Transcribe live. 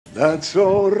That's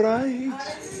all right.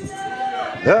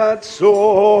 That's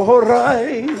all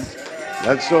right.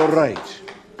 That's all right.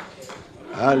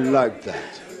 I like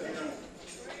that.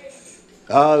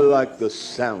 I like the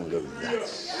sound of that.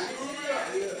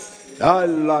 I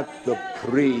like the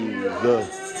praise, the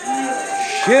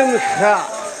shimcha.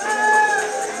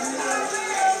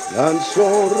 That's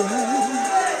all right.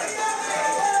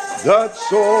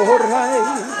 That's all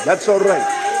right. That's all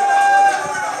right.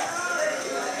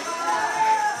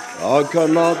 I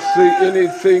cannot say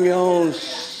anything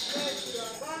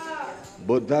else,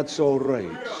 but that's all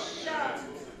right.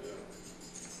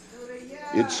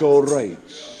 It's all right.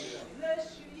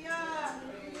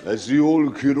 As the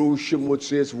old Kirushim would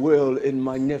say, it's well in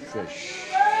my nefesh.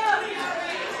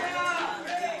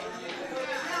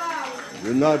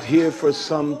 We're not here for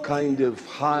some kind of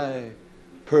high,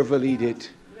 pervalated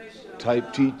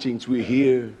type teachings. We're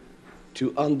here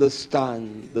to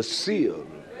understand the seal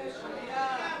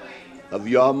of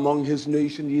Yah among his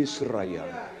nation Israel.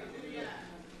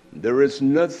 There is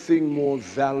nothing more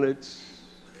valid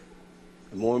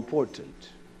and more important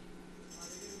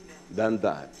than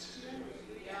that.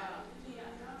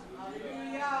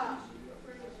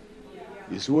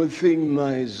 It's one thing,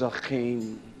 my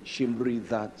Zachain Shimri,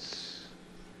 that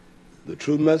the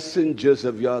true messengers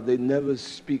of Yah, they never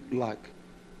speak like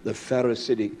the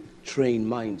Pharisaic trained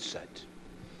mindset.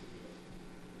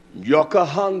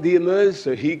 Yochanan the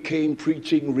Immerser, he came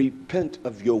preaching, repent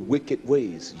of your wicked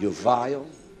ways, you vile.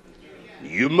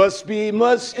 You must be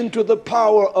immersed into the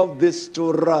power of this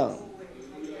Torah.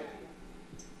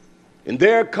 And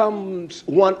there comes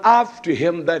one after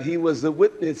him that he was a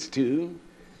witness to.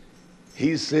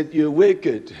 He said, you're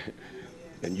wicked,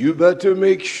 and you better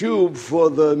make sure for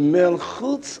the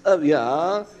melchut of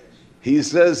Yah. He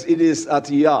says, it is at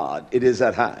yad, it is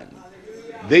at hand.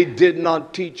 They did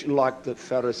not teach like the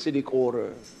Pharisaic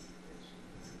order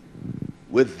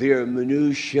with their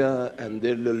minutiae and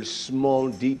their little small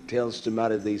details to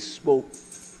matter. They spoke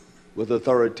with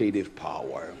authoritative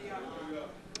power.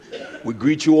 We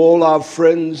greet you all, our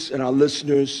friends and our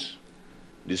listeners,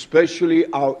 especially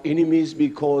our enemies,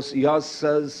 because Yah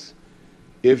says,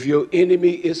 if your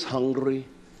enemy is hungry,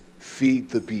 feed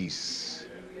the beast.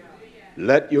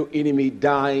 Let your enemy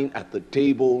dine at the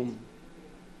table.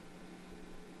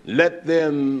 Let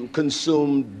them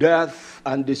consume death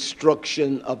and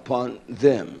destruction upon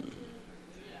them.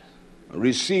 I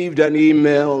received an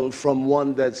email from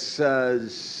one that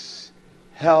says,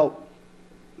 help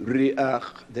Riach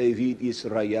David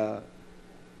Israel.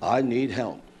 I need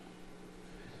help.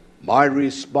 My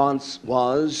response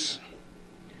was,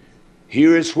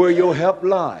 here is where your help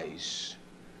lies.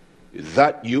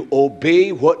 That you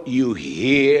obey what you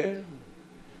hear.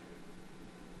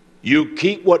 You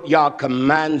keep what Yah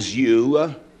commands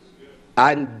you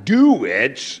and do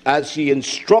it as he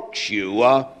instructs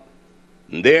you.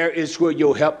 There is where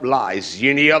your help lies.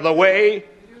 Any other way,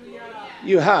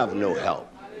 you have no help.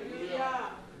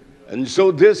 And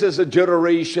so this is a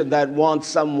generation that wants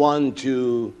someone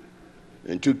to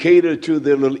cater to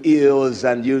their little ears,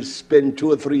 and you spend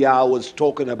 2 or 3 hours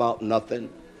talking about nothing.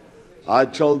 I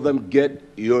told them, get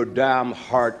your damn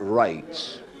heart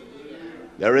right.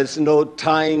 There is no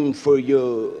time for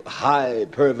your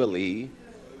hyperbole,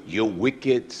 your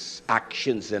wicked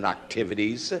actions and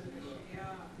activities.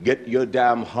 Get your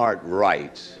damn heart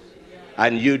right.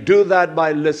 And you do that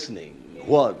by listening.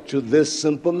 What? To this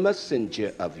simple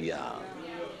messenger of Yah.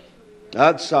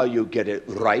 That's how you get it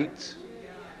right.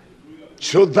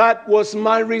 So that was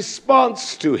my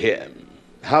response to him.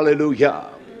 Hallelujah.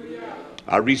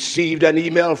 I received an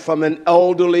email from an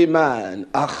elderly man,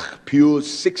 pure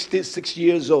 66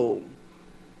 years old.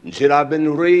 He said, I've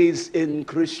been raised in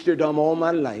Christendom all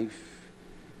my life.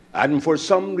 And for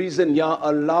some reason, Yah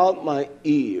allowed my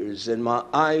ears and my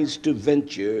eyes to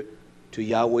venture to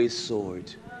Yahweh's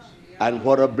sword. And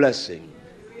what a blessing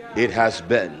it has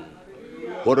been.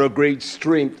 What a great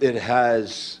strength it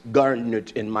has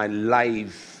garnered in my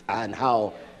life, and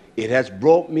how it has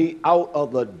brought me out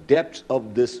of the depths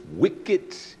of this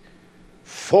wicked,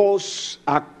 false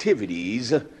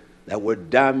activities that were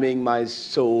damning my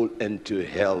soul into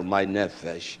hell, my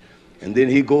nefesh. And then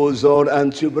he goes on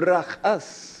and to brach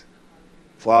us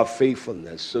for our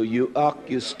faithfulness. So you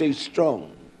stay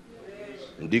strong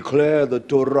and declare the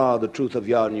Torah, the truth of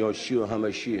Yah and Yeshua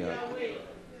HaMashiach.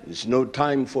 There's no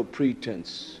time for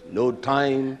pretense, no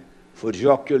time for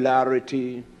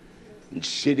jocularity, and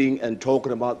sitting and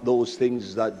talking about those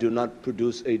things that do not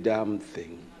produce a damn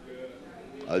thing.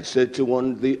 I said to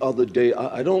one the other day,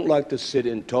 I don't like to sit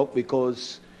and talk,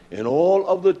 because in all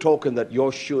of the talking that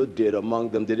Joshua did among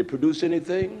them, did it produce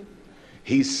anything?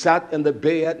 He sat in the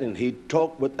bed and he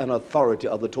talked with an authority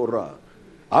of the Torah.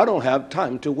 I don't have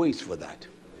time to waste for that.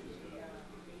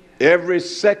 Every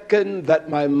second that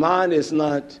my mind is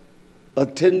not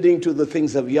attending to the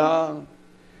things of Yah,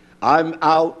 I'm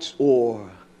out or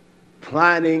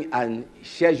planning and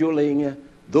scheduling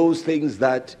those things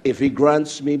that if he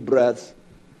grants me breath,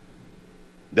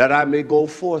 that I may go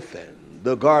forth in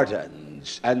the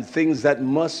gardens and things that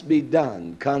must be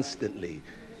done constantly.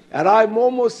 And I'm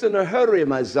almost in a hurry,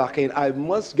 my Zakin. I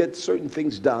must get certain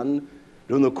things done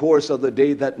during the course of the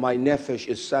day that my nefesh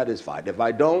is satisfied. If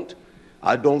I don't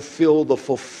feel the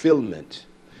fulfillment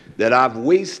that I've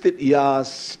wasted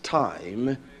Yah's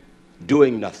time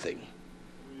doing nothing.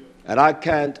 And I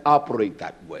can't operate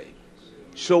that way.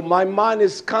 So my mind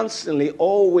is constantly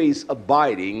always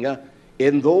abiding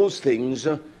in those things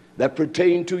that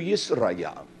pertain to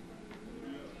Yisrael.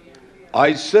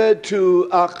 I said to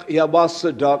Akh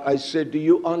Yabasadak, I said, do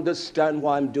you understand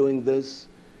why I'm doing this?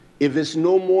 If it's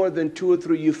no more than 2 or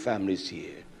 3 you families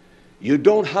here, you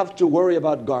don't have to worry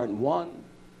about garden 1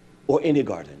 or any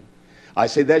garden. I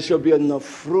say there shall be enough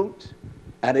fruit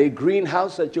and a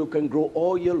greenhouse that you can grow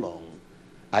all year long,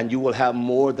 and you will have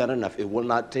more than enough. It will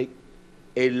not take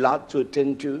a lot to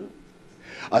attend to.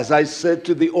 As I said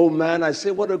to the old man, I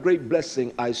said, what a great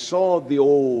blessing. I saw the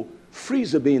old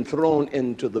freezer being thrown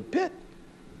into the pit.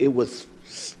 It was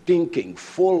stinking,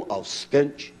 full of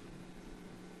stench.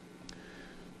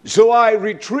 So I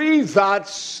retrieved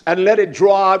that and let it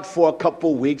draw out for a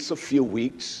couple weeks, a few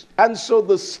weeks. And so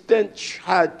the stench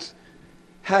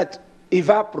had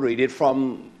evaporated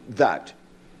from that.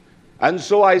 And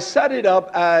so I set it up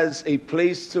as a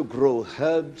place to grow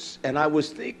herbs. And I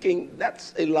was thinking,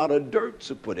 that's a lot of dirt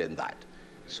to put in that.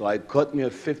 So I cut me a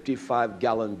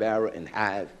 55-gallon barrel in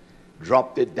half,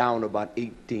 dropped it down about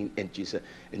 18 inches.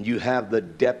 And you have the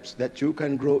depths that you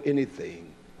can grow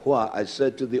anything. Why? I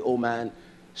said to the old man,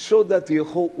 so that the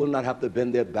hope will not have to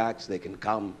bend their backs, they can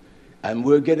come. And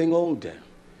we're getting older.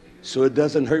 So it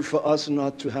doesn't hurt for us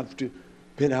not to have to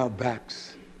bend our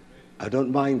backs. I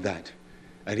don't mind that.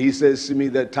 And he says to me,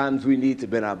 there are times we need to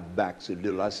bend our backs a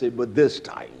little. I say, but this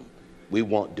time we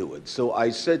won't do it. So I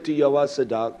said to Yahweh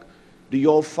Sadak, do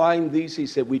y'all find these? He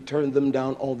said, we turn them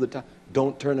down all the time.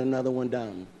 Don't turn another one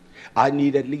down. I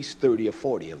need at least 30 or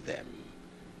 40 of them,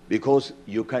 because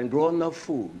you can grow enough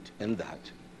food in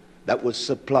that will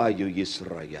supply you,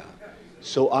 Yisrael.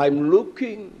 So I'm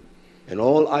looking in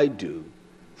all I do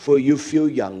for you few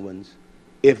young ones.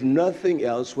 If nothing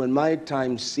else, when my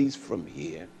time ceases from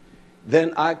here,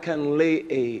 then I can lay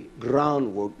a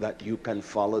groundwork that you can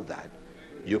follow that.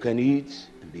 You can eat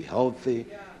and be healthy.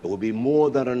 It will be more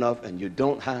than enough, and you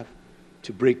don't have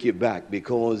to break your back,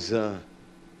 because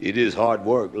it is hard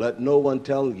work. Let no one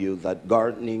tell you that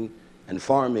gardening and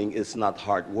farming is not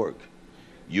hard work.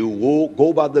 You will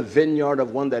go by the vineyard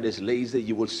of one that is lazy,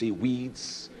 you will see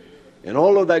weeds and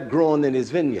all of that growing in his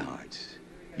vineyard.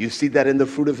 You see that in the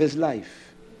fruit of his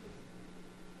life.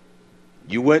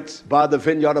 You went by the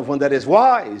vineyard of one that is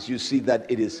wise, you see that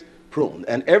it is pruned.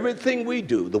 And everything we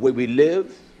do, the way we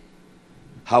live,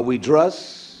 how we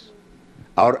dress,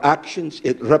 our actions,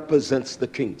 it represents the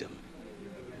kingdom.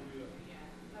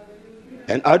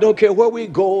 And I don't care where we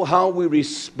go, how we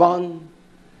respond.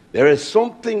 There is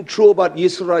something true about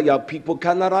Israel. People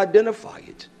cannot identify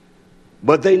it,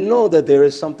 but they know that there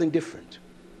is something different.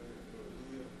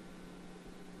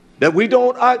 That we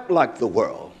don't act like the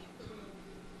world.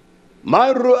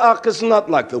 My ruach is not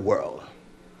like the world.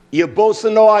 You both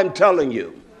know I'm telling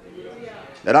you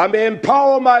that I may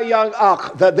empower my young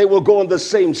akh that they will go in the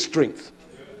same strength.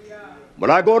 When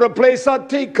I go to a place, I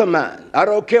take command. I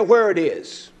don't care where it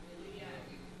is.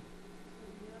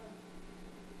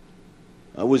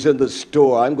 I was in the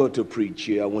store. I'm going to preach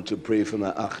here. I want to pray for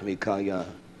my Akh Mikaya.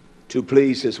 2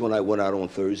 places when I went out on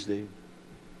Thursday.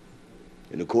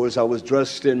 And of course, I was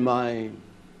dressed in my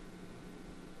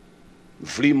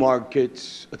flea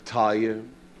market attire.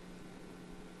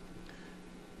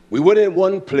 We went in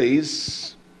one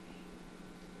place.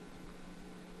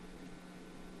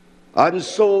 And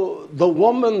so the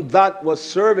woman that was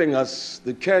serving us,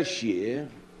 the cashier,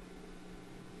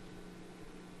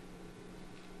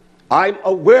 I'm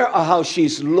aware of how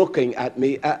she's looking at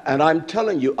me, and I'm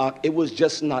telling you, it was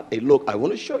just not a look. I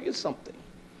want to show you something.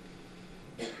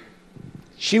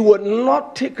 She would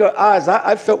not take her eyes.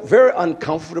 I felt very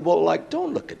uncomfortable, like,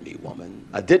 don't look at me, woman.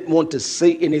 I didn't want to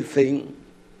say anything.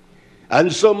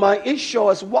 And so my issue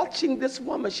is watching this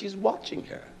woman. She's watching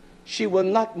her. She will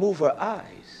not move her eyes.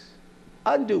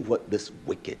 I knew what this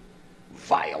wicked,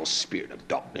 vile spirit of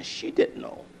darkness, she didn't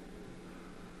know.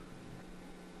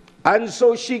 And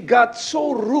so she got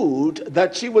so rude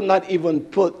that she would not even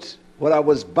put what I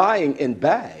was buying in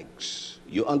bags.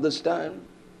 You understand?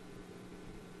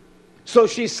 So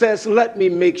she says, let me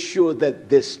make sure that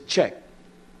this check.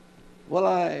 Well,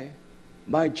 I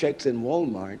buy checks in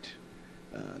Walmart.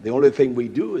 The only thing we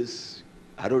do is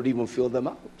I don't even fill them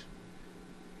out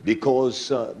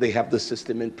because they have the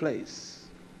system in place.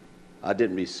 I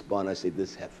didn't respond. I said,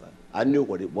 this heifer. I knew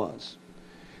what it was.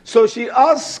 So she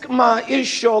asked my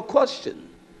issue a question.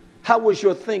 How was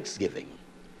your Thanksgiving?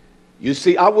 You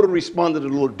see, I would have responded a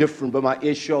little different, but my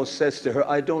issue says to her,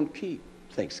 I don't keep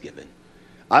Thanksgiving.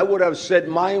 I would have said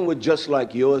mine was just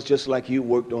like yours, just like you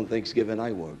worked on Thanksgiving,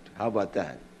 I worked. How about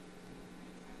that?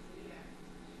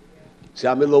 See,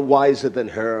 I'm a little wiser than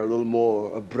her, a little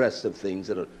more abreast of things,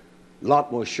 and a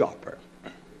lot more sharper.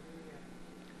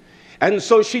 And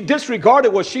so she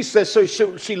disregarded what she said, so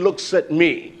she looks at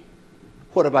me.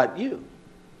 What about you?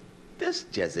 This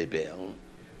Jezebel.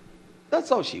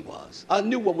 That's all she was. I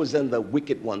knew what was in the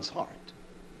wicked one's heart.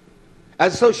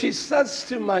 And so she says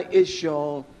to my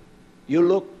issue, you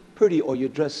look pretty, or you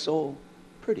dress so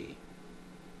pretty.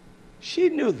 She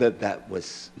knew that that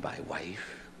was my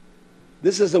wife.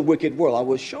 This is a wicked world. I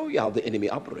will show you how the enemy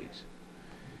operates.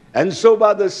 And so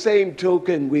by the same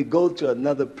token, we go to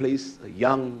another place, a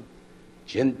young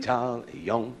Gentile, a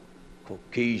young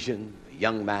Caucasian, a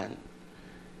young man.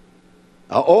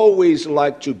 I always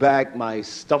like to bag my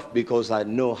stuff because I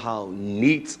know how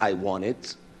neat I want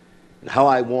it and how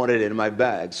I want it in my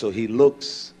bag. So he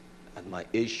looks at my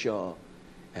issue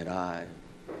and I,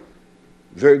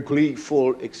 very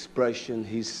gleeful expression,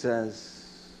 he says,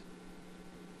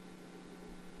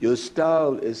 your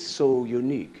style is so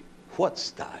unique. What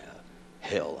style?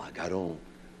 Hell, I got on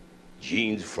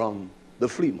jeans from the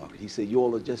flea market. He said, you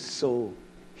all are just so,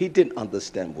 he didn't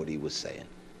understand what he was saying.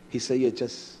 He said,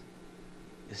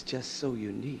 it's just so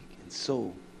unique and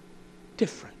so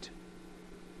different.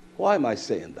 Why am I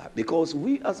saying that? Because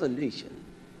we as a nation,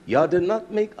 Yah did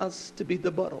not make us to be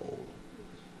the butthole,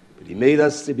 but he made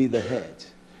us to be the head.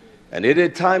 And any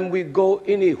time we go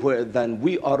anywhere, then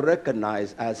we are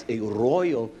recognized as a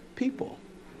royal people.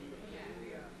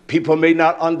 People may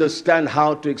not understand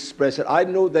how to express it. I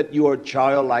know that you are a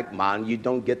child like mine. You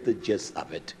don't get the gist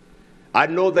of it. I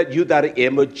know that you that are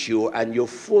immature and you're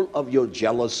full of your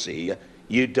jealousy.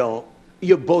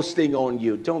 You're boasting on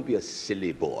you. Don't be a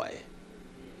silly boy.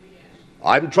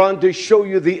 I'm trying to show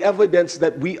you the evidence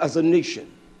that we as a nation,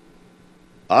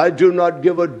 I do not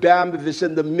give a damn if it's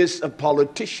in the midst of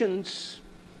politicians.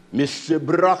 Mr.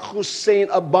 Barack Hussein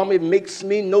Obama, it makes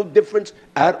me no difference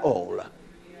at all.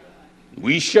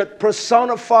 We should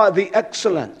personify the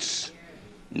excellence.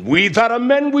 We that are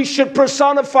men, we should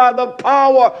personify the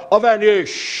power of an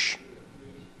ish.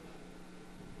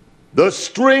 The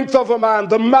strength of a man,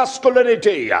 the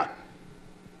masculinity.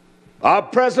 Our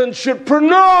presence should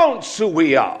pronounce who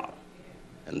we are.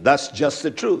 And that's just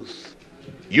the truth.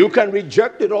 You can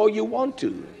reject it all you want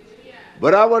to.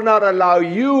 But I will not allow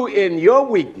you in your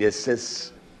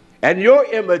weaknesses and your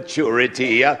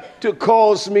immaturity to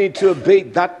cause me to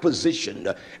abate that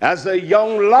position. As a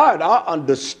young lad, I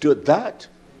understood that.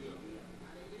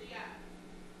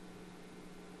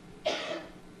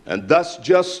 And that's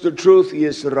just the truth,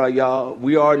 Israel.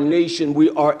 We are a nation. We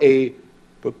are a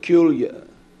peculiar.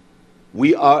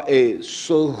 We are a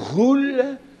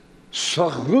Sahul.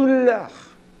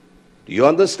 Do you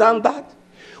understand that?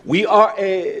 We are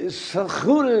a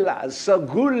Sagula.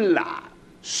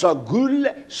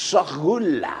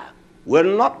 We're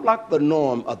not like the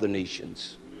norm of the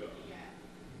nations.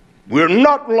 We're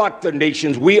not like the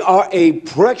nations. We are a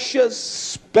precious,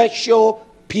 special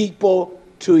people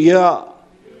to Yah.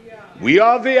 We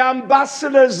are the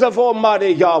ambassadors of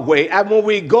Almighty Yahweh. And when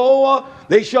we go,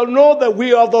 they shall know that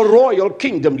we are the royal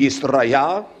kingdom,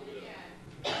 Israel.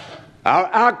 Our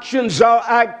actions, our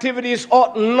activities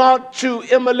ought not to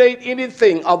emulate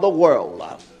anything of the world.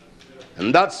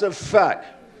 And that's a fact.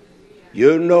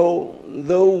 You know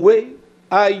the way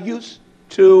I used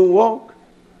to walk.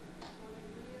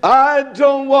 I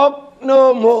don't walk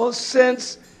no more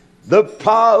since the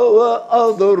power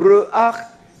of the Ruach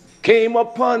came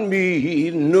upon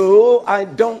me. No, I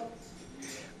don't.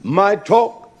 My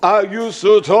talk, I used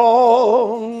to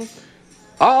talk.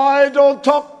 I don't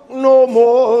talk no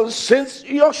more since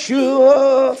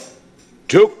Yeshua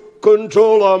took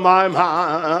control of my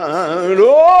mind.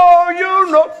 Oh,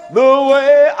 you know the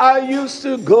way I used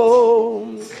to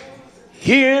go.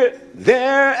 Here,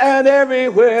 there, and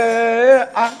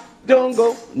everywhere. I don't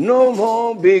go no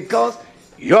more because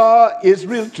Yah is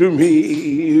real to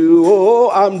me. Oh,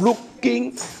 I'm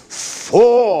looking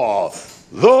for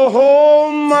the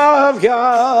home of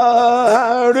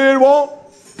God. It won't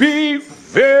be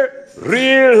very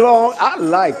Real long. I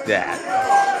like that.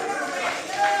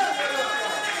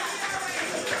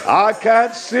 I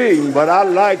can't sing, but I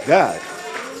like that.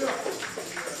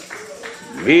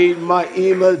 Meet my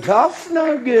email tough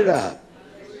now, get up.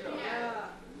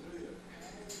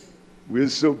 We're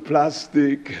so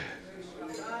plastic.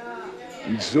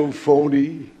 We're so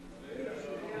phony.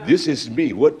 This is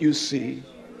me. What you see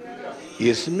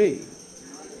is me.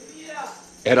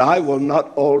 And I will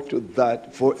not alter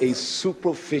that for a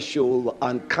superficial,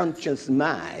 unconscious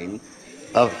mind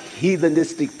of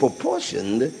heathenistic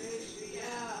proportion.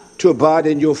 To abide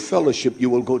in your fellowship, you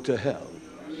will go to hell.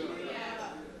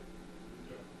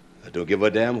 I don't give a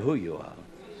damn who you are.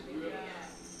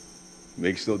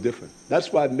 Makes no difference.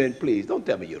 That's why, men, please, don't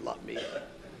tell me you love me.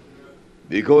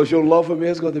 Because your love for me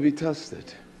is going to be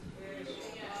tested.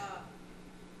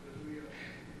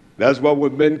 That's why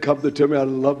when men come to tell me I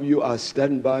love you, I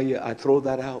stand by you, I throw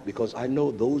that out because I know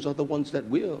those are the ones that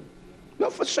will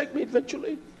not forsake me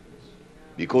eventually.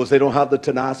 Because they don't have the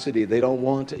tenacity, they don't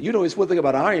want it. You know, it's one thing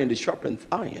about iron to sharpen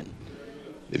iron.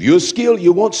 If you're skilled,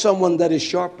 you want someone that is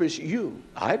sharp as you.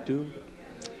 I do.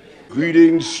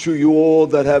 Greetings to you all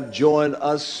that have joined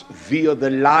us via the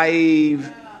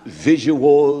live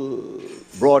visual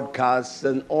broadcast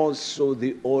and also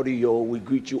the audio. We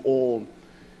greet you all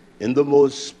in the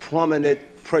most prominent,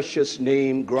 precious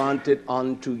name granted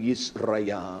unto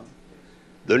Israel,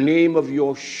 the name of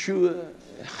Yeshua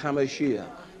HaMashiach.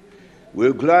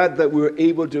 We're glad that we're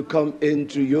able to come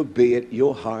into your bed,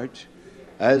 your heart,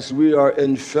 as we are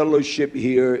in fellowship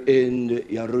here in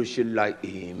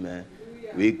Yerushalayim.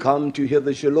 We come to hear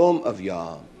the shalom of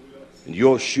Yah,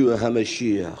 Yeshua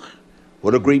HaMashiach.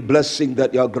 What a great blessing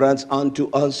that Yah grants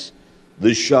unto us, the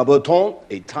Shabbaton,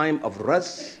 a time of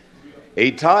rest, a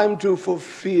time to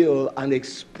fulfill and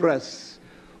express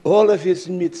all of his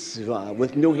mitzvah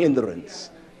with no hindrance.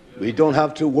 We don't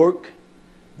have to work.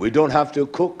 We don't have to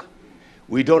cook.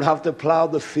 We don't have to plow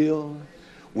the field.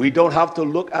 We don't have to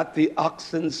look at the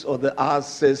oxen or the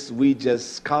asses. We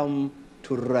just come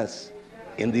to rest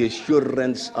in the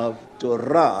assurance of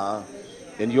Torah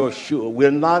and Yeshua.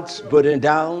 We're not burdened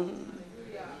down.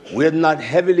 We're not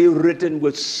heavily written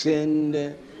with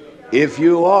sin. If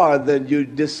you are, then you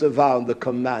disavow the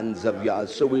commands of Yah.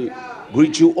 So we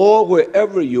greet you all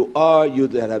wherever you are, you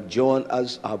that have joined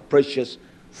us, our precious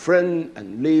friend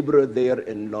and laborer there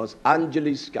in Los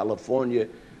Angeles, California,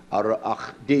 our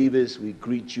Ach Davis. We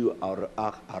greet you, our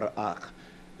Ach.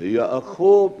 Your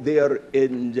hope there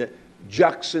in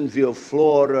Jacksonville,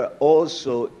 Florida,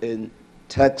 also in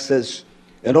Texas,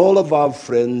 and all of our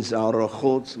friends, our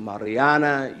Achot,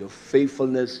 Mariana, your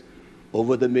faithfulness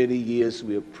over the many years,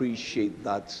 we appreciate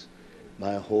that,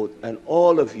 my hope. And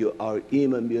all of you, our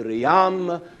Ima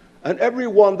Miriam, and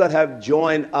everyone that have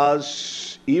joined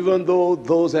us, even though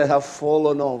those that have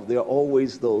fallen off, there are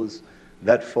always those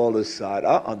that fall aside.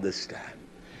 I understand.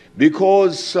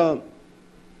 Because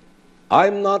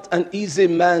I'm not an easy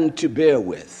man to bear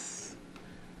with.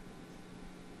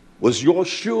 Was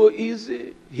Yeshua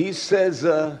easy? He says,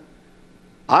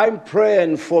 I'm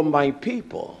praying for my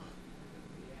people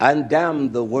and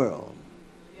damn the world.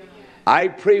 I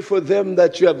pray for them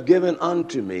that you have given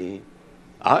unto me.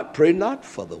 I pray not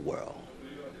for the world.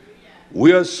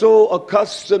 We are so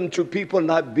accustomed to people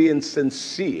not being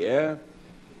sincere,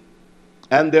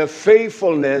 and their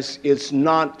faithfulness is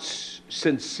not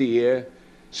sincere.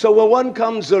 So when one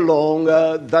comes along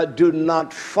that do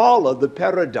not follow the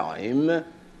paradigm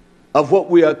of what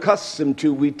we are accustomed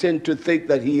to, we tend to think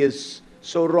that he is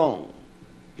so wrong.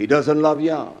 He doesn't love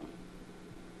Yah.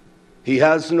 He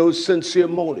has no sincere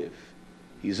motive.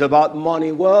 He's about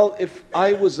money. Well, if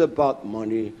I was about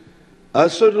money, I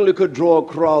certainly could draw a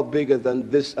crowd bigger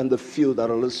than this and the few that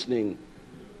are listening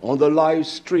on the live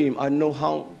stream. I know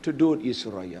how to do it,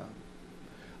 Israel.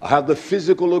 I have the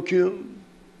physical acumen.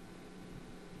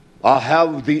 I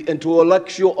have the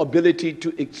intellectual ability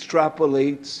to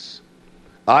extrapolate.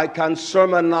 I can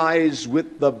sermonize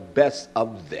with the best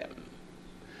of them.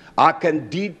 I can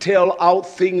detail out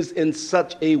things in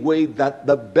such a way that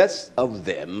the best of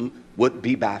them would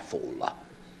be baffled.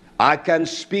 I can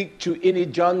speak to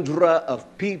any genre of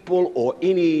people or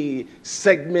any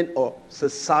segment or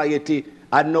society.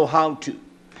 I know how to.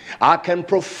 I can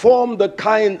perform the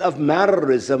kind of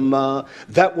mannerism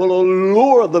that will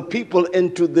allure the people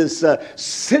into this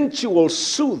sensual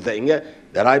soothing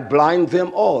that I blind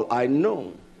them all. I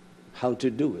know how to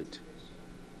do it.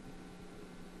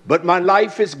 But my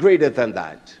life is greater than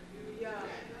that.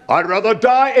 I'd rather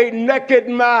die a naked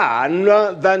man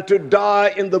than to die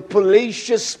in the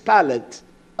palatial pallet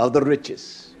of the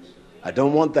riches. I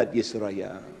don't want that,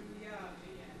 Yisrael.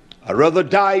 I'd rather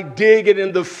die digging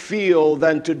in the field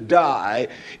than to die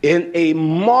in a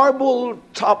marble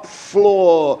top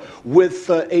floor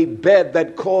with a bed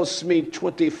that cost me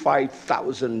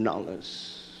 $25,000.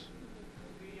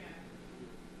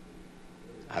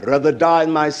 I'd rather die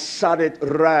in my sodded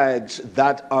rags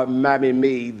that are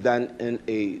mammy-made than in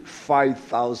a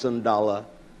 $5,000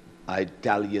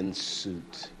 Italian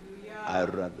suit.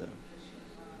 I'd rather.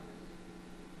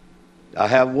 I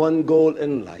have one goal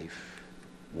in life.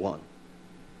 One.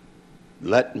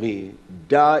 Let me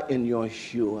die in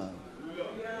Yeshua.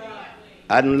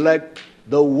 And let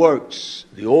the works,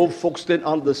 the old folks didn't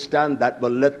understand that,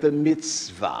 but let the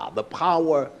mitzvah, the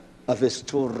power of his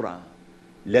Torah,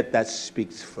 let that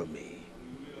speak for me.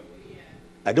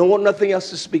 I don't want nothing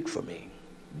else to speak for me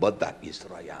but that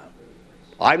Israel.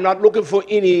 I'm not looking for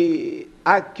any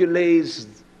accolades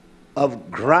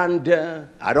of grandeur.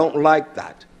 I don't like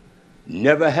that.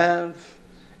 Never have,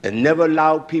 and never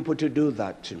allow people to do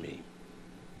that to me.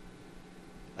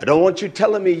 I don't want you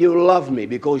telling me you love me,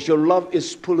 because your love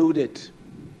is polluted.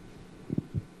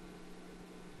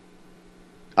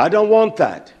 I don't want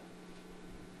that.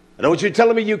 I don't want you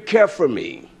telling me you care for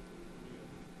me.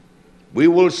 We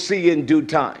will see in due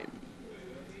time.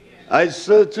 I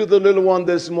said to the little one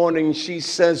this morning, she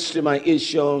says to my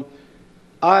issue,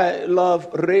 I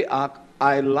love Re'ak,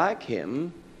 I like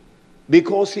him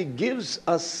because he gives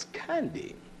us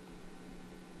candy.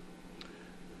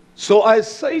 So I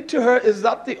say to her, is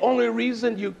that the only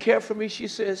reason you care for me? She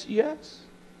says, yes.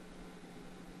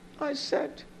 I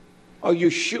said, are you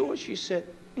sure? She said,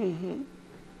 mm-hmm.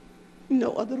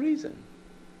 No other reason.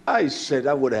 I said,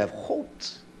 I would have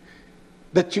hoped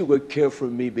that you would care for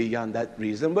me beyond that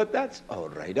reason, but that's all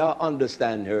right. I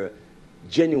understand her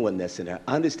genuineness and her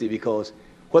honesty, because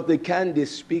what the candy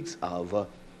speaks of,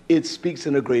 it speaks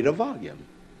in a greater volume.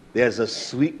 There's a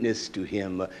sweetness to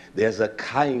him. There's a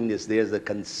kindness. There's a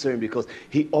concern, because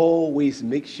he always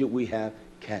makes sure we have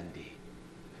candy.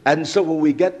 And so when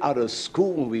we get out of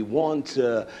school, when we want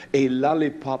a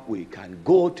lollipop, we can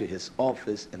go to his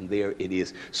office, and there it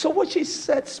is. So what she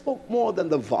said spoke more than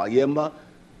the volume,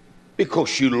 because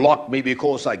she locked me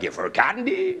because I give her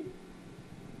candy.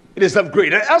 It is of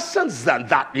greater essence than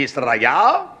that,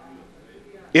 Israel.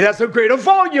 It has a greater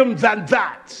volume than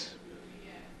that.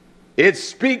 It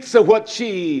speaks of what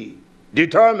she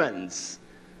determines,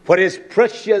 what is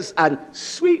precious and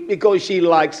sweet, because she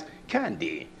likes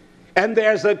candy. And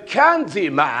there's a candy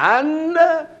man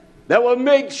that will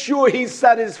make sure he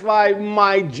satisfies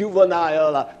my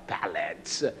juvenile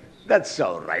palate. That's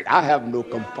all right. I have no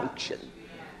compunction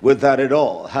with that at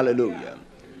all. Hallelujah.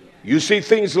 You see,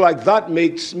 things like that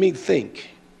makes me think.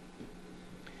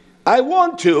 I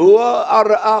want to,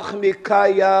 Ara'ach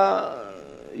Mikaya,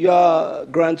 Yah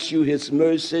grants you his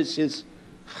mercies, his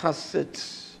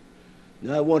chesed.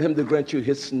 Now I want him to grant you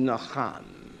his nacham,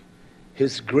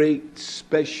 his great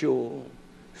special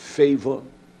favor,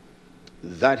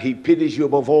 that he pities you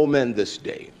above all men this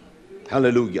day.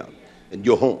 Hallelujah. In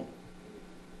your home.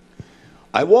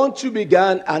 I want to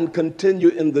begin and continue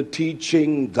in the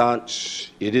teaching that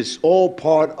it is all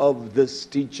part of this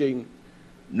teaching.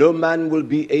 No man will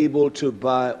be able to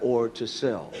buy or to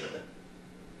sell.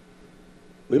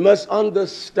 We must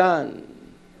understand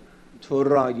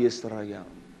Torah Yisrael.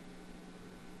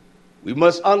 We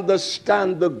must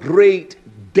understand the great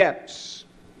depths.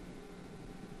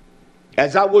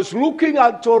 As I was looking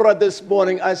at Torah this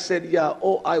morning, I said, yeah,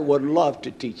 oh, I would love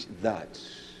to teach that.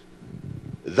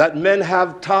 That men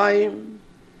have time.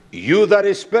 You that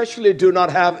especially do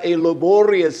not have a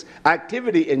laborious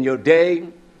activity in your day,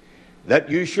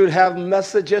 that you should have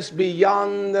messages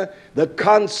beyond the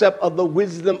concept of the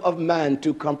wisdom of man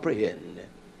to comprehend.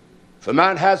 If a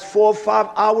man has 4 or 5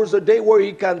 hours a day where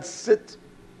he can sit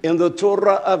in the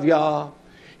Torah of Yah,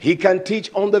 he can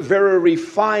teach on the very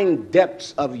refined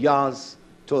depths of Yah's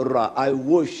Torah. I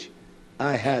wish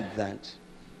I had that,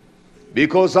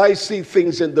 because I see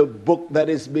things in the book that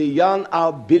is beyond our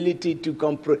ability to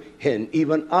comprehend.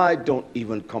 Even I don't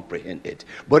even comprehend it.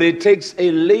 But it takes a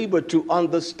labor to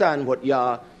understand what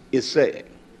Yah is saying.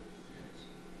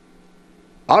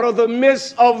 Out of the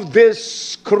midst of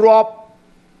this corrupt,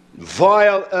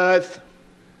 vile earth,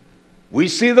 we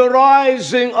see the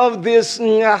rising of this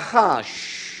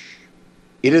Nachash.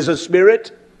 It is a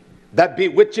spirit that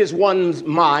bewitches one's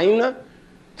mind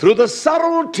through the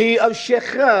subtlety of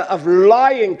shekha, of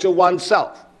lying to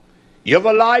oneself. You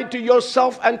ever lied to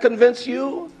yourself and convinced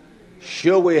you?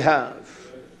 Sure we have.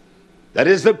 That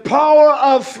is the power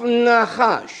of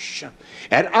Nachash.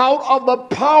 And out of the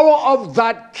power of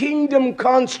that kingdom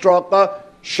construct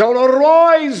shall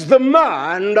arise the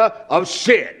man of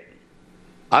sin.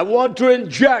 I want to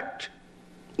inject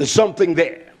There's something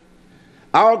there.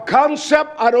 Our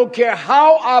concept, I don't care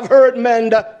how I've heard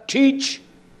men teach,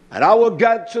 and I will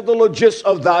get to the logis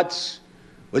of that,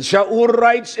 but Shaul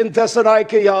writes in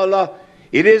Thessalonica,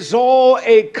 it is all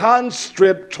a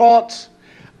conscript taught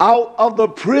out of the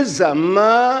prism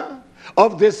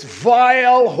of this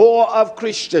vile whore of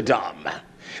Christendom.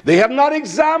 They have not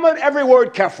examined every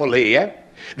word carefully.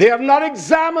 They have not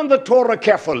examined the Torah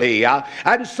carefully.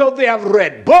 And so they have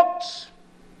read books.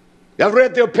 They have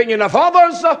read the opinion of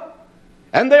others.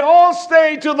 And they all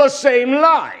stay to the same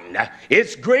line.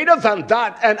 It's greater than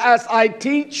that. And as I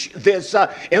teach this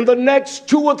in the next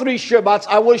 2 or 3 Shabbats,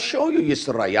 I will show you,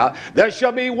 Yisrael, there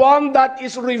shall be one that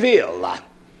is revealed.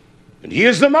 And he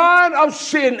is the man of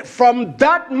sin. From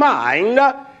that mind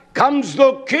comes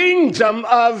the kingdom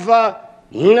of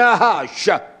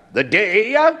Nachash. The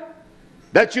day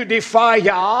that you defy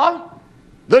Yah,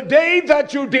 the day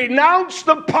that you denounce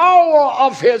the power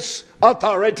of his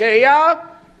authority,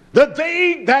 the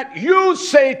day that you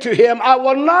say to him, I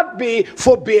will not be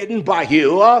forbidden by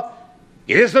you,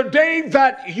 it is the day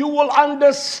that you will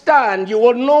understand, you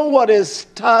will know what is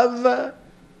tav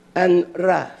and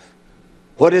raf,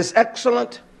 what is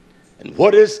excellent and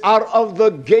what is out of the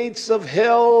gates of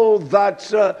hell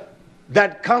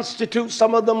that constitute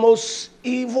some of the most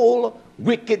evil,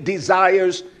 wicked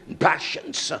desires and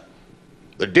passions.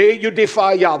 The day you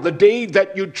defy Yah, the day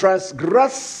that you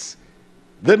transgress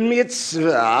the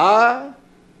mitzvah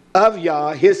of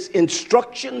Yah, his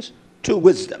instructions to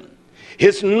wisdom,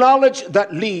 his knowledge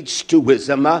that leads to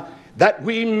wisdom, that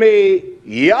we may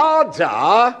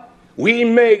yada, we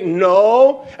may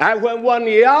know. And when one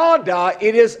yada,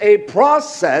 it is a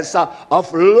process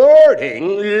of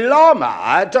learning,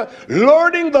 lamad,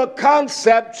 learning the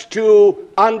concepts to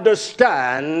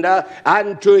understand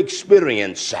and to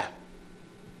experience.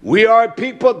 We are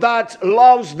people that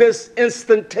loves this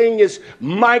instantaneous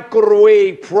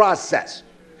microwave process.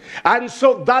 And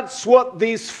so that's what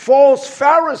these false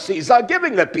Pharisees are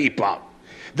giving the people.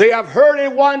 They have heard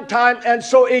it one time, and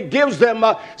so it gives them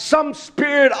some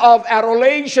spirit of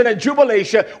adulation and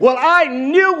jubilation. Well, I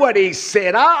knew what he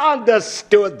said. I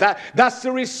understood that. That's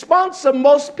the response of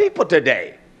most people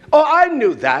today. Oh, I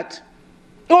knew that.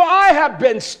 Oh, I have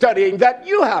been studying that.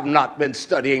 You have not been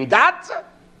studying that.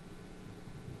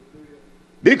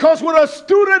 Because when a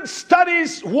student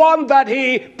studies one that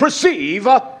he perceives,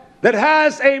 that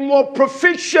has a more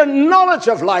proficient knowledge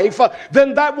of life,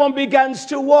 then that one begins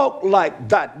to walk like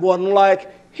that one,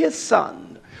 like his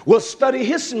son will study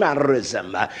his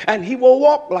mannerism, and he will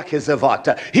walk like his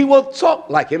avatar. He will talk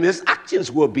like him. His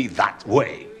actions will be that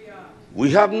way.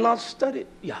 We have not studied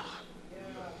Yah.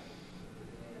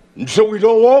 And so we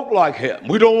don't walk like him.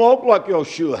 We don't walk like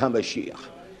Yeshua HaMashiach.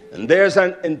 And there's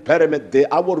an impediment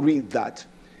there. I will read that.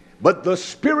 But the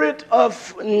spirit of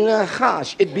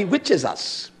Nachash, it bewitches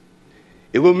us.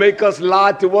 It will make us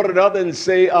lie to one another and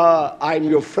say, I'm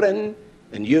your friend,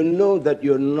 and you know that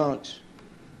you're not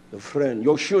the friend.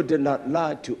 Yeshua did not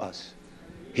lie to us.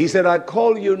 He said, I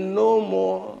call you no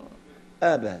more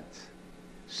abed,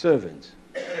 servants,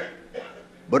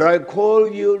 but I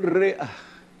call you re'ah,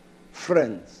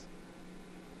 friends,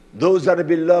 those that are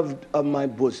beloved of my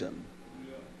bosom.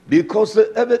 Because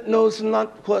the abed knows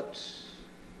not what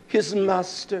his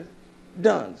master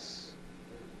does.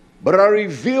 But I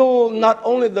reveal not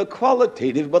only the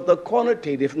qualitative, but the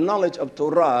quantitative knowledge of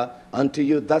Torah unto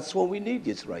you. That's what we need,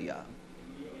 Yisrael.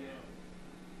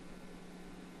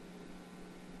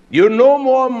 You're no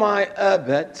more my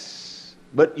abed,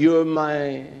 but you're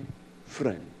my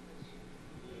friend.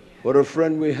 What a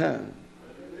friend we have.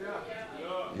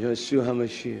 Yeshua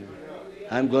HaMashiach.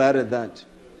 I'm glad of that.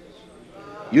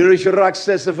 Yerushalayim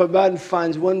says, if a man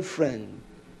finds one friend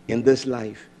in this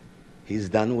life, he's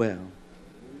done well.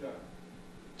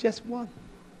 Just one.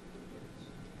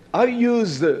 I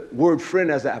use the word friend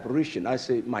as an apparition. I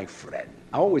say, my friend.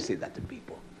 I always say that to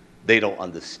people. They don't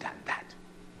understand that.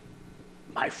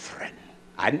 My friend.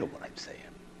 I know what I'm saying.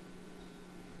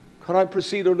 Can I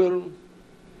proceed a little?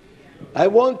 I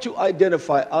want to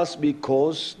identify us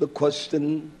because the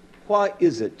question, why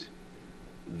is it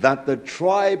that the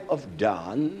tribe of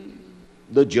Dan,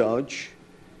 the judge,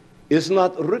 is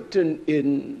not written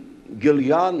in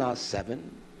Gilead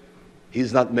 7?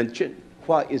 He's not mentioned.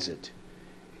 Why is it?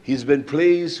 He's been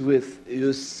placed with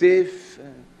Yosef,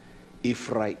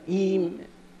 Ephraim.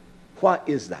 Why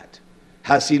is that?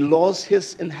 Has he lost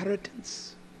his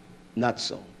inheritance? Not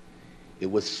so.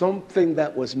 It was something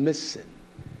that was missing.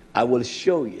 I will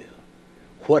show you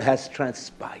what has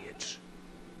transpired.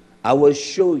 I will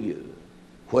show you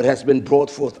what has been brought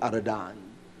forth out of Dan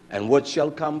and what shall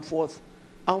come forth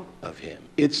out of him.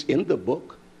 It's in the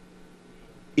book.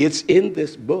 It's in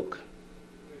this book.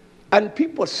 And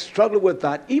people struggle with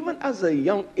that. Even as a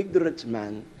young, ignorant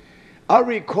man, I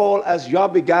recall as Yah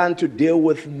began to deal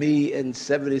with me in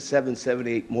 77,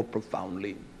 78 more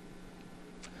profoundly,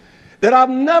 that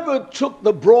I've never took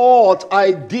the broad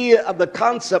idea of the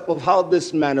concept of how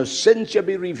this manner sin shall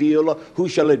be revealed, who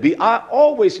shall it be. I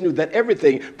always knew that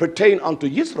everything pertained unto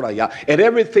Israel, and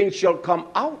everything shall come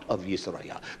out of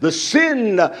Israel. The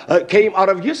sin came out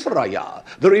of Israel.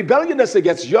 The rebelliousness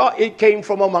against Yah, it came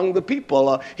from among the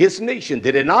people, his nation.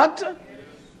 Did it not?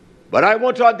 But I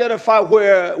want to identify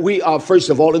where we are, first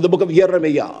of all, in the book of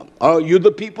Jeremiah. Are you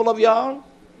the people of Yah?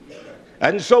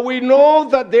 And so we know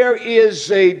that there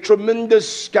is a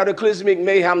tremendous cataclysmic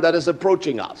mayhem that is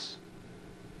approaching us.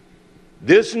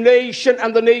 This nation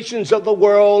and the nations of the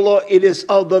world, it is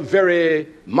of the very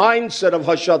mindset of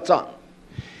Hashatan.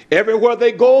 Everywhere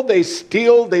they go, they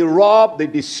steal, they rob, they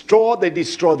destroy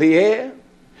the air,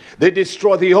 they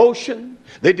destroy the ocean,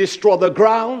 they destroy the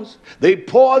grounds, they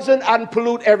poison and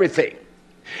pollute everything.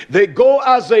 They go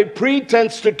as a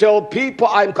pretense to tell people,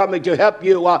 I'm coming to help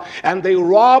you, and they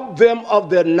rob them of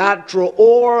their natural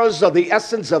ores, of the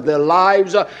essence of their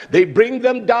lives. They bring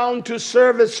them down to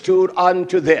servitude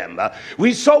unto them.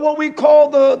 We saw what we call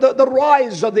the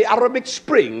rise of the Arabic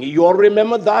Spring. You all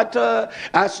remember that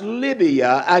as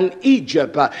Libya and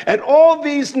Egypt and all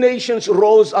these nations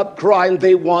rose up crying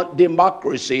they want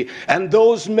democracy. And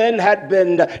those men had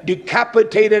been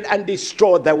decapitated and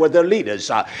destroyed. That were their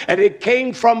leaders. And it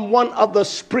came from one of the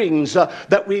springs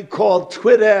that we call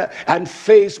Twitter and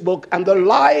Facebook, and the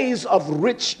lies of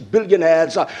rich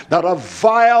billionaires that are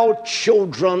vile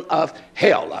children of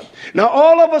hell. Now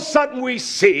all of a sudden we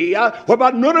see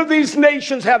whereby none of these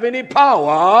nations have any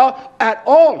power at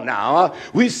all now.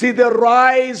 We see the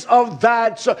rise of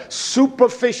that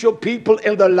superficial people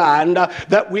in the land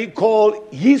that we call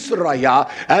Israel,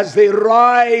 as they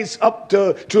rise up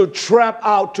to tramp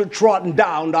out, to trodden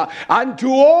down, and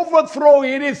to overthrow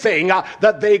anything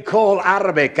that they call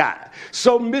Arabic.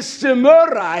 So Mr.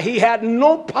 Murrah, he had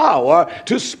no power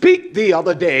to speak the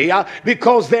other day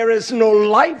because there is no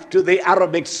life to the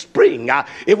Arabic Spring.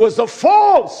 It was a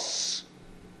false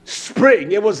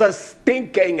spring. It was a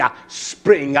stinking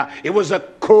spring. It was a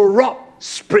corrupt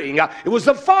spring. It was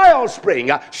a foul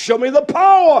spring. Show me the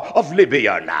power of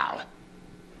Libya now.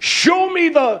 Show me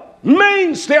the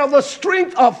mainstay of the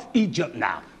strength of Egypt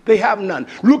now. They have none.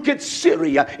 Look at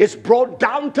Syria. It's brought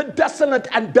down to desolate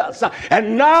and dust.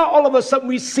 And now all of a sudden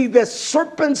we see this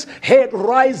serpent's head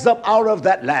rise up out of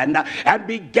that land and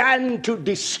began to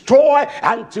destroy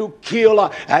and to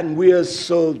kill. And we are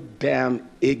so damn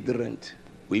ignorant.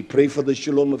 We pray for the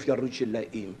shalom of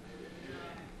Yerushalayim,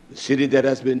 the city that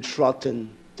has been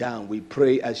trodden down. We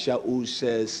pray, as Shaul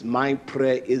says, my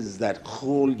prayer is that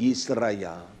Chol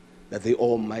Yisrael, that they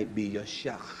all might be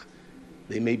Yashach.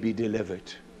 They may be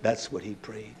delivered. That's what he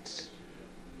prays.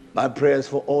 My prayer is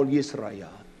for all Israel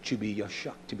to be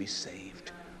Yashak, to be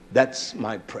saved. That's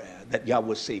my prayer, that Yah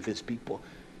will save his people.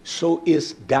 So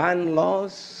is Dan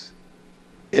lost?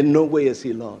 In no way is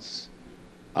he lost.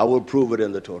 I will prove it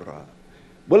in the Torah.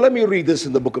 Well, let me read this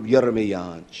in the book of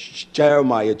Jeremiah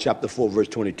chapter 4, verse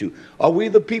 22. Are we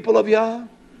the people of Yah?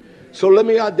 So let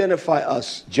me identify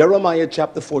us. Jeremiah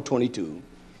chapter 4, 22.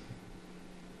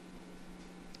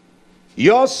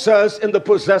 Yah says in the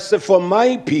possessive, for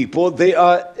my people, they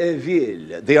are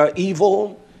evil. They are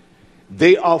evil.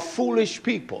 They are foolish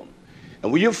people.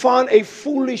 And when you find a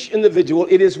foolish individual,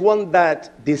 it is one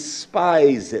that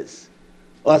despises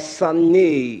or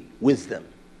saneh wisdom.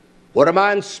 When a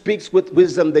man speaks with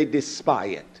wisdom, they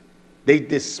despise it. They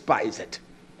despise it.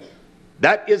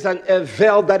 That is an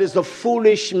evil, that is a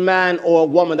foolish man or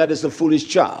woman, that is a foolish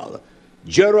child.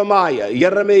 Jeremiah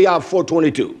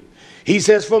 4:22. He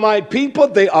says, for my people,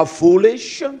 they are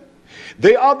foolish.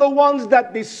 They are the ones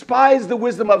that despise the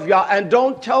wisdom of Yah, and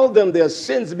don't tell them their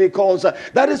sins, because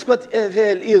that is what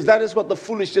evil is. That is what the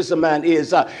foolishness of man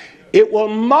is. It will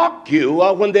mock you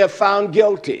when they're found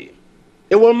guilty.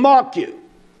 It will mock you.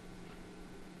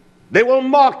 They will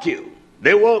mock you.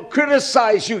 They will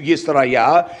criticize you,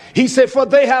 Yisrael. He said, for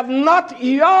they have not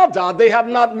yada, they have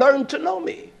not learned to know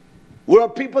me. We're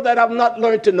people that have not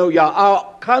learned to know Yah.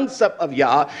 Our concept of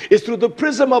Yah is through the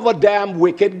prism of a damn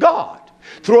wicked God,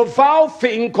 through a vile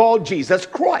thing called Jesus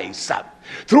Christ,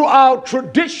 through our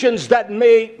traditions that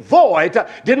made void.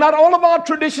 Did not all of our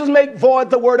traditions make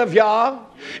void the word of Yah?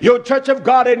 Your Church of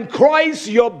God in Christ,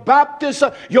 your Baptist,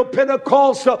 your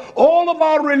Pentecostal, all of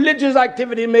our religious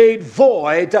activity made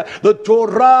void the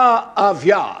Torah of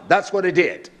Yah. That's what it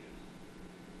did.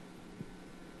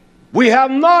 We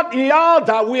have not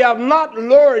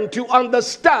learned to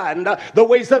understand the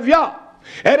ways of Yah.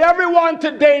 And everyone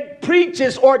today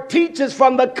preaches or teaches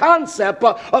from the concept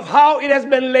of how it has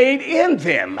been laid in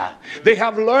them. They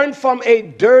have learned from a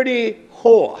dirty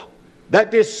whore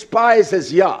that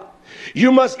despises Yah.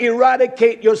 You must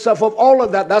eradicate yourself of all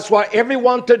of that. That's why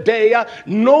everyone today,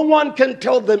 no one can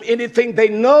tell them anything. They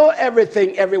know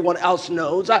everything everyone else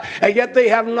knows, and yet they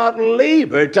have not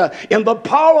labored in the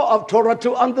power of Torah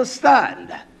to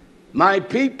understand. My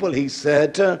people, he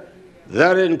said,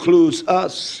 that includes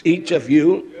us, each of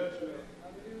you.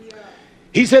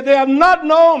 He said, they have not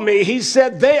known me. He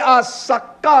said, they are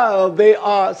sakal, they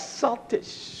are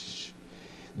saltish.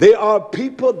 They are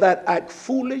people that act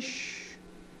foolish.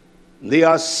 They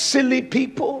are silly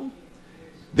people.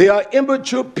 They are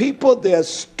immature people. They are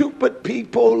stupid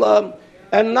people.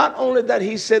 And not only that,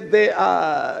 he said they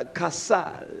are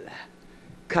kasal.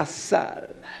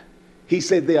 Kasal. He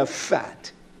said they are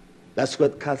fat. That's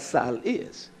what kasal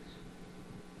is.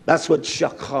 That's what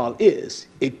shakal is.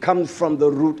 It comes from the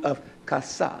root of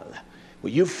kasal.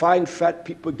 When you find fat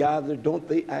people gathered, don't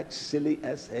they act silly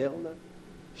as hell?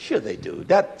 Sure they do.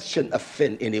 That shouldn't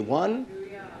offend anyone.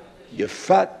 You're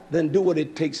fat, then do what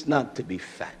it takes not to be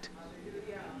fat.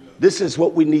 This is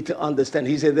what we need to understand.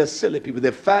 He said they're silly people.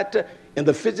 They're fat in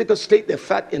the physical state. They're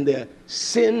fat in their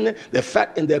sin. They're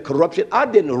fat in their corruption. I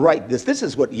didn't write this. This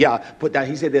is what Yah put down.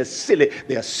 He said they're silly.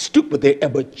 They're stupid. They're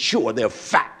immature. They're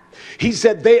fat. He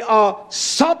said they are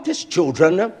selfish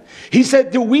children. He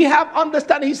said, do we have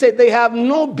understanding? He said they have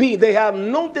no being. They have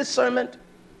no discernment.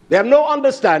 They have no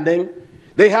understanding.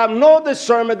 They have no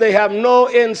discernment. They have no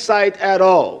insight at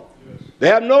all. They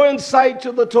have no insight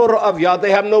to the Torah of Yah. They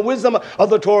have no wisdom of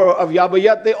the Torah of Yah, but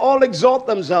yet they all exalt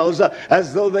themselves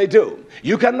as though they do.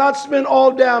 You cannot spend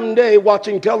all damn day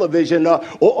watching television or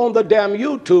on the damn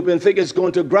YouTube and think it's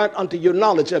going to grant unto you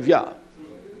knowledge of Yah.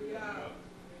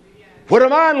 When a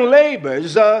man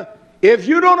labors, if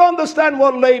you don't understand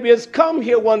what labor is, come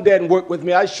here one day and work with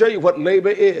me. I'll show you what labor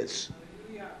is.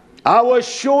 I will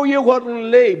show you what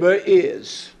labor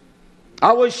is.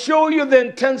 I will show you the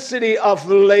intensity of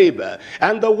labor.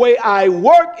 And the way I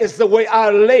work is the way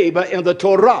I labor in the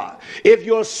Torah. If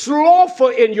you're slothful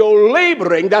in your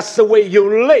laboring, that's the way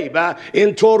you labor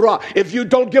in Torah. If you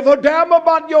don't give a damn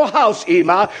about your house,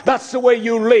 Ima, that's the way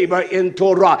you labor in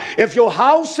Torah. If your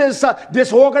house is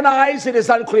disorganized, it is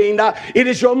unclean. It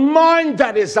is your mind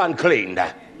that is unclean.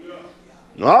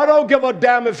 No, I don't give a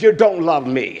damn if you don't love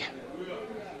me.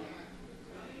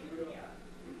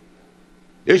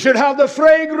 You should have the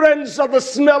fragrance of the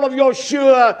smell of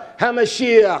Yoshua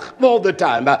HaMashiach all the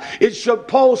time. It should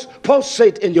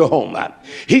pulsate in your home.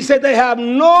 He said they have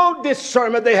no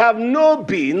discernment. They have no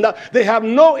being. They have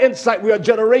no insight. We are a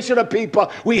generation of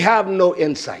people. We have no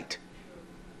insight.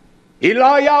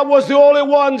 Elijah was the only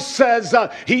one says,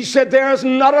 he said, there is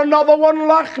not another one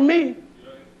like me.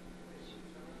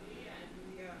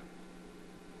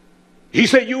 He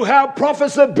said, you have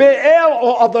prophets of Baal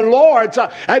or of the Lord's,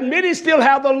 and many still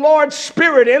have the Lord's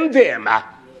Spirit in them.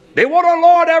 They want to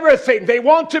lord everything. They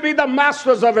want to be the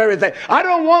masters of everything. I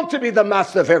don't want to be the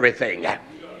master of everything.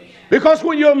 Because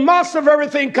when you're master of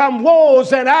everything come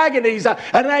woes and agonies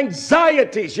and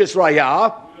anxieties,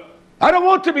 Yisrael. I don't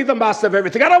want to be the master of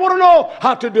everything. I don't want to know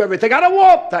how to do everything. I don't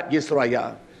want that,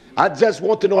 Yisrael. I just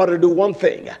want to know how to do one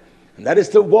thing. And that is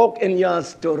to walk in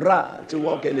Yah's Torah, to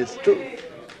walk in His truth.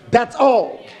 That's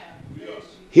all.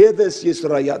 Hear this,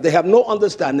 Yisrael. They have no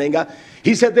understanding.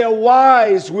 He said they're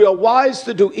wise. We are wise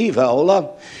to do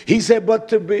evil. He said, but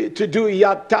to do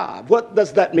yatab. What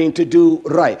does that mean, to do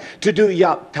right? To do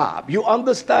yatab. You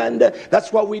understand?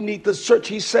 That's why we need the search.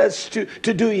 He says to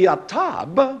do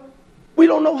yatab. We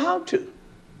don't know how to.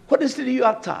 What is to do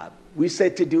yatab? We say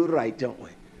to do right, don't we?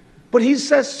 But he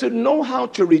says to know how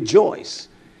to rejoice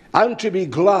and to be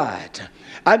glad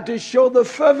and to show the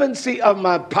fervency of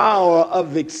my power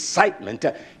of excitement.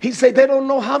 He said they don't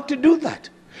know how to do that.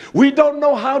 We don't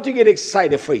know how to get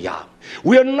excited for Yah.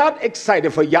 We are not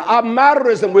excited for Yah. Our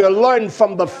mannerism, we are learned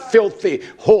from the filthy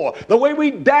whore. The way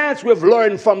we dance, we've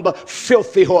learned from the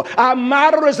filthy whore. Our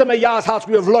mannerism at Yah's house,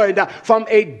 we have learned from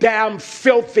a damn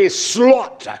filthy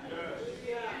slut.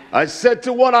 I said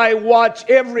to one I watch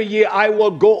every year, I will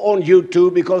go on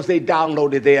YouTube because they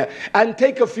download it there and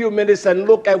take a few minutes and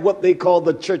look at what they call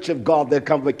the Church of God, their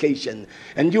convocation.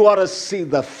 And you ought to see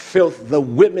the filth, the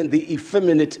women, the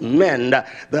effeminate men,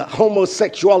 the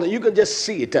homosexuality. You can just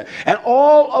see it. And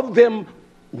all of them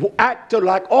act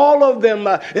alike. All of them,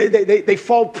 they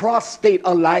fall prostrate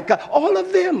alike. All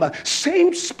of them,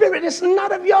 same spirit. It's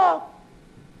not of Yah.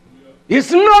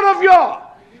 It's not of Yah.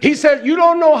 He said, you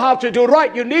don't know how to do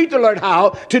right. You need to learn how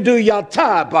to do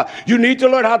yatab. You need to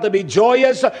learn how to be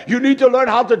joyous. You need to learn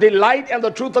how to delight in the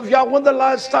truth of Yah. When the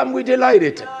last time we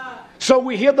delighted? So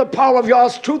we hear the power of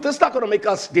Yah's truth. It's not going to make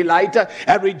us delight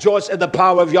and rejoice in the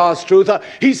power of Yah's truth.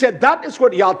 He said that is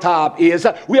what yatab is.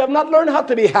 We have not learned how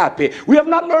to be happy. We have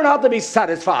not learned how to be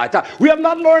satisfied. We have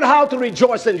not learned how to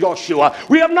rejoice in Yeshua.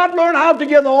 We have not learned how to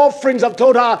give the offerings of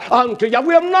Torah unto Yah.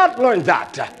 We have not learned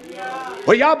that.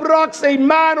 When Yah brings a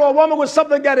man or a woman with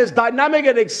something that is dynamic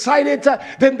and excited,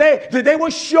 then they will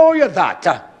show you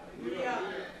that.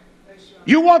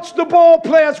 You watch the ball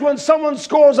players when someone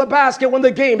scores a basket when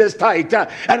the game is tight,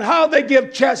 and how they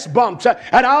give chest bumps,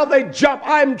 and how they jump.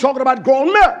 I'm talking about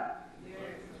grown men.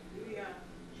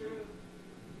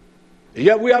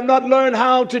 Yet we have not learned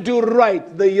how to do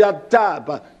right, the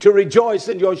yatab, to rejoice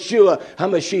in Yeshua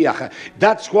HaMashiach.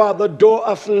 That's why the door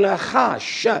of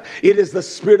Nachash, it is the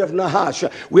spirit of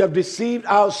Nachash. We have deceived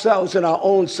ourselves in our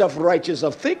own self-righteous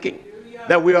of thinking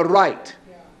that we are right.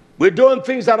 We're doing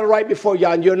things that are right before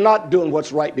Yah, and you're not doing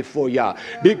what's right before Yah.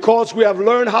 Because we have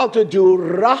learned how to do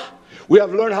Ra. We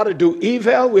have learned how to do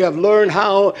evil. We have learned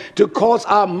how to cause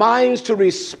our minds to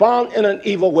respond in an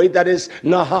evil way, that is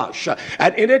Nahash.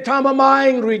 At any time a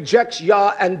mind rejects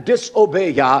Yah and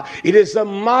disobey Yah, it is the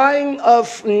mind of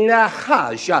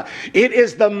Nahash. It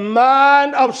is the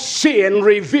man of sin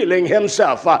revealing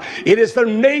himself. It is the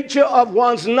nature of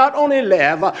one's not only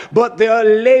live, but their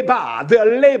labor,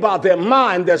 their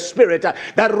mind, their spirit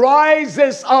that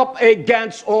rises up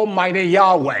against Almighty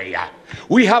Yahweh.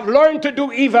 We have learned to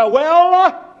do evil well.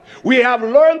 We have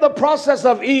learned the process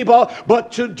of evil,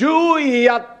 but to do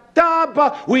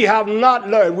yatab, we have not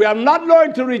learned. We have not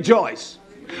learned to rejoice.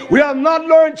 We have not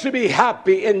learned to be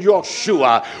happy in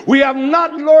Yeshua. We have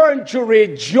not learned to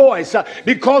rejoice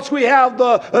because we have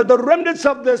the remnants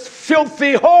of this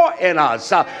filthy whore in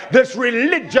us, this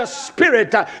religious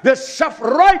spirit, this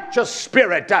self-righteous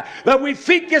spirit that we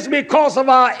think is because of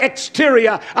our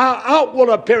exterior, our outward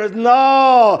appearance.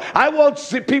 No, I want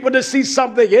people to see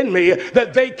something in me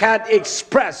that they can't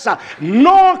express,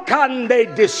 nor can they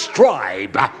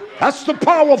describe. That's the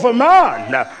power of a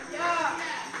man.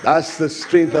 That's the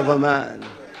strength of a man.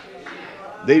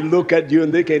 They look at you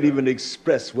and they can't even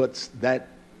express what's that.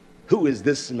 Who is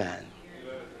this man?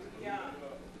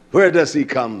 Where does he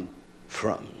come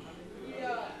from?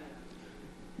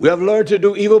 We have learned to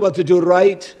do evil, but to do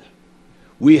right,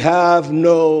 we have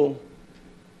no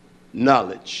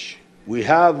knowledge. We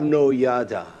have no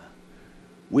yada.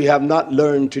 We have not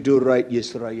learned to do right,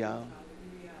 Yisrael.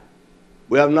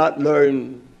 We have not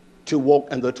learned to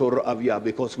walk in the Torah of Yah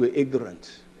because we're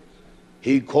ignorant.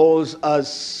 He calls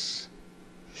us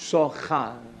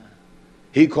Sochal.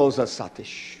 He calls us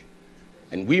Satish.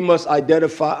 And we must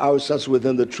identify ourselves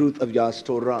within the truth of Yah's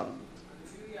Torah.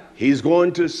 He's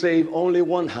going to save only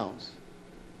one house,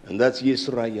 and that's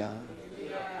Yisrael.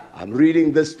 I'm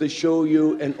reading this to show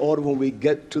you in order when we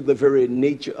get to the very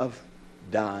nature of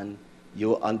Dan,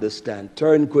 you'll understand.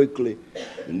 Turn quickly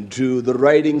to the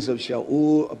writings of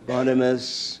Shaul,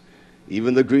 Barnabas,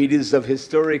 even the greetings of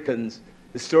historians.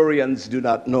 Historians do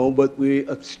not know, but we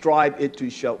ascribe it to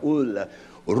Shaul.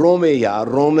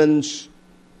 Romans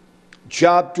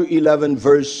chapter 11,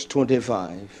 verse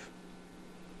 25.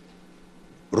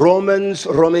 Romans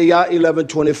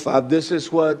 11:25. This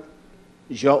is what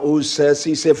Shaul says.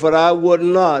 He said, for I would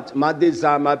not, my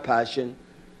desire, my passion,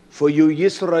 for you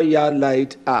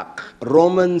Yisraelite ak.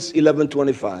 Romans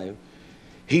 11:25.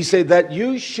 He said that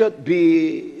you should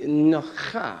be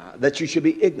nacha, that you should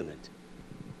be ignorant.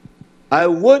 I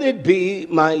would it be,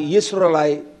 my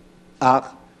Yisraelite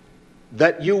ak,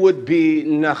 that you would be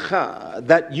nacha,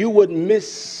 that you would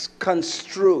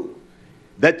misconstrue,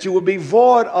 that you would be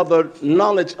void of the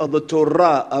knowledge of the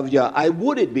Torah of Yah. I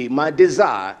would it be, my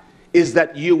desire is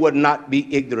that you would not be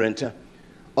ignorant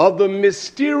of the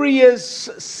mysterious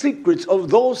secrets of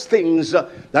those things that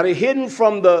are hidden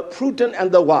from the prudent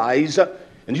and the wise,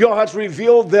 and Yah has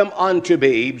revealed them unto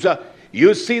babes.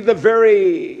 You see the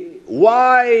very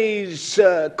wise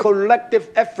collective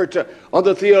effort of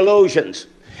the theologians,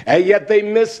 and yet they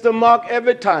miss the mark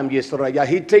every time. Yisrael,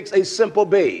 he takes a simple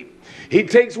babe, he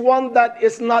takes one that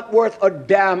is not worth a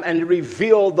damn, and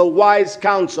reveal the wise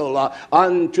counsel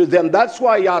unto them. That's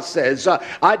why Yah says,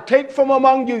 I take from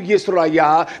among you,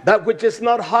 Yisrael, that which is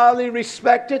not highly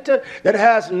respected, that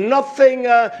has nothing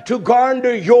to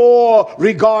garner your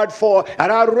regard for, and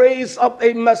I raise up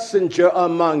a messenger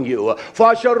among you. For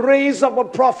I shall raise up a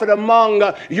prophet among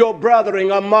your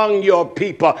brethren, among your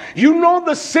people. You know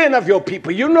the sin of your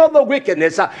people. You know the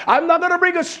wickedness. I'm not going to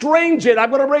bring a stranger. I'm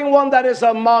going to bring one that is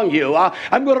among you. you.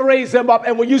 I'm going to raise him up.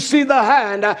 And when you see the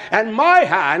hand and my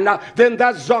hand, then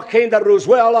that's Zaken that rules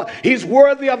well. He's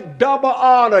worthy of double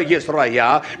honor,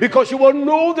 Yisrael, because you will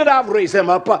know that I've raised him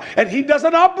up. And he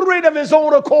doesn't operate of his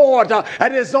own accord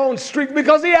and his own strength,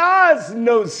 because he has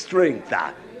no strength.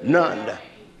 None.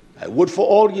 I would for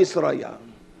all Yisrael.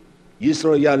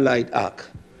 Yisrael light ak.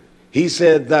 He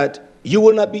said that you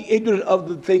will not be ignorant of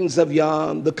the things of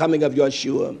the coming of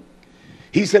Yeshua.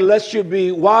 He said, lest you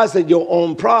be wise in your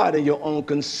own pride and your own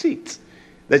conceit,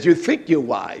 that you think you're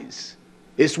wise.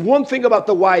 It's one thing about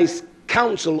the wise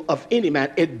counsel of any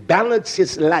man. It balances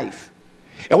his life.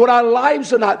 And when our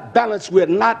lives are not balanced, we're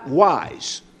not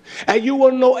wise. And you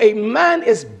will know a man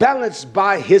is balanced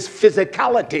by his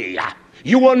physicality.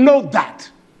 You will know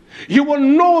that. You will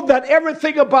know that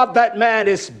everything about that man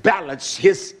is balanced.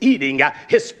 His eating,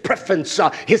 his preference,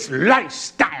 his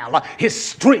lifestyle, his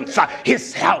strength,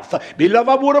 his health. Beloved,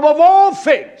 I would above all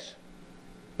things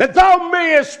that thou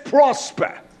mayest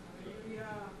prosper.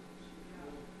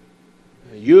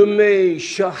 You may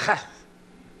shahath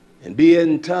and be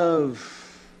in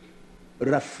tav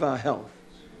rafa health.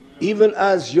 Even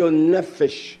as your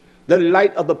nephesh, the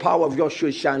light of the power of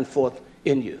Yeshua shine forth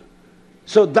in you.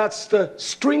 So that's the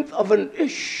strength of an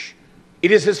ish.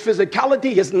 It is his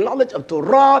physicality, his knowledge of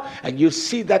Torah, and you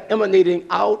see that emanating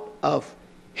out of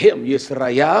him,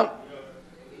 Yisrael.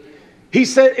 He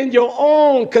said, in your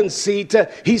own conceit,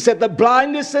 he said, the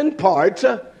blindness in part,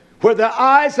 where their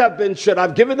eyes have been shut.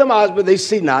 I've given them eyes, but they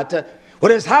see not. What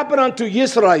has happened unto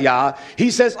Yisrael, he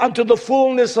says, unto the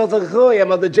fullness of the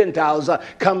goyim of the Gentiles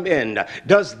come in.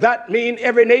 Does that mean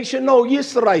every nation? No,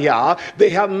 Yisrael,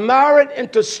 they have married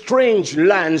into strange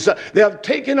lands. They have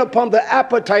taken upon the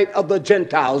appetite of the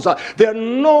Gentiles. They're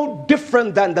no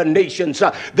different than the nations.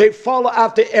 They follow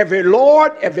after every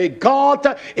lord, every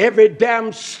god, every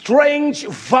damn strange,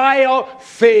 vile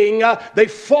thing. They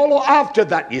follow after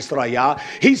that, Israel.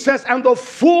 He says, and the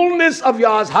fullness of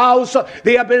Yah's house,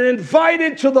 they have been invited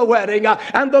to the wedding,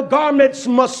 and the garments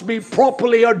must be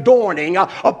properly adorning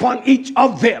upon each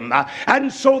of them.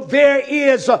 And so there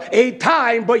is a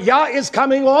time, but Yah is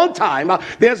coming on time.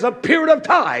 There's a period of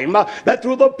time that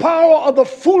through the power of the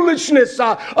foolishness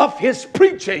of his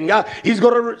preaching, he's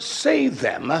going to save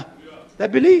them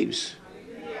that believes.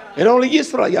 And only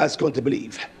Israel is going to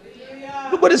believe.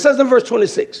 Look what it says in verse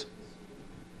 26.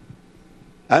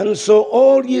 And so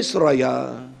all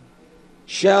Israel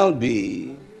shall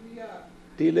be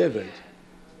delivered.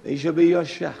 They shall be your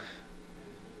shach.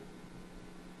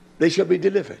 They shall be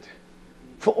delivered.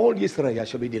 For all Yisrael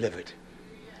shall be delivered.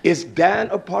 Is Dan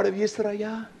a part of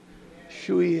Yisrael?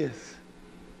 Sure he is.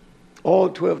 All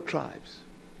 12 tribes.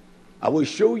 I will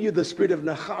show you the spirit of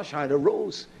Nachash, how it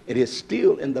arose. It is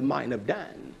still in the mind of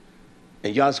Dan.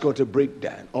 And Yah's going to break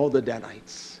Dan, all the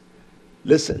Danites.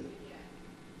 Listen.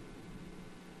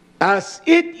 As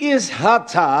it is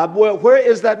Hatab, well, where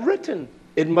is that written?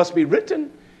 It must be written.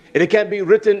 And it can't be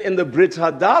written in the Brit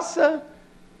Hadassah.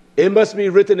 It must be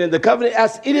written in the covenant.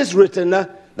 As it is written,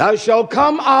 thou shalt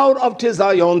come out of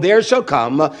Tizion, there shall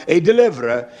come a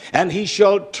deliverer, and he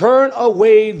shall turn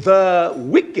away the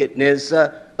wickedness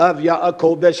of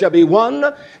Yaakov. There shall be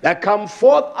one that come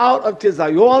forth out of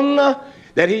Tizion,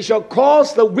 that he shall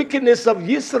cause the wickedness of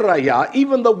Yisrael,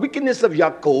 even the wickedness of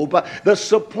Jacob, the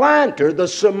supplanter, the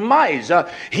surmiser,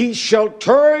 he shall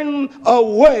turn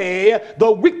away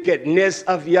the wickedness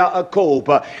of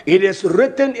Jacob. It is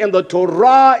written in the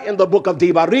Torah, in the book of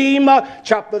Devarim,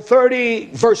 chapter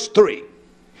 30, verse 3.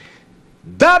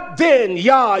 That then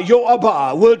Yah, your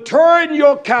Abba, will turn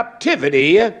your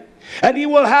captivity, and he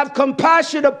will have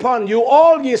compassion upon you,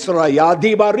 all Yisrael,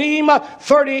 Devarim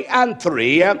 30 and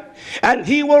 3, and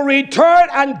he will return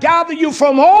and gather you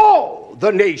from all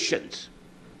the nations.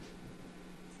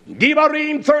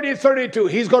 Devarim 30:32,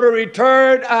 he's going to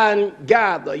return and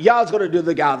gather. Yah's going to do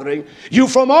the gathering. You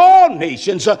from all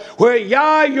nations, where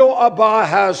Yah your Abba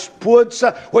has put,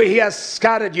 where he has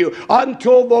scattered you,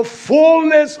 until the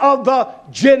fullness of the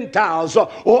Gentiles,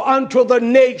 or unto the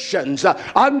nations,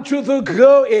 unto the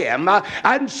Goyim.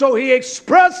 And so he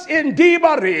expressed in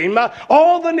Devarim,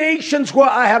 all the nations where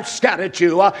I have scattered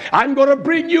you, I'm going to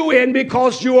bring you in,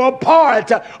 because you are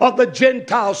part of the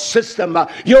Gentile system.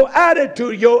 Your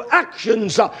attitude, your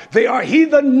actions, they are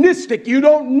heathenistic. You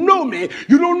don't know me.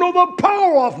 You don't know the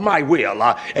power of my will.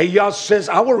 And Yah says,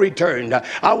 I will return.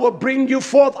 I will bring you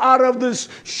forth out of this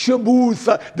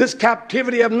shabuth, this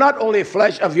captivity of not only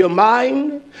flesh, of your mind,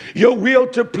 your will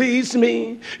to please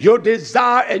me, your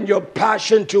desire and your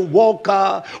passion to walk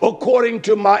according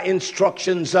to my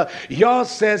instructions. Yah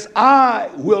says,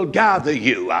 I will gather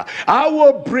you. I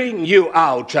will bring you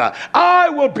out. I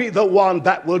will be the one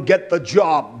that will get the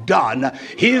job done.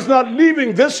 He's not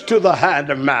leaving this to the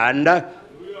hand of man.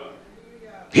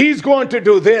 He's going to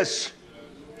do this.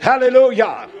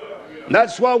 Hallelujah.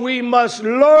 That's why we must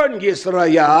learn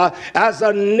Yisrael as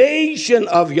a nation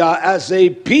of Yah, as a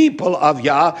people of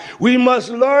Yah. We must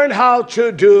learn how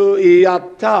to do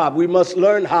Yatab. We must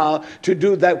learn how to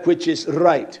do that which is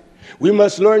right. We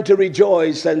must learn to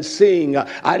rejoice and sing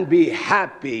and be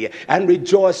happy and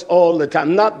rejoice all the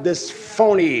time. Not this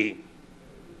phony,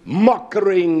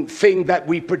 mocking thing that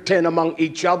we pretend among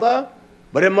each other,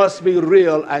 but it must be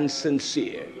real and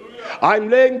sincere. I'm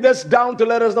laying this down to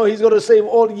let us know he's going to save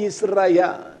all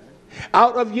Yisrael.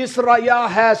 Out of Yisrael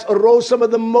has arose some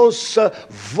of the most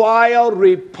vile,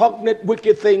 repugnant,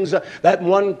 wicked things that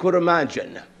one could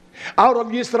imagine. Out of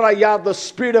Yisrael, the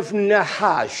spirit of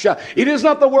Nachash. It is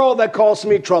not the world that causes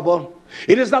me trouble.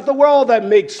 It is not the world that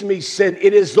makes me sin.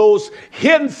 It is those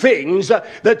hidden things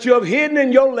that you have hidden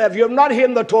in your life. You have not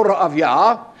hidden the Torah of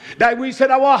Yah. That we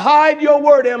said, I will hide your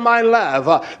word in my love,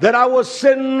 that I will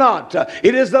sin not.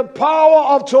 It is the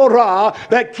power of Torah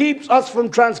that keeps us from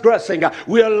transgressing.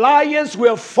 We are liars, we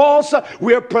are false,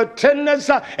 we are pretenders,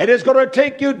 and it's going to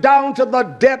take you down to the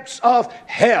depths of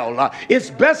hell. It's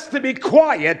best to be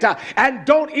quiet and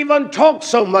don't even talk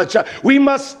so much. We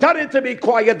must study to be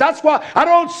quiet. That's why I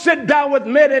don't sit down with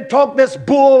men and talk this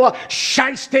bull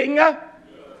shysting.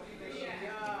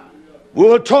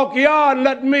 We'll talk Yah and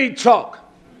let me talk.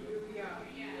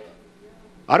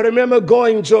 I remember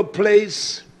going to a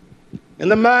place,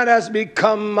 and the man has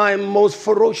become my most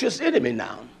ferocious enemy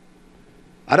now.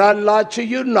 And I lied to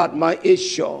you not, my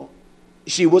Isha.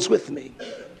 She was with me.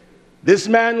 This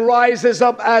man rises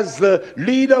up as the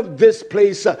leader of this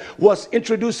place, was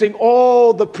introducing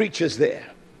all the preachers there.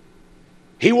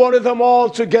 He wanted them all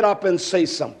to get up and say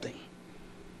something.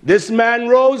 This man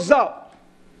rose up.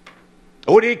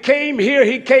 When he came here,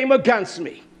 he came against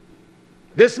me.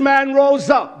 This man rose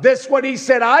up. This is what he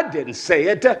said. I didn't say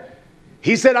it.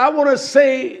 He said, I want to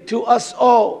say to us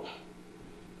all,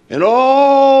 and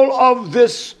all of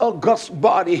this august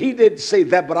body. He didn't say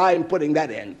that, but I am putting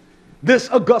that in. This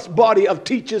august body of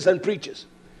teachers and preachers.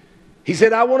 He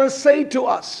said, I want to say to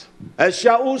us, as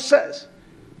Shaul says,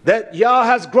 that Yah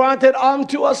has granted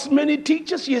unto us many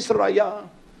teachers, Yisrael.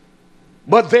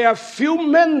 But there are few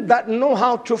men that know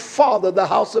how to father the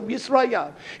house of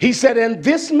Yisrael. He said, and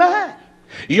this man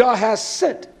Yah has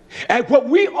sent. And what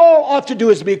we all ought to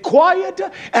do is be quiet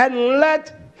and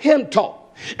let him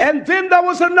talk. And then there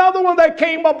was another one that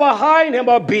came up behind him,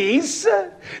 a beast,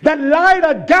 that lied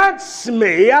against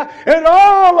me, and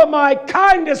all of my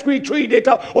kindness retreated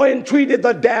or entreated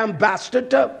the damn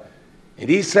bastard. And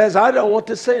he says, I don't want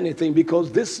to say anything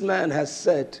because this man has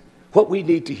said what we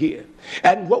need to hear.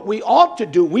 And what we ought to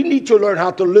do, we need to learn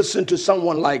how to listen to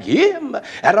someone like him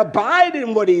and abide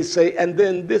in what he say. And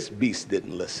then this beast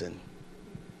didn't listen.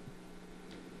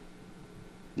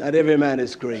 Not every man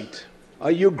is great.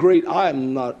 Are you great? I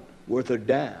am not worth a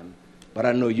damn, but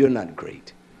I know you're not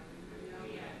great.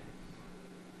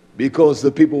 Because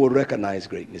the people will recognize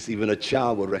greatness. Even a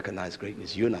child will recognize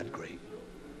greatness. You're not great.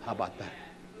 How about that?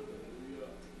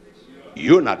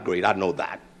 You're not great. I know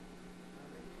that.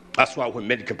 That's why when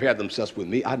men compare themselves with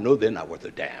me, I know they're not worth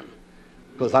a damn.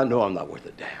 Because I know I'm not worth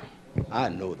a damn. I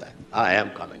know that. I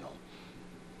am coming home.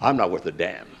 I'm not worth a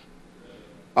damn.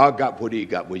 I got what he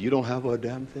got. Well, you don't have a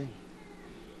damn thing.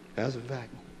 That's a fact.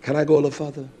 Can I go a little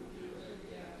further?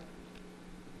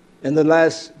 In the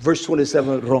last verse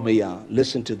 27, Romaya,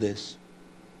 listen to this.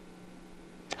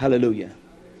 Hallelujah.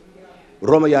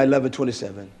 Romaya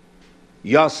 11:27.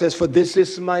 Yah says, for this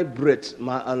is my Brit,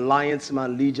 my alliance, my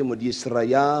legion with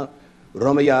Yisrael.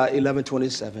 Romaya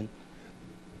 11:27.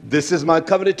 This is my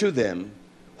covenant to them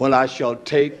when I shall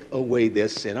take away their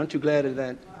sin. Aren't you glad of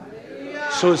that?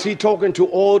 So is he talking to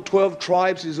all 12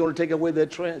 tribes? He's going to take away their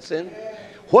sin?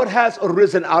 What has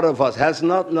arisen out of us? Has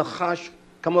not Nachash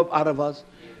come up out of us?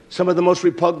 Some of the most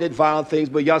repugnant, vile things.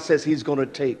 But Yah says he's going to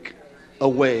take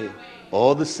away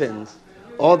all the sins,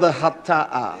 all the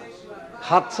hata'ah.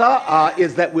 Hata'ah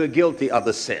is that we're guilty of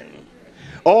the sin.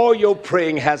 All your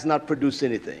praying has not produced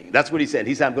anything. That's what he said.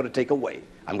 He said, I'm going to take away.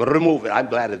 I'm going to remove it. I'm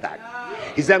glad of that.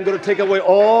 He said, I'm going to take away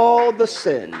all the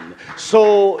sin.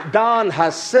 So Dan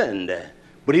has sinned,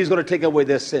 but he's going to take away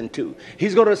their sin too.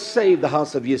 He's going to save the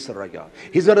house of Yisrael.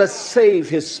 He's going to save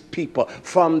his people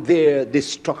from their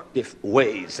destructive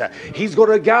ways. He's going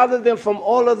to gather them from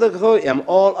all of the Goyim,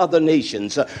 all other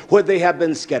nations where they have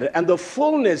been scattered. And the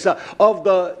fullness of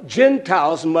the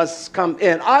Gentiles must come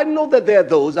in. I know that there are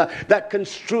those that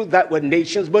construe that with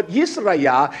nations, but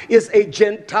Yisrael is a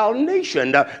Gentile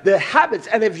nation. The habits,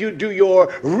 and if you do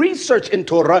your research in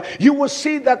Torah, you will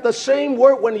see that the same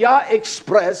word when Yah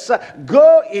express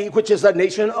go Goi, which is the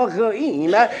nation of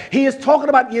Goim. He is talking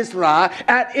about Israel,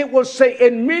 and it will say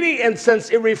in many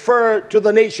instances it referred to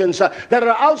the nations that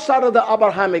are outside of the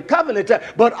Abrahamic covenant,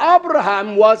 but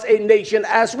Abraham was a nation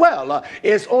as well.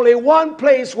 It's only one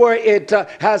place where it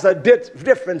has a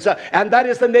difference, and that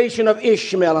is the nation of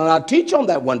Ishmael, and I'll teach on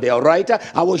that one day, all right?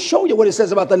 I will show you what it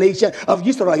says about the nation of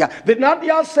Israel. Did not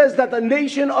Yah says that the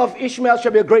nation of Ishmael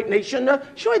shall be a great nation?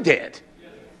 Sure it did.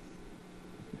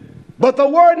 But the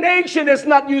word nation is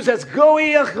not used as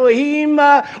Goi, Goim,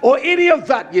 or any of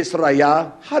that,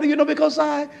 Yisrael. How do you know? Because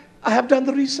I have done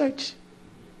the research.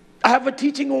 I have a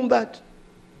teaching on that.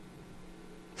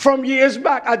 From years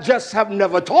back, I just have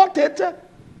never taught it.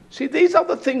 See, these are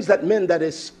the things that men that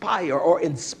aspire or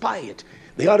inspired,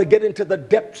 they ought to get into the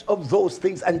depths of those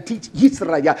things and teach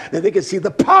Yisrael that they can see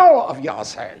the power of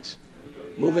Yah's hands.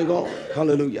 Moving on.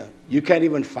 Hallelujah. You can't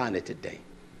even find it today.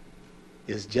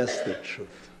 It's just the truth.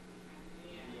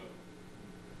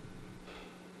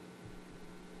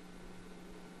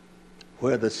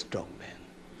 Where are the strong men?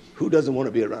 Who doesn't want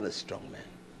to be around a strong man?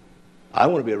 I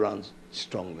want to be around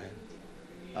strong men.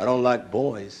 I don't like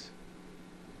boys.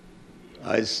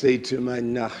 I say to my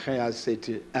Nachash, I say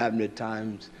to Abner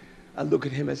times, I look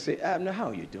at him and say, Abner, how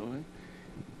are you doing?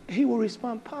 He will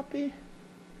respond, Poppy,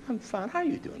 I'm fine. How are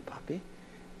you doing, Poppy?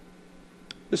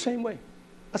 The same way.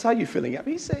 That's how you feeling,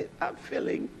 Abner. He said, I'm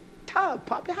feeling tired,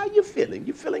 Poppy. How you feeling?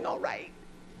 You feeling all right?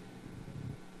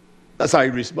 That's how he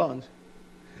responds.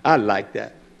 I like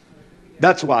that.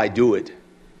 That's why I do it.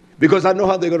 Because I know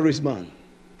how they're going to respond.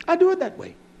 I do it that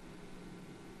way.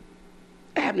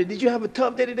 Abner, did you have a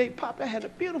tough day today? Pop, I had a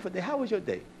beautiful day. How was your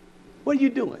day? What are you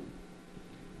doing?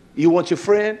 You want your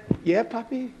friend? Yeah,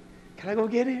 Poppy. Can I go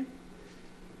get him?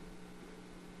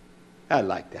 I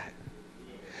like that.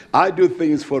 I do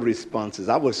things for responses.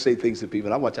 I will say things to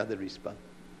people. I watch how they respond.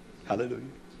 Hallelujah.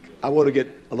 I want to get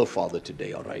a little farther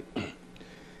today, all right?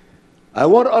 I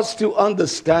want us to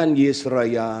understand,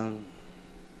 Yisrael,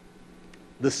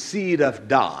 the seed of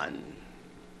Dan,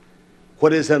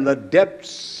 what is in the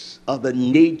depths of the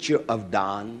nature of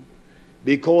Dan,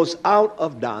 because out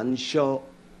of Dan shall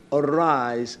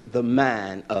arise the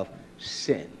man of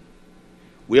sin.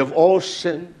 We have all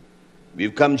sinned.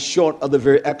 We've come short of the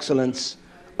very excellence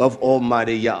of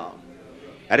Almighty Yah.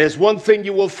 And there's one thing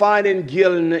you will find in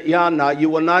Gil-Yana, you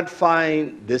will not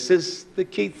find, this is the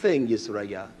key thing,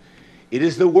 Yisrael. It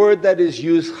is the word that is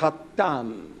used,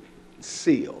 Khatam,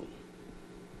 seal.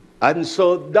 And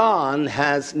so Dan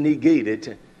has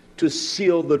negated to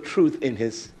seal the truth in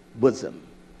his bosom.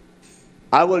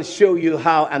 I will show you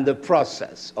how and the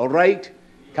process, all right?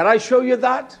 Can I show you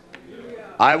that? Yeah.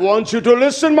 I want you to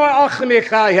listen, my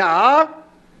Achmichaya.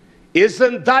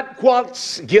 Isn't that what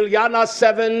Gil-Yana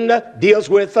 7 deals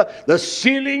with? The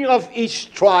sealing of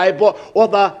each tribe or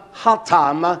the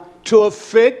Khatam to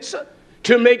affix,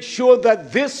 to make sure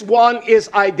that this one is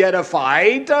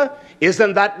identified.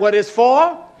 Isn't that what it's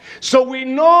for? So we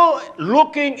know,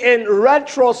 looking in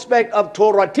retrospect of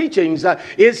Torah teachings,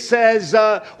 it says,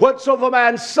 whatsoever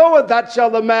man soweth, that shall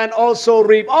the man also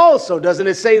reap also. Doesn't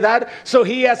it say that? So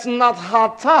he has not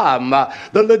hatam.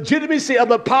 The legitimacy of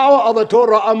the power of the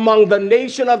Torah among the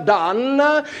nation of Dan,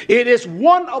 it is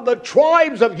one of the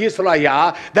tribes of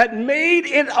Yisrael that made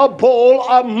it a bowl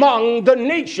among the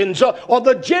nations, or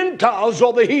the Gentiles,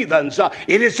 or the heathens.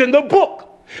 It is in the book.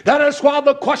 That is why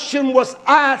the question was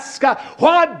asked,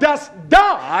 why does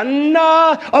Dan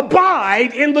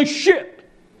abide in the ship?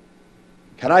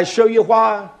 Can I show you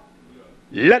why?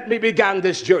 Let me begin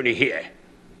this journey here.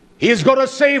 He's going to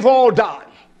save all Dan.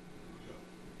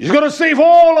 He's going to save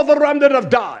all of the remnant of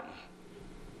Dan.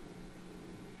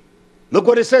 Look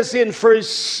what it says in 1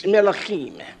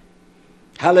 Melachim.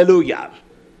 Hallelujah.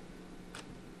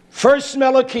 1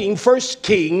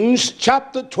 Kings,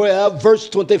 chapter 12, verse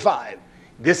 25.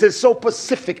 This is so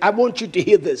specific. I want you to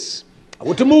hear this. I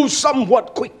want to move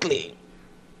somewhat quickly.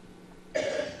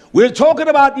 We're talking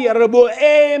about the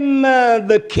Rehoboam,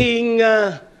 the king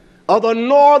of the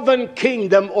northern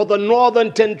kingdom, or the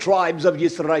northern 10 tribes of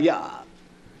Yisrael.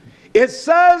 It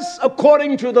says,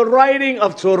 according to the writing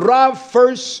of Torah,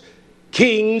 1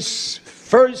 Kings,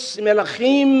 1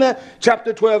 Melachim,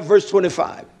 chapter 12, verse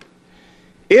 25.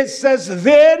 It says,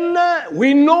 then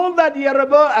we know that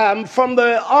Jeroboam, from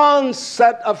the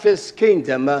onset of his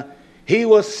kingdom, he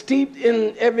was steeped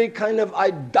in every kind of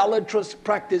idolatrous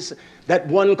practice that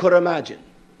one could imagine.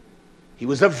 He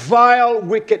was a vile,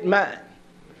 wicked man.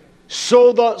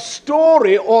 So the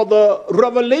story or the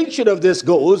revelation of this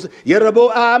goes,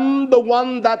 Jeroboam, the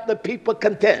one that the people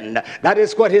contend. That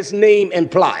is what his name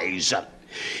implies.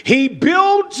 He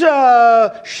built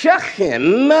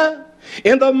Shechem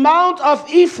in the mount of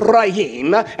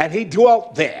Ephraim, and he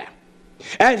dwelt there.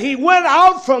 And he went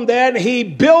out from there, and he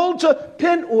built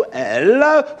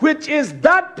Penuel, which is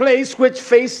that place which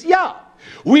faced Yah.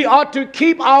 We ought to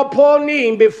keep our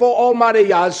Pauline before Almighty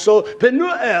Yah. So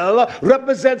Penuel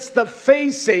represents the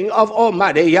facing of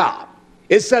Almighty Yah.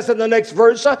 It says in the next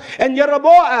verse, and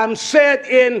Jeroboam said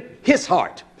in his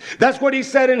heart. That's what he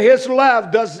said in his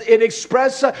left. Does it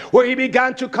express where he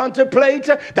began to contemplate?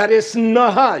 That is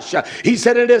Nachash. He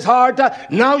said in his heart,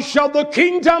 now shall the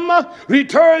kingdom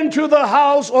return to the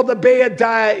house of the Beit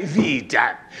David.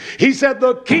 He said,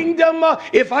 the kingdom,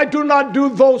 if I do not do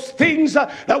those things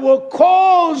that will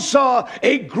cause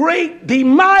a great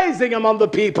demising among the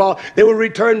people, they will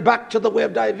return back to the way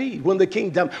of David when the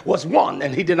kingdom was won,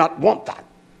 and he did not want that.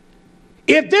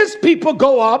 If these people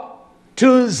go up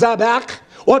to Zabak,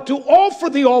 or to offer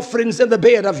the offerings in the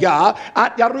bed of Yah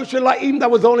at Yerushalayim,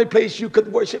 that was the only place you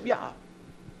could worship Yah.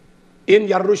 In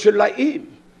Yerushalayim.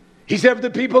 He said, if the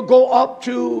people go up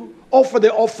to offer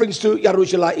the offerings to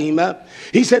Yerushalayim,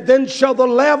 he said, then shall the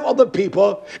love of the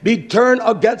people be turned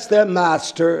against their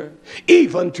master,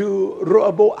 even to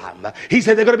Rehoboam. He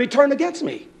said, they're going to be turned against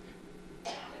me.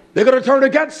 They're going to turn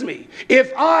against me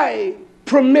if I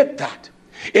permit that.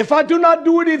 If I do not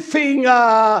do anything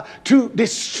to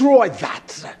destroy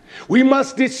that. We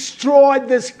must destroy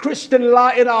this Christian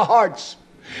lie in our hearts.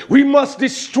 We must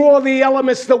destroy the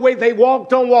elements. The way they walk,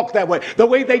 don't walk that way. The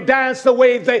way they dance, the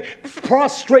way they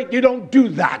prostrate, you don't do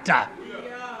that.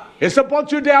 It's a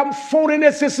bunch of damn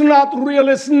phoniness. It's not real.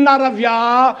 It's not of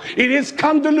Yah. It is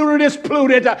convoluted. It's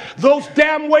polluted. Those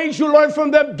damn ways you learn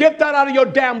from them, get that out of your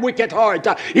damn wicked heart.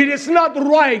 It is not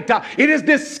right. It is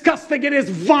disgusting. It is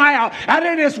vile. And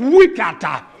it is wicked.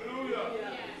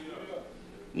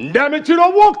 Damn it, you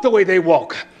don't walk the way they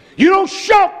walk. You don't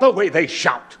shout the way they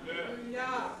shout.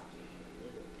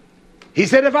 He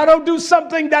said, if I don't do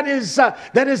something that is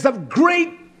of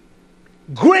great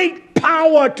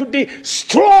power to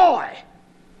destroy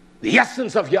the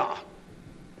essence of Yah,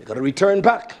 they're going to return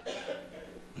back.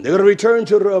 They're going to return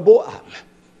to Rehoboam.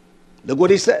 Look what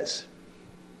he says.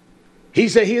 He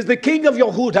said, he is the king of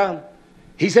Yehuda.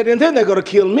 He said, and then they're going to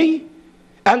kill me.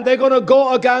 And they're going to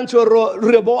go again to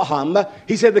Rehoboam.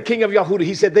 He said, the king of Yehuda.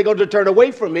 He said, they're going to turn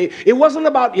away from me. It wasn't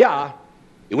about Yah.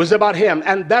 It was about him.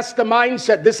 And that's the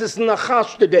mindset. This is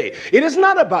Nachash today. It is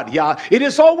not about Yah. It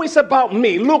is always about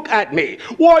me. Look at me.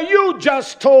 Well, you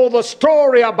just told the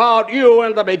story about you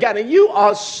in the beginning. You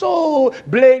are so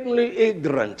blatantly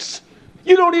ignorant.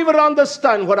 You don't even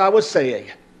understand what I was saying.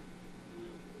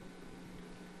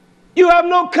 You have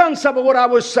no concept of what I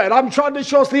was saying. I'm trying to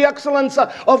show us the excellence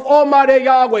of Almighty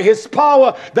Yahweh, his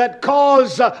power that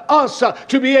caused us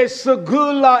to be a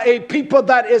segula, a people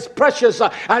that is precious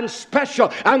and special.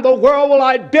 And the world will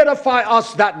identify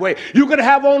us that way. You can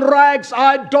have on rags,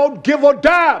 I don't give a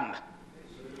damn.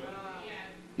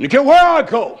 You care where I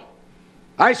go.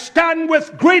 I stand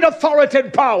with great authority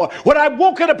and power. When I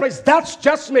walk in a place, that's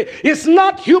just me. It's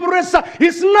not hubris.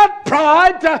 It's not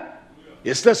pride.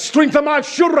 It's the strength of my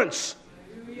assurance.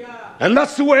 And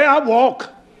that's the way I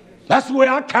walk. That's the way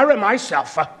I carry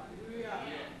myself.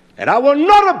 And I will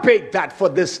not abate that for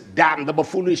this damnable,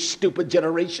 foolish, stupid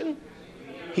generation.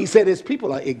 He said his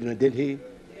people are ignorant, didn't he?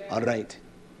 All right.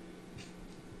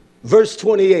 Verse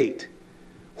 28.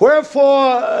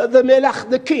 Wherefore the Melech,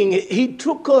 the king, he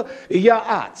took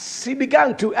Ya'atz. He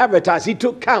began to advertise. He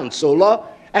took counsel.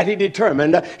 And he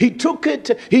determined, he took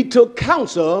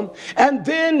counsel, and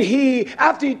then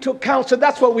after he took counsel,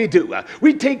 that's what we do.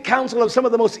 We take counsel of some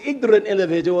of the most ignorant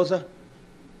individuals.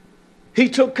 He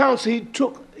took counsel, he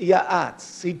took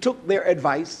Ya'atz, he took their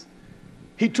advice,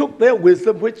 he took their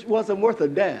wisdom, which wasn't worth a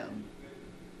damn.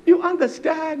 You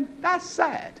understand? That's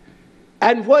sad.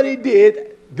 And what he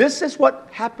did, this is what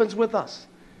happens with us.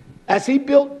 As he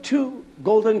built 2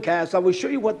 golden calves, I will show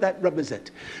you what that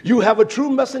represents. You have a true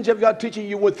messenger of God teaching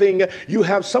you one thing. You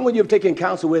have someone you've taken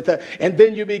counsel with, and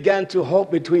then you began to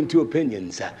halt between 2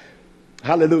 opinions.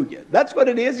 Hallelujah. That's what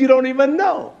it is. You don't even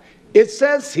know. It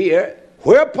says here,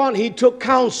 whereupon he took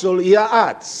counsel,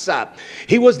 Ya'atz.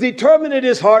 He was determined in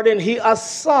his heart, and he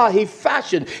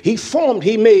fashioned, he formed,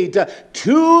 he made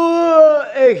 2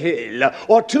 ehil,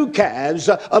 or 2 calves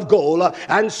of gold,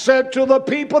 and said to the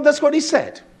people, that's what he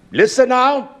said. Listen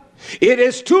now, it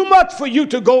is too much for you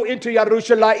to go into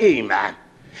Yerushalayim.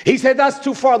 He said, that's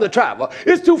too far to travel.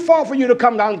 It's too far for you to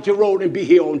come down the road and be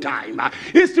here on time.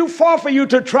 It's too far for you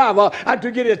to travel and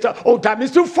to get it on time.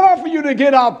 It's too far for you to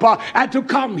get up and to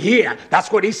come here.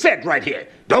 That's what he said right here.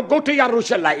 Don't go to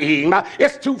Yerushalayim.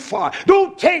 It's too far.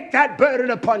 Don't take that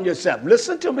burden upon yourself.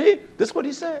 Listen to me. This is what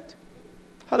he said.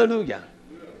 Hallelujah.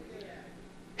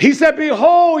 He said,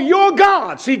 behold your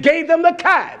gods. He gave them the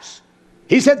calves.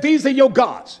 He said, these are your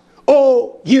gods,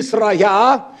 O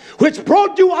Yisrael, which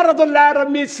brought you out of the land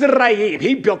of Mizraim.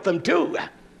 He built them too.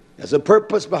 There's a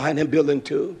purpose behind him building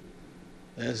too.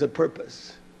 There's a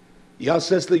purpose. Yah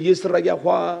says to Yisrael,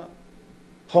 why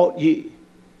halt ye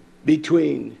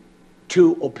between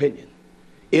two opinions?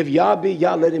 If Yah be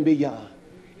Yah, let him be Yah.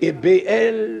 If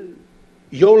Baal,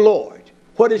 your Lord.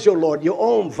 What is your Lord? Your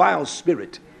own vile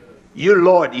spirit. You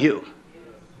Lord you.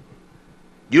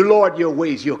 You Lord your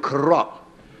ways. You're corrupt.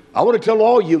 I want to tell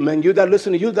all you men, you that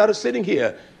listen to you that are sitting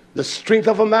here, the strength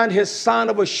of a man, his sign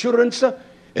of assurance,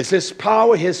 is his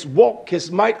power, his walk,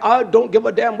 his might. I don't give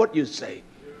a damn what you say.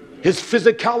 His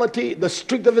physicality, the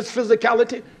strength of his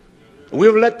physicality.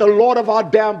 We've let the Lord of our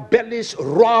damn bellies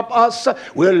rob us.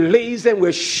 We're lazy and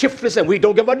we're shiftless and we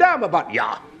don't give a damn about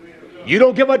Yah. You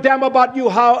don't give a damn about you.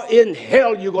 How in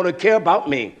hell you going to care about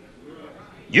me?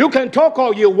 You can talk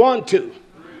all you want to,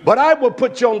 but I will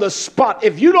put you on the spot.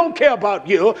 If you don't care about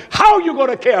you, how are you going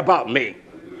to care about me?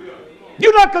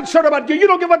 You're not concerned about you. You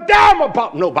don't give a damn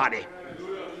about nobody.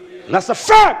 And that's a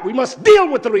fact. We must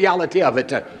deal with the reality of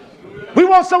it. We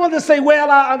want someone to say, well,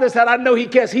 I understand. I know he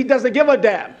cares. He doesn't give a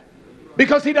damn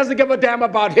because he doesn't give a damn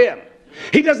about him.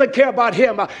 He doesn't care about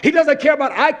him. He doesn't care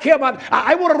about, I care about,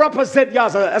 I want to represent Yah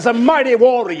as a mighty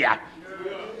warrior.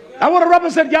 I want to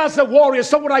represent Yah as a warrior.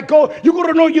 So when I go, you're going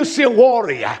to know you see a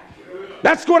warrior.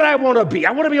 That's what I want to be.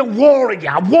 I want to be a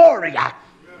warrior, a warrior.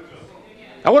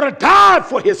 I want to die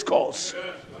for his cause.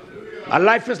 My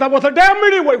life is not worth a damn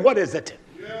anyway. What is it?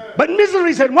 But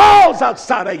miseries and woes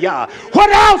outside of Yah. What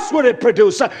else would it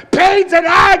produce? Pains and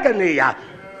agony.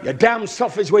 Your damn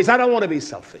selfish ways. I don't want to be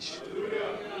selfish.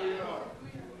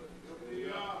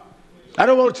 I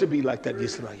don't want to be like that,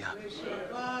 Yisrael.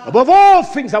 Above all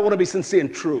things, I want to be sincere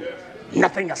and true.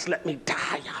 Nothing else let me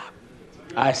die.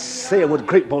 I say it with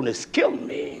great boldness, kill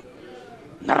me.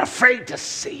 Not afraid to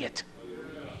see it.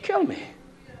 Kill me.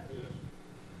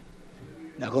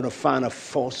 Not going to find a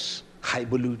false,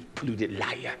 high-polluted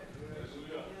liar.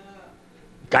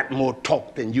 Got more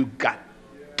talk than you got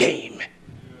game.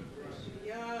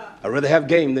 I'd rather have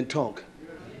game than talk.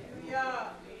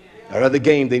 I'd rather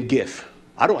game than gift.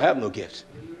 I don't have no gifts.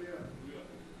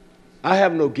 I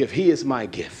have no gift. He is my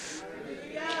gift.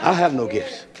 I have no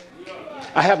gifts.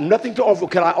 I have nothing to offer.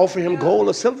 Can I offer him gold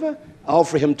or silver? I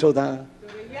offer him to the.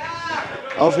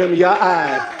 Offer him your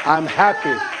eye. I'm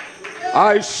happy.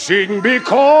 I sing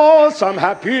because I'm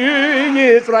happy in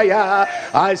Israel.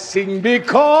 I sing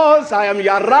because I am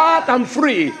Yarat. I'm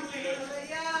free.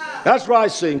 That's why I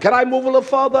sing. Can I move a little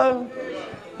further?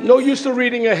 No use to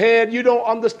reading ahead. You don't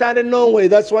understand it no way.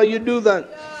 That's why you do that.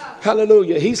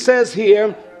 Hallelujah. He says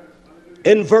here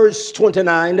in verse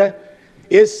 29,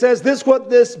 it says, this is what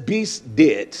this beast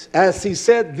did. As he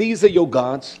said, these are your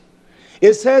gods.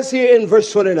 It says here in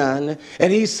verse 29,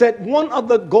 and he set one of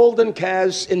the golden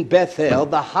calves in Bethel,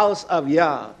 the house of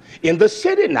Yah. In the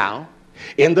city now,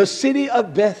 in the city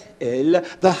of Bethel,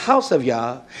 the house of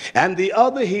Yah. And the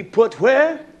other he put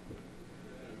where?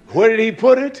 Where did he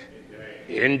put it?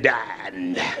 In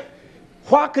Dan.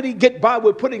 Why could he get by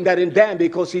with putting that in Dan?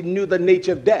 Because he knew the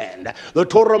nature of Dan. The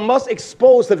Torah must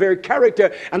expose the very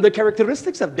character and the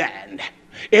characteristics of Dan.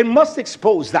 It must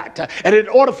expose that. And in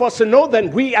order for us to know,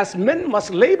 then we as men must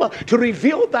labor to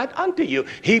reveal that unto you.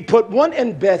 He put one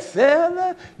in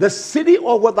Bethel, the city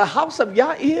or where the house of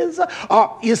Yah is.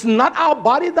 Is not our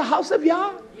body the house of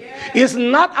Yah? Is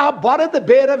not our body the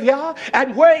bed of Yah?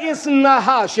 And where is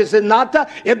Nachash? Is it not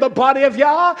in the body of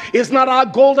Yah? Is not our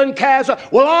golden calves?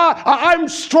 Well, I'm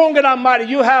strong and I'm mighty.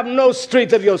 You have no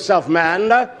strength of yourself,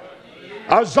 man.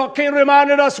 Our Zakin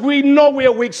reminded us we know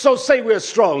we're weak, so say we're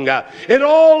strong. In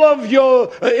all of your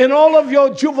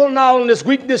juvenileness,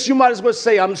 weakness, you might as well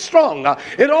say I'm strong.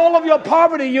 In all of your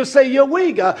poverty, you say you're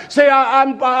weak. Say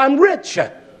I'm rich.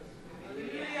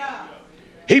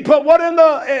 He put one in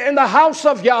the house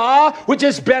of Yah, which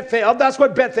is Bethel. That's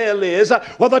what Bethel is.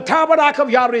 Well, the tabernacle of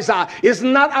Yah resides. Is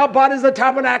not our bodies the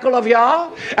tabernacle of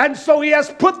Yah? And so he has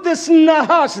put this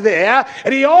Nachash there,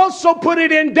 and he also put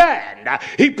it in Dan.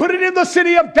 He put it in the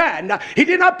city of Dan. He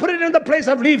did not put it in the place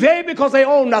of Levi because they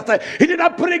own nothing. He did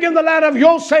not put it in the land of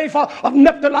Yosef of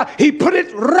Naphtali. He put it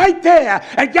right there.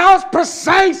 And Yah's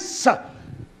precise.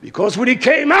 Because when he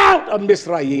came out of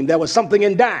Mizraim, there was something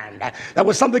in Dan. There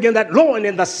was something in that loin,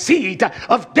 in the seed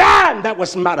of Dan that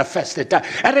was manifested.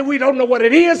 And if we don't know what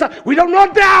it is, we don't know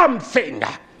a damn thing.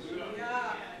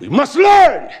 We must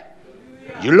learn.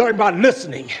 You learn by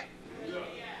listening.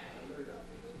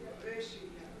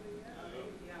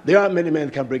 There are many men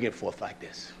that can bring it forth like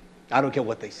this. I don't care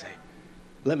what they say.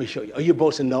 Let me show you. Are you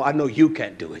boasting? No, I know you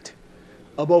can't do it.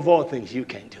 Above all things, you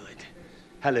can't do it.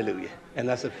 Hallelujah. And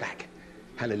that's a fact.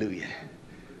 Hallelujah.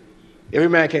 Every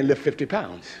man can't lift 50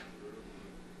 pounds.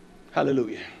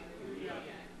 Hallelujah.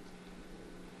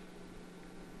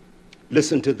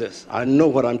 Listen to this. I know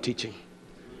what I'm teaching.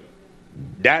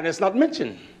 Dan is not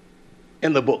mentioned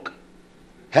in the book.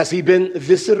 Has he been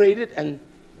eviscerated and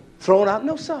thrown out?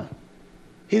 No, sir.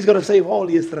 He's going to save all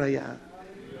Israel.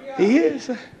 He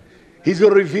is. He's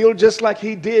going to reveal, just like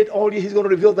he did he's going to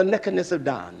reveal the nakedness of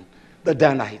Dan, the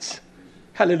Danites.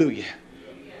 Hallelujah.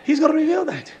 He's going to reveal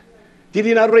that. Did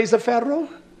he not raise a Pharaoh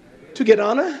to get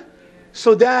honor?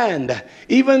 So Dan,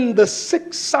 even the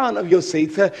sixth son of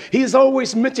Yosef, he's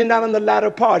always mentioned down in the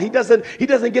latter part. He doesn't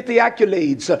get the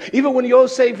accolades. Even when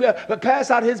Yosef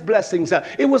passed out his blessings,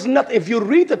 it was nothing. If you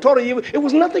read the Torah, it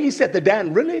was nothing he said to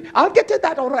Dan. Really? I'll get to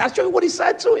that. All right. I'll show you what he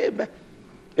said to him.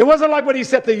 It wasn't like what he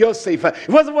said to Yosef. It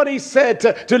wasn't what he said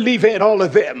to Levi and all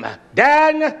of them.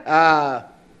 Dan,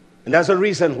 and there's a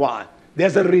reason why.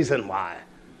 There's a reason why.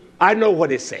 I know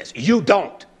what it says. You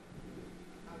don't.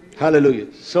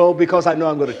 Hallelujah. So because I know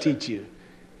I'm going to teach you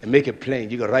and make it plain,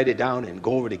 you're going to write it down and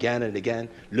go over it again and again.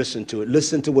 Listen to it.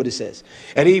 Listen to what it says.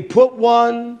 And he put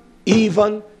one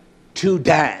even to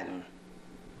Dan.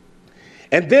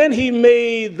 And then he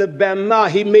made the Bema,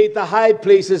 he made the high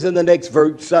places in the next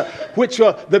verse, which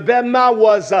the Bema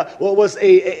was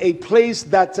a place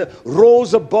that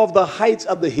rose above the heights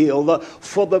of the hill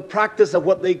for the practice of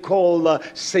what they call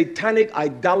satanic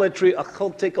idolatry,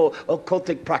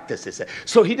 occultic practices.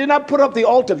 So he did not put up the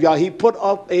altar of Yah, he put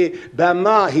up a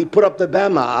Bema, he put up the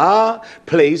Bema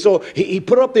place, or he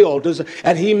put up the altars,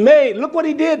 and he made, look what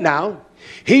he did now.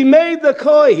 He made the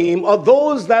Kohanim, or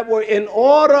those that were in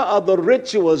order of the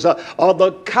rituals, or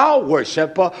the cow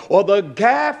worship, or the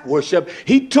calf worship.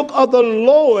 He took of the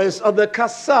lowest of the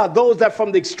kasa, those that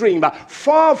from the extreme,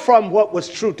 far from what was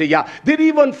true to Yah. Didn't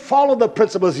even follow the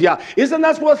principles of Yah. Isn't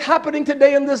that what's happening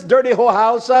today in this dirty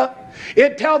whorehouse?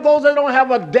 It tells those that don't have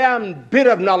a damn bit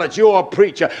of knowledge, you're a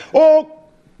preacher. Oh,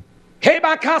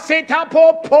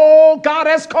 God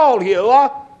has called you.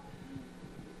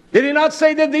 Did he not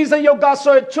say that these are your gods?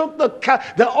 So it took the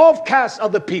offcast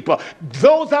of the people,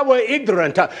 those that were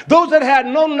ignorant, those that had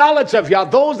no knowledge of Yah,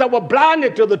 those that were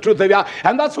blinded to the truth of Yah.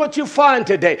 And that's what you find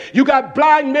today. You got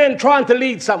blind men trying to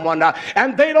lead someone,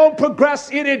 and they don't progress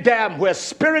any damn where.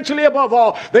 Spiritually above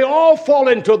all, they all fall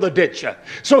into the ditch.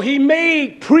 So he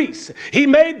made priests. He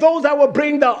made those that would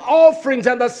bring the offerings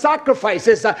and the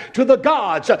sacrifices to the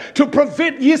gods to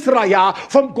prevent Israel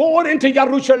from going into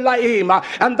Jerusalem.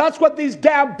 And that's what these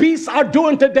damn beasts are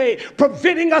doing today,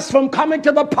 preventing us from coming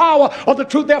to the power of the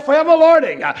truth. They're forever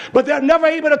learning, but they're never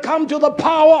able to come to the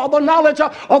power of the knowledge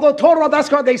of the Torah.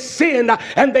 That's why they sin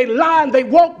and they lie and they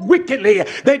walk wickedly.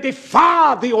 They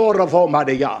defy the order of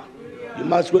Almighty Yah. You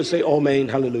might as well say amen.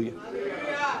 Hallelujah.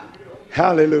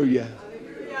 Hallelujah.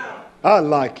 I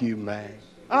like you, man.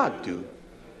 I do.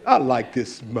 I like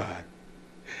this man.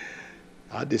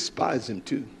 I despise him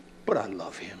too, but I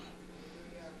love him.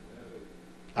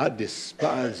 I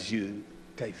despise you,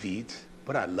 David,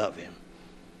 but I love him.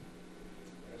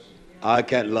 I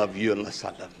can't love you unless I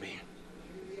love me.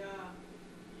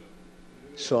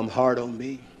 So I'm hard on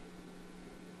me.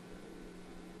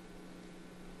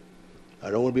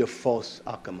 I don't want to be a false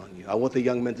ark among you. I want the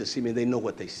young men to see me. They know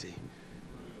what they see.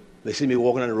 They see me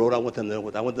walking on the road. I want them to know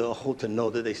what I want the whole to know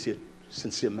that they see a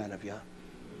sincere man of Yah.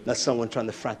 Not someone trying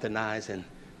to fraternize and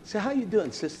say, "How you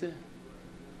doing, sister?"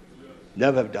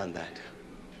 Never have done that.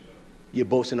 You're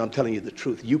boasting. I'm telling you the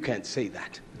truth. You can't say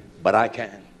that, but I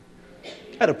can. I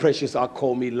had a precious ark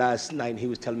call me last night, and he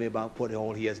was telling me about what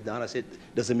all he has done. I said,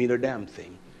 doesn't mean a damn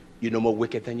thing. You're no more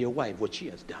wicked than your wife, what she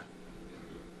has done.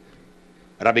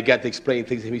 And I began to explain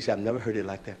things to him. He said, I've never heard it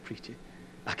like that, preacher.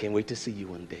 I can't wait to see you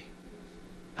one day.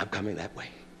 I'm coming that way.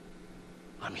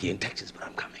 I'm here in Texas, but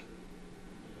I'm coming.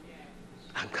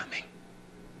 I'm coming.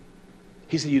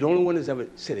 He said, you're the only one who's ever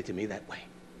said it to me that way.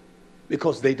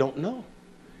 Because they don't know.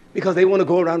 Because they want to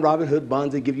go around Robin Hood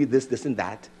bonds and give you this, this, and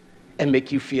that, and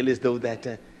make you feel as though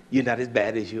that you're not as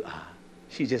bad as you are.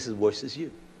 She's just as worse as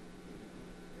you.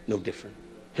 No different.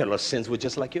 Her sins were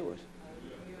just like yours.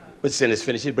 But sin is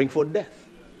finished, it brings forth death.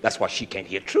 That's why she can't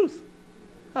hear truth.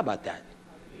 How about that?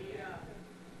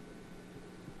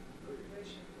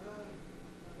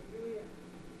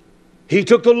 He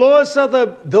took the lowest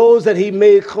of those that he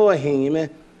made Kohanim,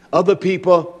 of the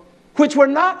people, which were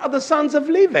not of the sons of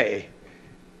Levi.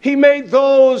 He made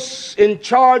those in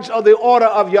charge of the order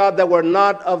of Yah that were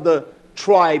not of the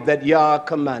tribe that Yah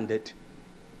commanded.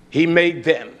 He made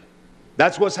them.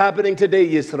 That's what's happening today,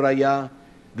 Israel.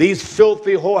 These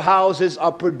filthy whorehouses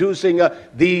are producing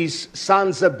these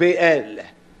sons of Baal,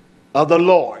 of the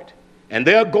Lord. And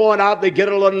they're going out, they get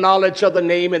a little knowledge of the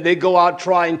name, and they go out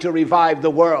trying to revive the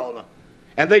world.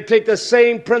 And they take the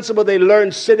same principle they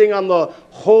learned sitting on the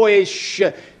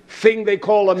hoish thing they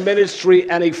call a ministry,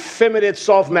 an effeminate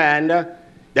soft man,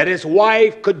 that his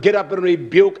wife could get up and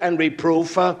rebuke and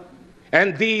reproof.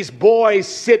 And these boys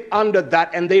sit under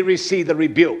that and they receive the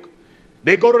rebuke.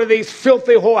 They go to these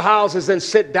filthy whorehouses and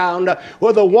sit down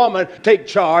where the woman take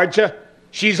charge.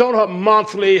 She's on her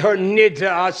monthly, her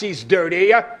niddah, she's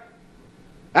dirty.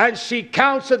 And she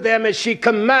counsels them and she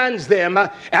commands them.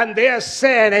 And they're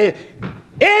saying,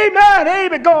 amen,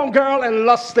 amen, go on, girl, and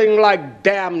lusting like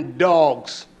damn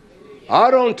dogs.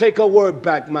 I don't take a word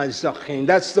back, my Zachim.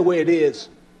 That's the way it is.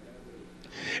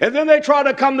 And then they try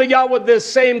to come to y'all with this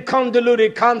same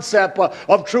convoluted concept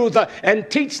of truth and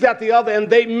teach that the other, and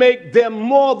they make them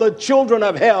more the children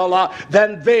of hell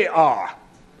than they are.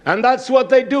 And that's what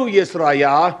they do,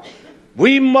 Yisrael.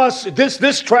 We must,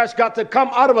 this trash got to come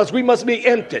out of us. We must be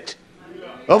emptied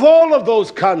of all of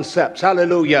those concepts.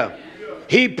 Hallelujah.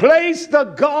 He placed the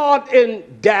God in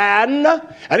Dan,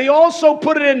 and he also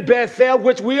put it in Bethel,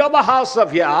 which we are the house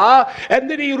of Yah. And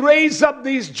then he raised up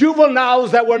these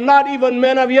juveniles that were not even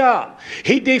men of Yah.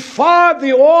 He defied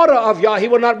the order of Yah. He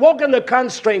would not walk in the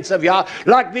constraints of Yah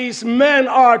like these men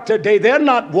are today. They're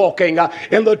not walking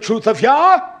in the truth of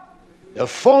Yah. They're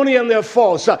phony and they're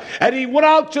false. And he went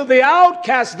out to the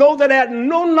outcasts, those that had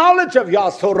no knowledge of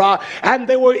Yah's Torah, and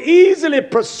they were easily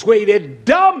persuaded.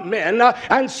 Dumb men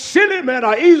and silly men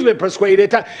are easily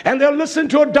persuaded, and they'll listen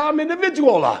to a dumb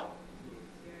individual.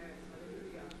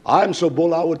 I'm so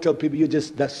bold, I would tell people,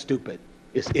 that's stupid.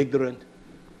 It's ignorant.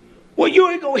 Well, you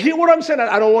ain't gonna hear what I'm saying.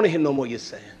 I don't want to hear no more you're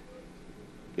saying.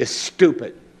 It's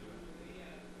stupid.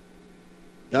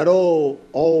 Not all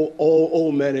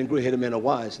old men and gray-headed men are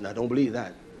wise. And I don't believe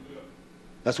that.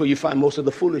 That's where you find most of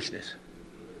the foolishness.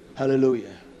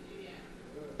 Hallelujah.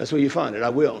 That's where you find it. I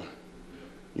will.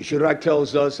 Yeshua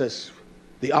tells us, as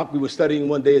the Ark we were studying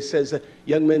one day, it says that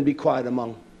young men be quiet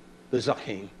among the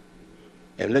Zachim.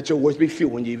 And let your words be few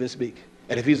when you even speak.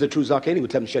 And if he's a true Zachim, he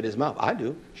would tell him to shut his mouth. I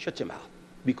do. Shut your mouth.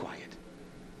 Be quiet.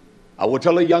 I will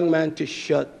tell a young man to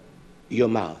shut your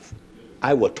mouth.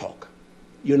 I will talk.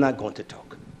 You're not going to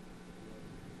talk.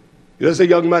 There's a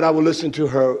young man, I would listen to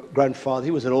her grandfather.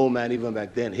 He was an old man even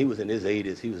back then. He was in his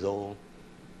 80s. He was old.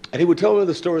 And he would tell me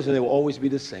the stories, and they would always be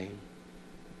the same.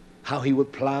 How he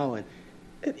would plow. And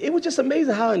it was just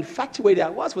amazing how infatuated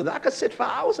I was with it. I could sit for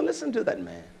hours and listen to that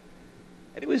man.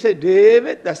 And he would say,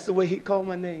 David. That's the way he called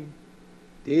my name.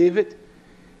 David.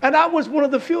 And I was one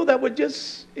of the few that would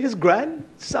just, his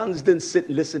grandsons didn't sit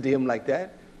and listen to him like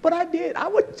that. But I did. I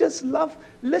would just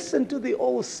listen to the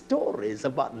old stories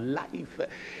about life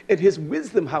and his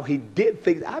wisdom, how he did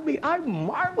things. I mean, I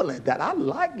marvel at that. I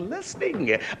like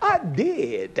listening. I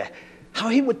did. How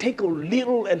he would take a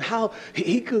little and how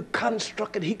he could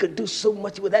construct it. He could do so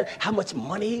much with that. How much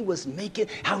money he was making.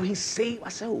 How he saved. I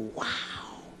said, wow.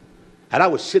 And I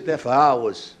would sit there for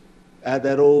hours at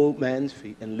that old man's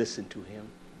feet and listen to him.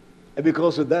 And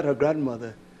because of that, her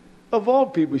grandmother, of all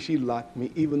people, she liked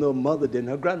me, even though mother didn't.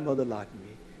 Her grandmother liked me.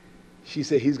 She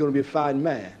said, he's going to be a fine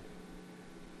man.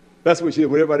 That's what she said.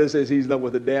 When everybody says he's not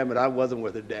worth a damn, and I wasn't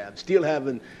worth a damn. Still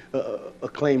having a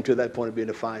claim to that point of being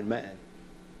a fine man.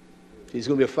 He's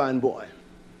going to be a fine boy.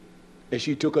 And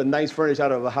she took a nice furniture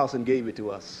out of her house and gave it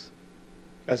to us.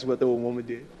 That's what the old woman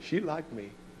did. She liked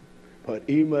me. But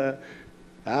Ema,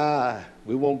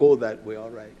 we won't go that way, all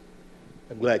right.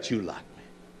 I'm glad you like me.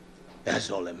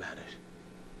 That's all that matters.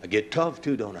 I get tough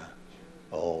too, don't I?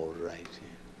 All right.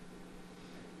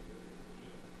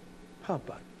 How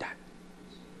about that?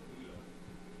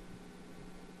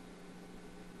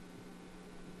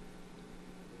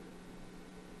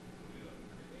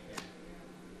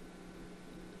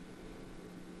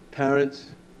 Parents,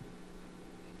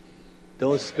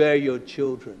 don't spare your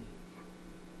children.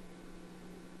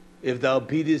 If thou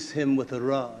beatest him with a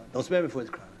rod, don't spare him for his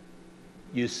crime.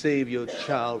 You save your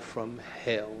child from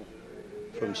hell,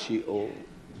 from Sheol.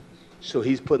 So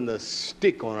he's putting a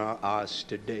stick on our eyes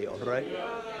today, all right?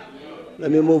 Let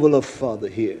me move a little further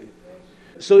here.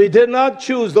 So he did not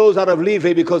choose those out of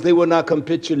Levi because they would not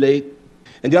capitulate.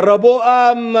 And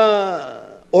Jeroboam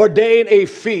ordained a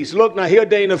feast. Look, now he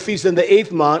ordained a feast in the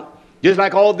 8th month. Just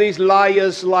like all these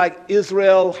liars like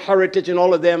Israel, Heritage, and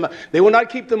all of them, they will not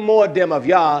keep the Moedim of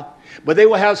Yah. But they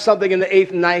will have something in the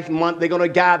 8th and 9th month. They're going to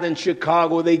gather in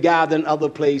Chicago. They gather in other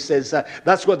places.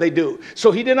 That's what they do.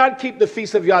 So he did not keep the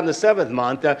Feast of Yah in the 7th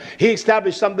month. He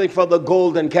established something for the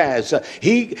golden calves.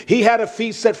 He had a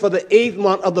feast set for the 8th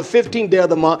month of the 15th day of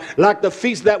the month, like the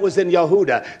feast that was in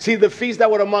Yehuda. See, the feast that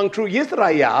were among true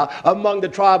Yisrael, among the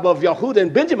tribe of Yehuda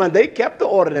and Benjamin, they kept the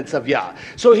ordinance of Yah.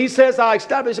 So he says, I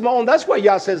established my own. That's why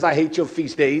Yah says, I hate your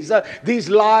feast days. These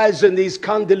lies and these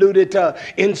convoluted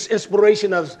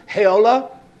inspiration of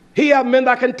hell. He have men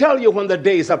that can tell you when the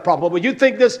days are proper. But you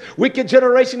think this wicked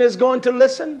generation is going to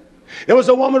listen? There was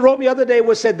a woman wrote me the other day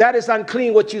which said, that is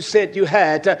unclean what you said you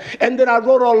had. And then I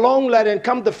wrote a long letter and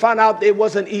come to find out it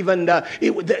wasn't even,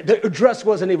 the address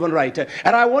wasn't even right.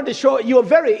 And I want to show you a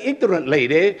very ignorant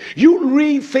lady. You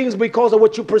read things because of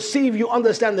what you perceive, you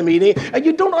understand the meaning, and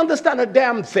you don't understand a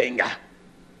damn thing.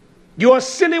 You're a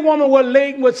silly woman, we're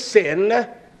laden with sin.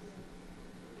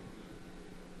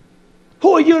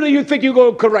 Who are you that you think you're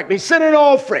going to correct me? Sin and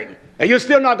offering, and you're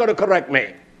still not going to correct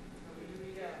me.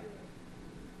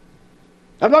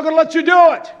 I'm not going to let you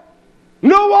do it.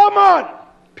 No woman,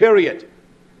 period.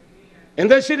 And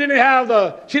then she didn't have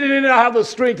the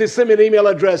strength to send me an email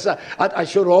address. I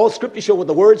showed her all scripture, showed what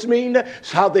the words mean,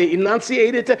 how they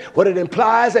enunciate it, what it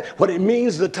implies, what it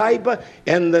means, the type.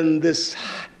 And then this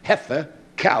heifer,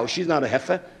 cow, she's not a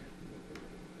heifer.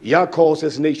 Yah calls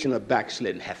this nation a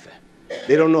backslidden heifer.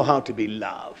 They don't know how to be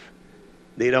loved.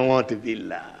 They don't want to be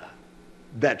loved.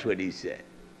 That's what he said.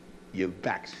 You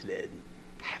backslid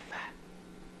heifer.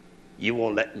 You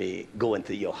won't let me go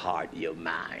into your heart, your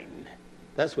mind.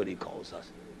 That's what he calls us.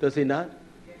 Does he not?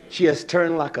 She has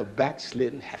turned like a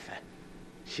backslidden heifer.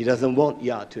 She doesn't want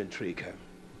Yah to intrigue her.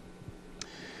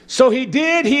 So he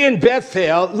in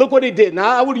Bethel, look what he did. Now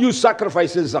I would use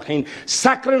sacrifices,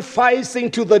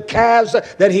 sacrificing to the calves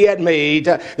that he had made,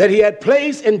 that he had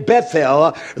placed in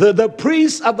Bethel, the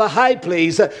priests of the high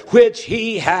place, which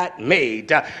he had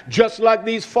made. Just like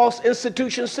these false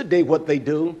institutions today, what they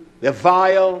do, they're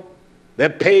vile, they're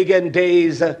pagan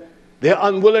days, their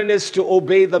unwillingness to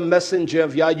obey the messenger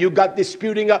of Yah. You got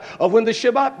disputing of when the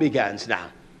Shabbat begins now.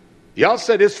 Y'all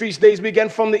said his feast days began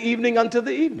from the evening until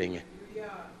the evening.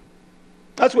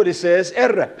 That's what it says,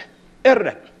 Erep.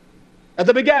 At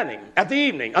the beginning, at the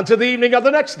evening, until the evening of the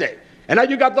next day. And now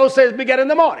you got those says began in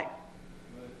the morning.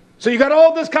 So you got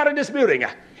all this kind of disputing.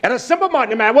 And a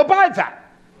simple-minded man will buy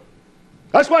that.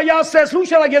 That's why Yah says, who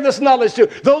shall I give this knowledge to?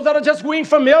 Those that are just weaned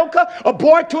from milk? A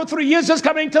boy 2 or 3 years just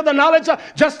coming to the knowledge,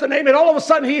 just to name it. All of a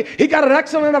sudden he got an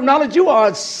excellent of knowledge. You are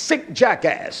a sick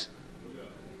jackass.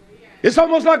 It's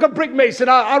almost like a brick mason.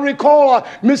 I recall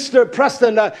Mr.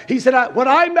 Preston. He said, when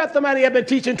I met the man, he had been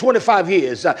teaching 25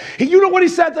 years. You know what he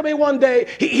said to me one day?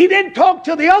 He didn't talk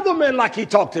to the other men like he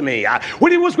talked to me.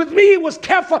 When he was with me, he was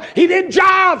careful. He didn't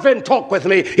jive and talk with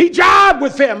me. He jived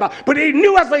with him. But he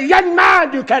knew as a young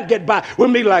man, you can't get by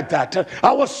with me like that.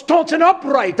 I was staunch and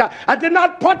upright. I did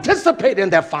not participate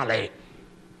in their folly.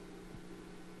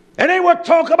 And they would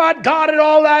talk about God and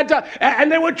all that,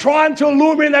 and they were trying to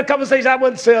lure me in that conversation. I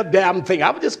wouldn't say a damn thing.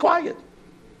 I was just quiet.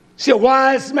 See, a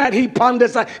wise man, he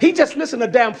ponders. He just listened. A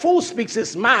damn fool speaks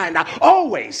his mind,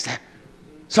 always.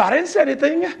 So I didn't say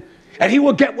anything. And he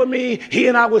would get with me. He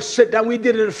and I would sit down. We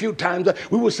did it a few times.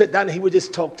 We would sit down, and he would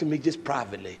just talk to me just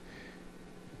privately.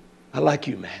 I like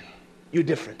you, man. You're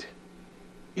different.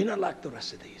 You're not like the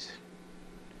rest of these.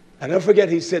 I never forget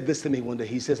he said this to me one day.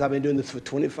 He says, I've been doing this for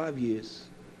 25 years.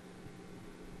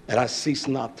 And I cease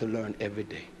not to learn every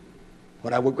day.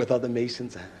 When I work with other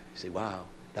Masons, I say, wow,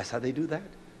 that's how they do that?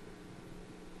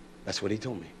 That's what he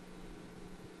told me.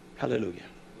 Hallelujah.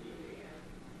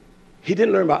 He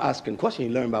didn't learn by asking questions.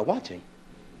 He learned by watching.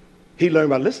 He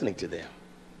learned by listening to them.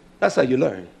 That's how you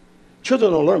learn.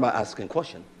 Children don't learn by asking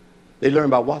questions. They learn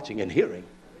by watching and hearing.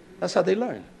 That's how they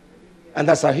learn. And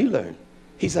that's how he learned.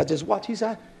 He said, just watch. He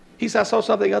said, I saw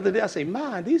something the other day. I say,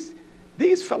 man,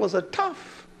 these fellas are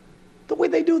tough. The way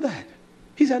they do that.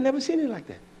 He said, I've never seen it like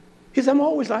that. He said, I'm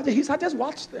always like that. He said, I just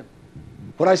watch them.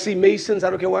 When I see Masons, I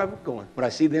don't care where I'm going. When I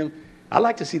see them, I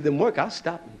like to see them work. I'll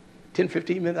stop 10,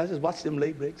 15 minutes. I just watch them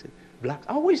lay bricks and blocks.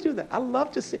 I always do that. I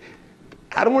love to see.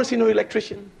 I don't want to see no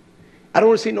electrician. I don't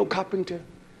want to see no carpenter.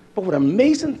 But when a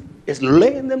Mason is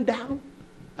laying them down,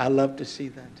 I love to see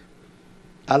that.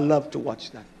 I love to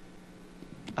watch that.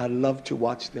 I love to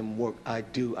watch them work. I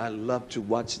do. I love to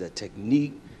watch the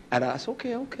technique. And I said,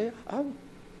 okay,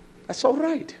 that's all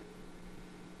right.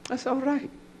 That's all right.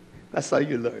 That's how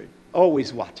you learn.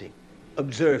 Always watching,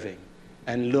 observing,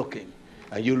 and looking.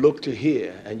 And you look to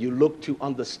hear, and you look to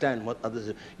understand what others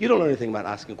do. You don't know anything about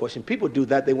asking questions. People do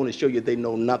that. They want to show you they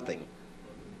know nothing.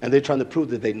 And they're trying to prove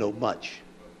that they know much.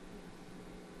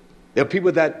 There are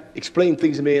people that explain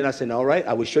things to me, and I say, all right,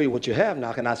 I will show you what you have.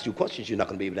 Now I can ask you questions. You're not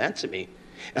going to be able to answer me.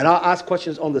 And I'll ask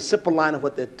questions on the simple line of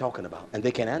what they're talking about, and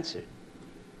they can't answer.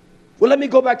 Well, let me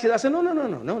go back to that. I said,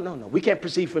 no. We can't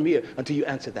proceed from here until you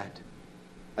answer that.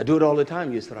 I do it all the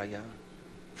time, Yisrael.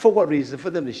 For what reason? For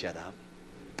them to shut up.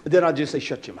 And then I'll just say,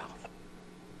 shut your mouth.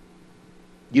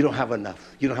 You don't have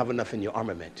enough. You don't have enough in your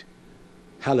armament.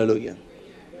 Hallelujah.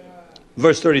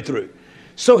 Verse 33.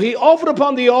 So he offered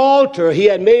upon the altar he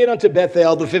had made unto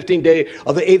Bethel the 15th day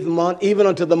of the 8th month, even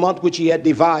unto the month which he had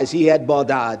devised. He had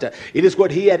badad. It is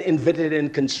what he had invented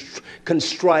and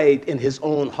contrived in his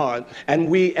own heart.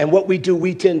 And what we do,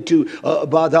 we tend to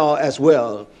badal as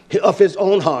well, of his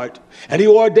own heart. And he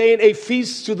ordained a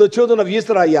feast to the children of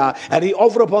Israel, and he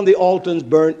offered upon the altars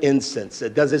burnt incense.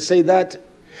 Does it say that?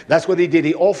 That's what he did.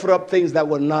 He offered up things that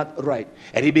were not right.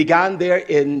 And he began there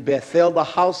in Bethel, the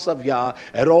house of Yah,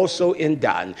 and also in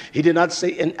Dan. He did not say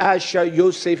in Asher,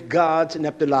 Yosef, Gad,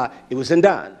 Naphtali. It was in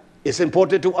Dan. It's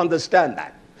important to understand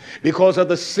that. Because of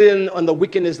the sin and the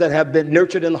wickedness that have been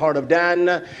nurtured in the heart of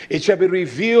Dan, it shall be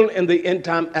revealed in the end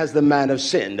time as the man of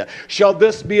sin. Shall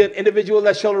this be an individual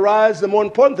that shall arise? The more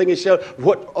important thing is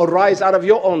what arise out of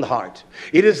your own heart.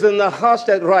 It is the Nachash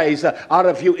that rise out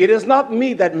of you. It is not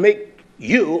me that make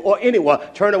you or anyone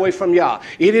turn away from Yah.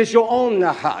 It is your own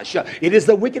Nachash. It is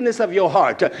the wickedness of your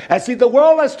heart. And see, the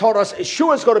world has taught us,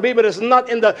 sure it's going to be, but it's not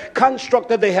in the construct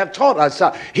that they have taught us.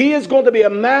 He is going to be a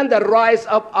man that rise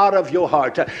up out of your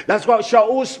heart. That's why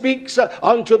Shaul speaks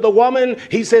unto the woman.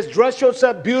 He says, dress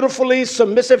yourself beautifully,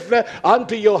 submissive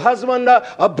unto your husband.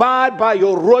 Abide by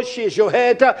your rush is your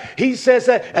head. He says,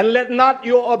 and let not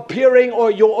your appearing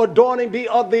or your adorning be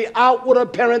of the outward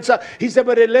appearance. He said,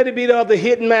 but let it be of the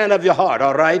hidden man of your heart.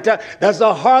 All right, that's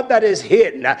a heart that is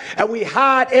hidden, and we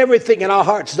hide everything in our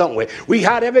hearts, don't we? We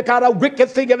hide every kind of wicked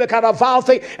thing, every kind of vile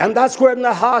thing, and that's where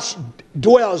Nachash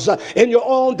dwells, in your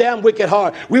own damn wicked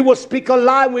heart. We will speak a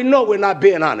lie, we know we're not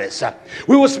being honest.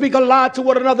 We will speak a lie to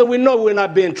one another, we know we're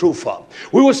not being truthful.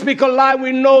 We will speak a lie,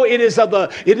 we know it is of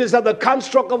the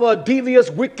construct of a devious,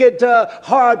 wicked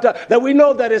heart, that we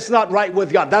know that it's not right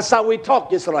with God. That's how we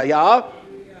talk, Yisrael.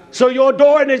 So your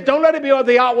door, and don't let it be of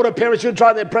the outward appearance you're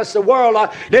trying to impress the world.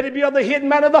 Let it be of the hidden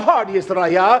man of the heart,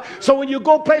 Yisrael. So when you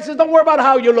go places, don't worry about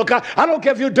how you look. I don't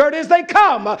care if you're dirty as they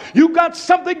come. You got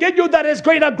something in you that is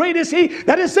greater. Great is he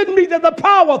that is in me than the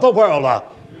power of the world.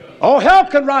 Oh, hell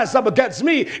can rise up against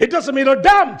me. It doesn't mean a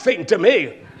damn thing to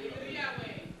me.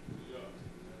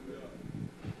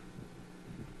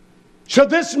 So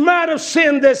this man of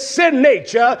sin, this sin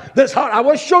nature, this heart, I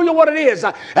will show you what it is.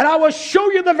 And I will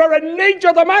show you the very nature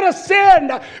of the man of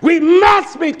sin. We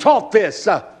must be taught this.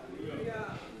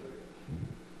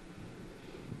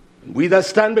 We that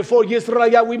stand before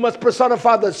Yisrael, we must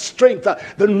personify the strength,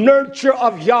 the nurture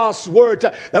of Yah's word,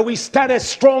 that we stand as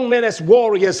strong men, as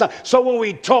warriors. So when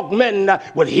we talk, men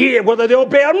will hear whether they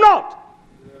obey or not.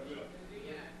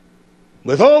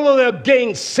 With all of their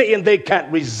gainsaying, they can't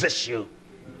resist you.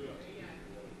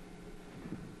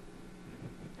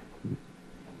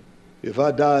 If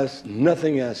I die as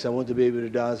nothing else, I want to be able to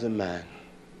die as a man.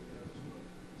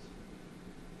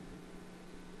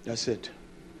 That's it.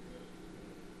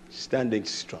 Standing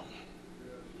strong.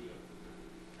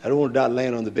 I don't want to die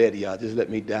laying on the bed, y'all. Just let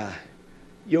me die.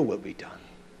 Your will be done.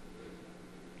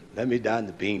 Let me die in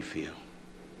the bean field.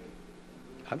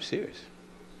 I'm serious.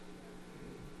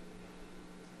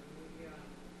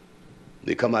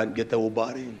 They come out and get the old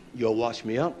body, and you'll wash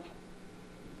me up,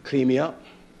 clean me up,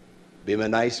 be my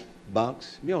nice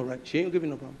box. Be all right. She ain't gonna give you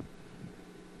no problem.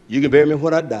 You can bury me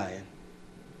when I die.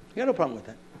 You got no problem with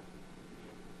that.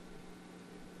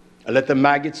 I let the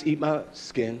maggots eat my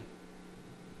skin.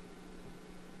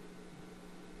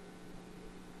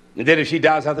 And then if she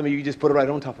dies after me, you can just put it right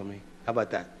on top of me. How about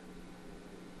that?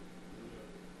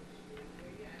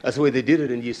 That's the way they did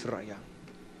it in Yisrael.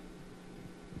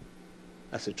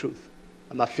 That's the truth.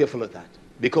 I'm not fearful of that.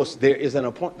 Because there is an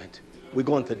appointment. We're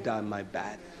going to die my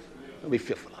bath. Don't be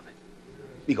fearful of it.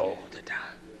 We go to die.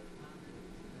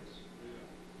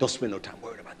 Don't spend no time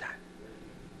worried about that.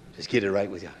 Just get it right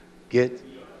with Yah. Get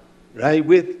right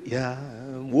with Yah.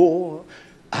 War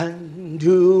and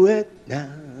do it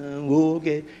now. We'll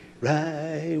get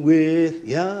right with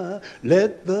Yah.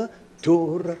 Let the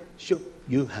Torah show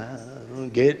you how.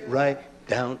 Get right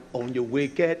down on your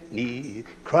wicked knees.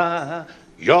 Cry,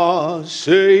 Yah,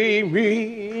 save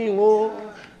me.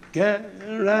 Oh, get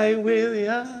right with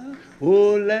Yah.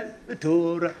 Oh, let the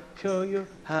Torah show you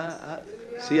how.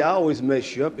 See, I always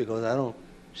mess you up because I don't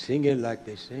sing it like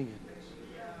they sing it.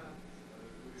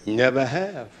 Never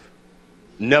have.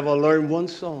 Never learned one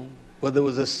song. Whether it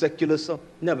was a secular song,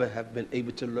 never have been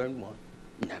able to learn one.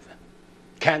 Never.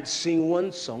 Can't sing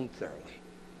one song thoroughly.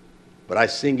 But I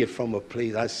sing it from a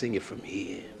place, I sing it from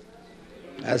here.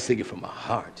 I sing it from my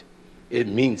heart. It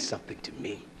means something to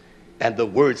me. And the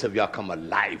words of y'all come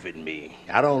alive in me.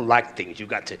 I don't like things. You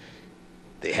got to,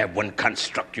 they have one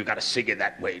construct. You got to sing it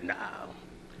that way now.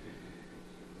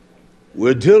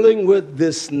 We're dealing with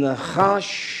this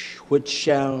Nachash, which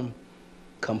shall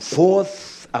come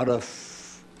forth out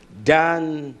of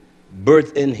Dan,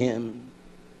 birth in him.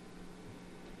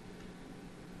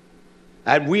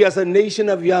 And we as a nation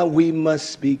of Yah, we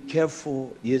must be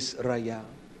careful, Yisrael,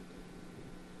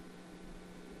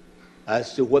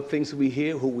 as to what things we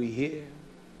hear, who we hear.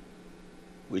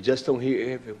 We just don't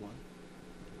hear everyone.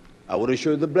 I want to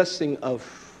show you the blessing of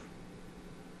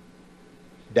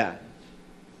Dan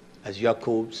as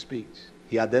Jacob speaks.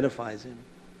 He identifies him.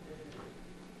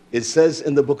 It says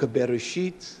in the book of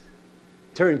Bereshit,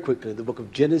 turn quickly, the book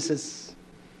of Genesis,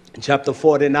 in chapter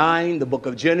 49, the book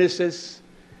of Genesis.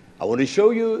 I want to show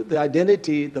you the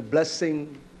identity, the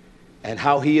blessing, and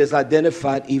how he is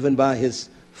identified even by his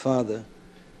father.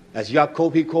 As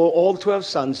Jacob, he called all 12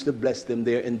 sons to bless them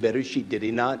there in Bereshit, did he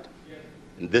not? Yes.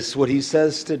 And this is what he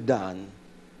says to Dan.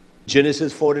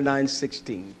 Genesis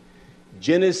 49:16.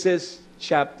 Genesis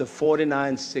chapter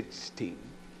 49:16.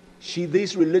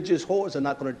 These religious whores are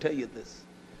not going to tell you this.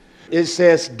 It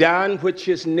says, Dan, which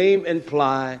his name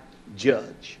imply,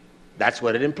 judge. That's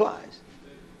what it implies.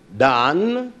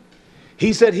 Dan,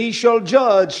 he said, he shall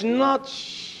judge, not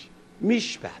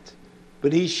mishpat,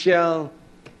 but he shall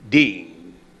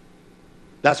deem.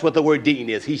 That's what the word deem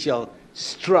is. He shall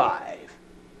strive.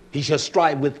 He shall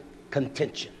strive with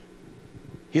contention.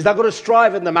 He's not going to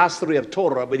strive in the mastery of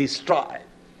Torah, but he strive.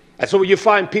 And so when you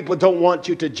find people don't want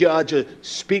you to judge or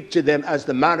speak to them as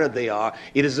the manner they are,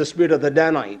 it is the spirit of the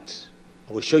Danites.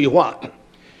 I will show you what.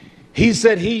 He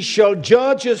said he shall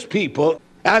judge his people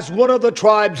as one of the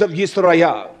tribes of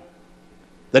Israel.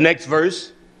 The next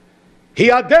verse, he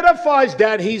identifies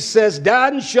Dan. He says,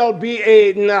 Dan shall be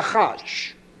a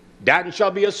Nachash. Dan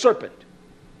shall be a serpent.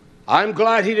 I'm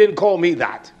glad he didn't call me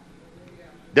that.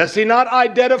 Does he not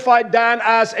identify Dan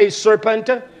as a serpent?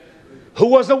 Who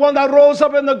was the one that rose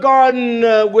up in the garden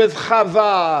with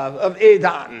Chava of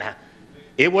Eden?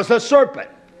 It was a serpent.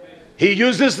 He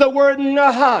uses the word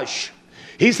Nahash.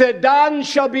 He said, Dan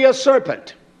shall be a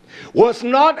serpent. Was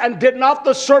not and did not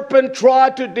the serpent try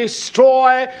to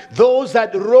destroy those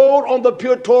that rode on the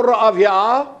pure Torah of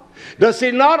Yah? Does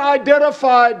he not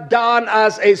identify Dan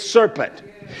as a serpent?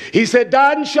 He said,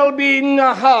 Dan shall be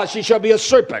Nahash. He shall be a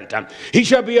serpent. He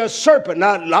shall be a serpent.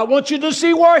 Now, I want you to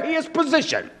see where he is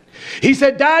positioned. He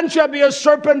said, Dan shall be a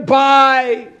serpent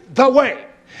by the way.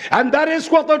 And that is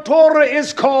what the Torah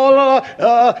is called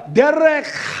derech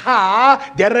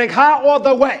ha, or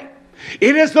the way.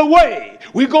 It is the way.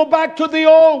 We go back to the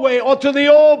old way or to the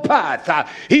old path.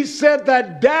 He said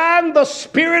that Dan, the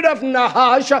spirit of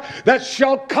Nahash, that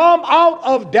shall come out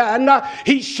of Dan,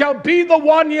 he shall be the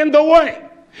one in the way.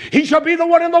 He shall be the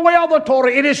one in the way of the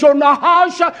Torah. It is your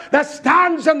Nahash that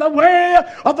stands in the way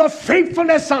of the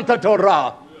faithfulness of the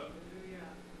Torah.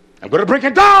 I'm going to break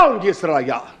it down,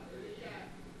 Yisrael.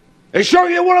 And show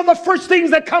you one of the first things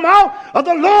that come out of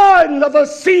the line of the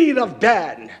seed of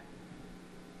Dan.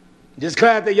 Just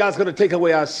glad that Yah's going to take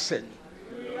away our sin.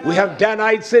 We have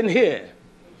Danites in here.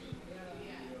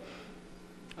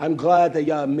 I'm glad that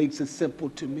Yah makes it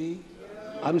simple to me.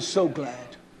 I'm so glad.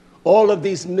 All of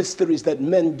these mysteries that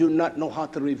men do not know how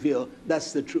to reveal,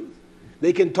 that's the truth.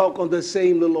 They can talk on the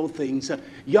same little things.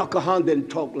 Yakahan didn't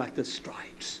talk like the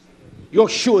stripes.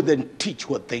 Yoshua didn't teach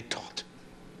what they taught.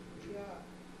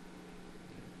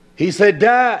 He said,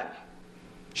 Dan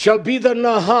shall be the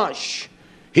Nahash.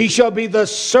 He shall be the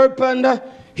serpent.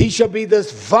 He shall be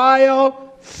this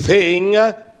vile thing.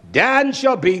 Dan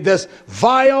shall be this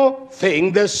vile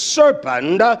thing, this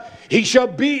serpent. He shall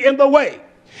be in the way.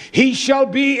 He shall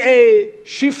be a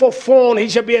shiffophone. He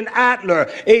shall be an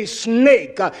antler, a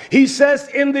snake. He says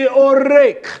in the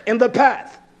orek, in the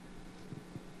path.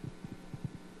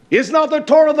 Is not the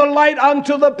Torah the light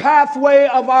unto the pathway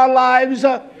of our lives?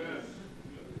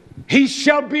 He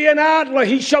shall be an antler.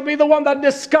 He shall be the one that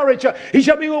discourages you. He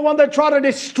shall be the one that tries to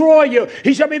destroy you.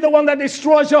 He shall be the one that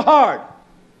destroys your heart.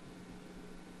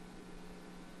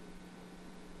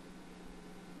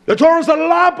 The Torah is a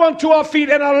lamp unto our feet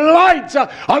and a light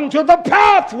unto the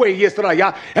pathway,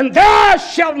 Yisrael. And there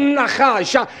shall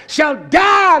Nachash, shall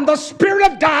Dan, the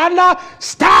spirit of Dan,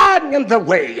 stand in the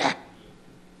way. I'm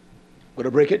going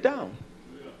to break it down.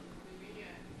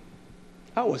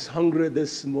 I was hungry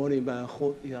this morning, man.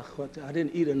 I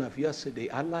didn't eat enough yesterday.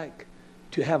 I like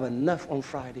to have enough on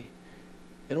Friday.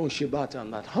 And on Shabbat, I'm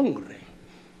not hungry.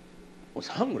 was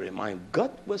hungry. My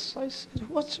gut was, I said,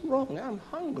 what's wrong? I'm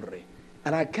hungry.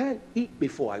 And I can't eat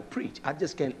before I preach. I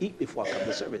just can't eat before I come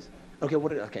to service. Okay,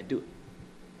 I can't do it.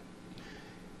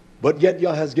 But yet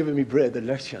y'all has given me bread, the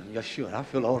lesson. You're sure. I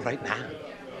feel all right now.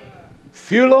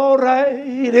 Feel all right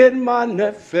in my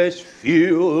nefesh,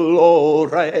 feel all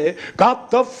right.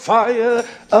 Got the fire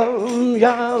of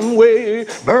Yahweh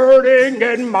burning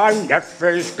in my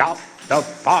nefesh. Got the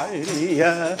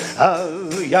fire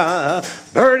of Yah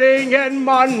burning in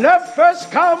my nefesh.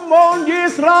 Come on,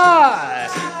 Yisrael.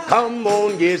 Come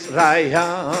on, Yisrael.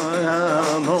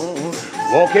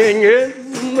 Walking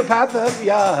in the path of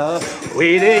Yah,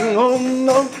 waiting on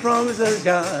the promises of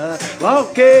Yah.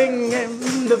 Walking in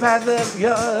the path of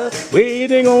Yah,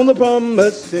 waiting on the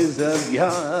promises of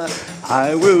Yah.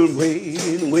 I will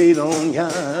wait on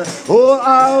Yah. Oh,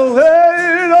 I'll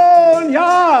wait on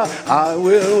Yah. I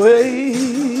will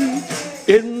wait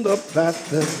in the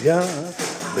path of Yah,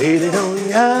 waiting on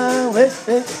Yah.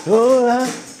 Oh, I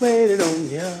waited on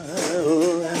Yah.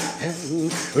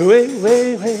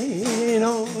 Wait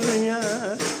on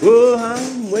Yah. Oh,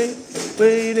 I'm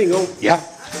waiting on Yah.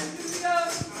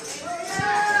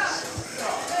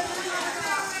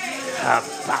 How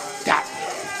about that?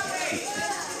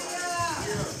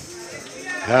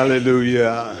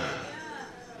 Hallelujah.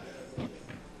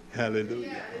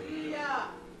 Hallelujah.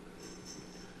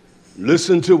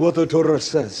 Listen to what the Torah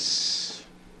says.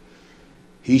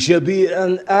 He shall be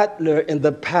an antler in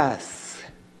the path.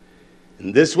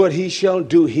 And this what he shall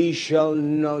do. He shall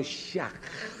noshach.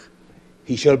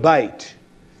 He shall bite.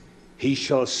 He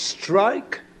shall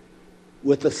strike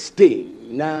with a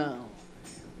sting. Now,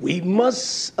 we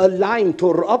must align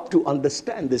Torah up to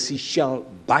understand this. He shall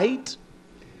bite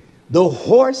the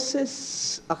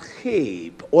horse's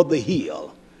achab, or the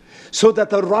heel, so that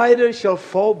the rider shall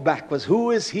fall backwards.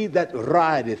 Who is he that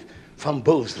rideth from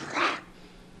Bozrah?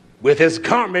 With his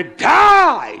garment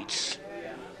dyed,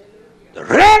 the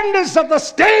redness of the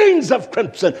stains of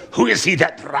crimson. Who is he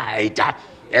that rides?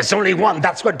 There's only one.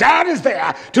 That's what God is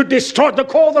there to destroy, to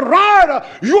call the rider,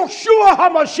 Yeshua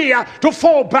HaMashiach, to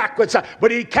fall backwards.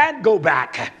 But he can't go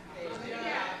back.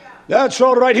 That's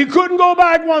all right. He couldn't go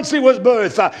back once he was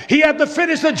birthed. He had to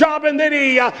finish the job and then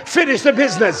he finished the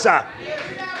business.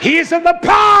 He is in the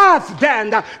path then.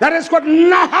 That is what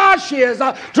Nachash is,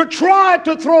 to try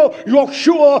to throw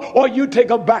Yeshua, or you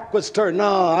take a backwards turn.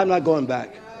 No, I'm not going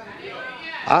back.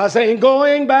 I ain't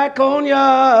going back on ya.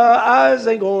 I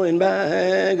ain't going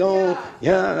back on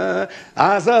ya.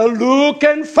 I was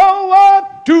looking forward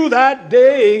to that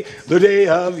day, the day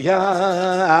of ya.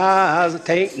 I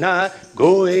ain't not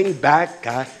going back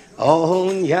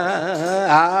on ya.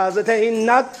 I ain't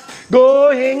not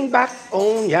going back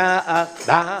on ya.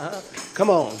 Come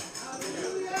on.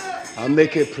 I'll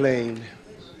make it plain.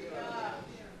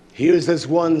 Here's this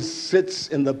one sits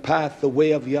in the path, the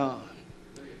way of Yah,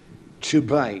 to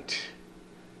bite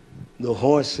the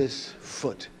horse's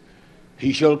foot.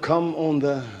 He shall come on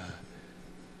the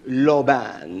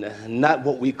loban, not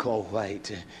what we call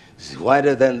white. It's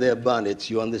whiter than their bonnets,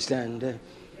 you understand? Yeah.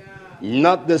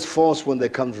 Not this false one that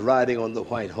comes riding on the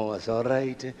white horse, all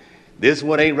right? This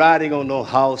one ain't riding on no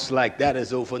house like that.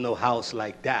 Is over no house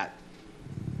like that.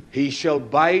 He shall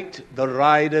bite the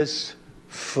rider's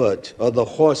foot, or the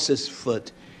horse's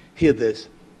foot. Hear this.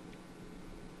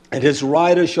 And his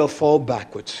rider shall fall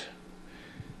backwards.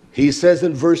 He says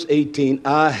in verse 18,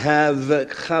 I have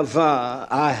chava,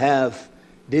 I have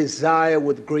desire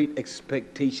with great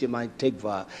expectation, my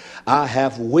tikva. I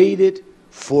have waited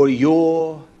for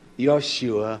your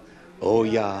Yeshua, oh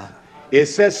Yah. It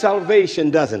says salvation,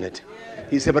 doesn't it?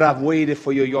 He said, but I've waited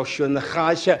for your Yeshua.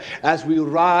 Nachash, as we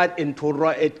ride in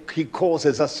Torah, he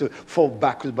causes us to fall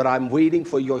backwards. But I'm waiting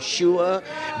for Yeshua,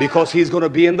 because he's going to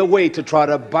be in the way to try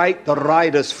to bite the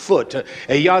rider's foot.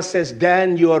 And Yah says,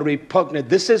 Dan, you are repugnant.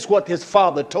 This is what his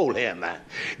father told him.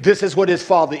 This is what his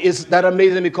father, is that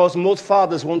amazing? Because most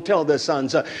fathers won't tell their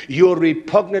sons, you're a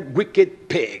repugnant, wicked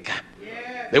pig.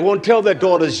 They won't tell their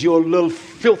daughters, you're a little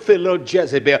filthy little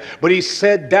Jezebel. But he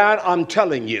said, Dad, I'm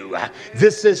telling you,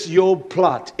 this is your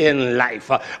plot in life.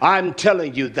 I'm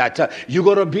telling you that you're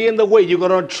going to be in the way. You're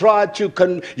going to try to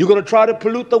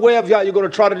pollute the way of Yah. You're going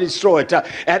to try to destroy it.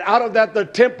 And out of that, the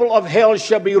temple of hell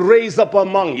shall be raised up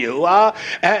among you.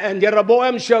 And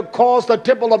Jeroboam shall cause the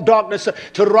temple of darkness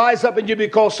to rise up in you,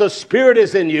 because the Spirit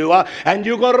is in you. And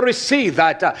you're going to receive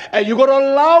that. And you're going to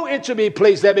allow it to be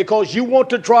placed there, because you want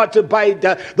to try to bite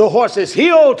the horse's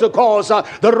heel to cause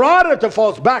the rider to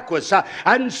fall backwards.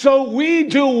 And so we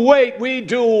do wait, we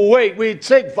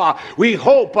take far, we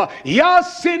hope. Yah,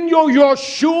 send your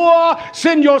Yeshua,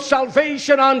 send your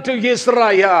salvation unto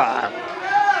Israel.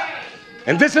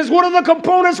 And this is one of the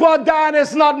components why Dan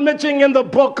is not mentioned in the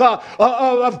book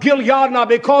of Gilead now,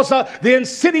 because the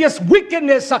insidious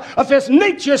wickedness of his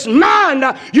nature's mind.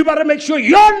 You better make sure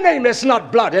your name is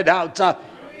not blotted out.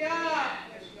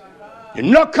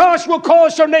 Nachash will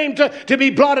cause your name to be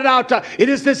blotted out. It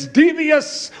is this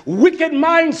devious, wicked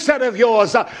mindset of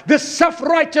yours, this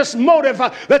self-righteous motive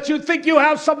that you think you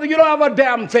have something. You don't have a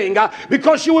damn thing,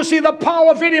 because you will see the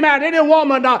power of any man, any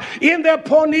woman, in their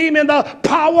ponim, in the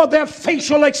power of their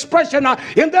facial expression,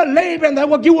 in their labor,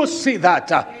 and you will see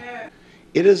that.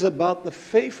 It is about the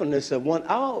faithfulness of one.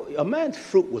 A man's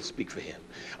fruit will speak for him.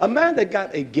 A man that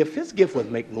got a gift, his gift will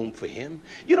make room for him.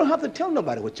 You don't have to tell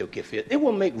nobody what your gift is. It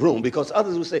will make room, because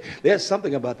others will say, there's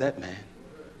something about that man.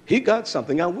 He got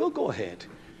something. I will go ahead.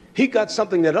 He got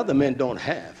something that other men don't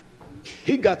have.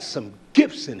 He got some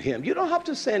gifts in him. You don't have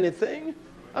to say anything.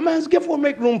 A man's gift will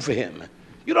make room for him.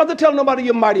 You don't have to tell nobody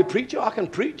you're a mighty preacher. I can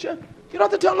preach. You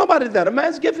don't have to tell nobody that. A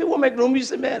man's gift, it will make room. You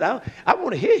say, man, I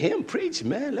want to hear him preach,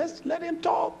 man. Let's let him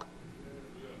talk.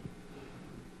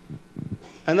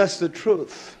 And that's the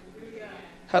truth.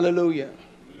 Hallelujah.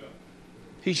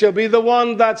 He shall be the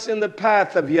one that's in the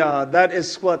path of Yah. That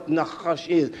is what Nachash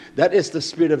is. That is the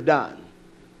spirit of Dan.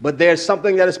 But there's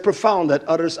something that is profound that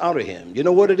utters out of him. You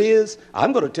know what it is?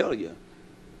 I'm going to tell you.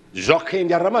 Joachim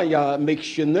Yaramaya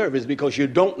makes you nervous because you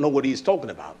don't know what he's talking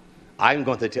about. I'm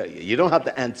going to tell you. You don't have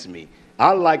to answer me.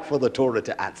 I like for the Torah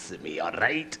to answer me, all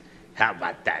right? How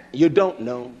about that? You don't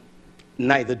know.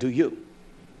 Neither do you.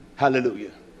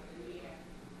 Hallelujah.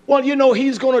 Well, you know,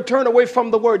 he's going to turn away from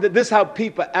the word. This is how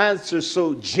people answer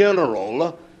so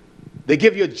general. They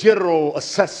give you a general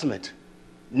assessment.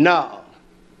 No.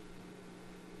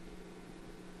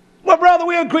 Well, brother,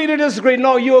 we agree to disagree.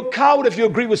 No, you're a coward if you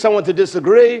agree with someone to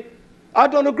disagree. I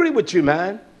don't agree with you,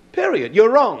 man. Period. You're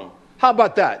wrong. How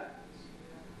about that?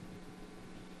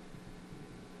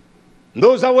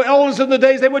 Those that were elders in the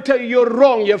days, they would tell you you're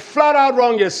wrong. You're flat out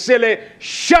wrong. You're silly.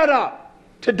 Shut up.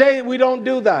 Today, we don't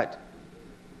do that.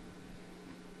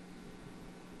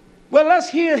 Well, let's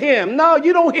hear him. No,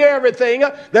 you don't hear everything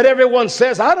that everyone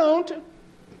says. I don't.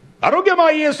 I don't give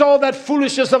my ears to all that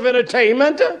foolishness of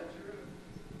entertainment.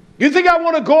 You think I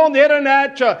want to go on the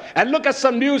internet and look at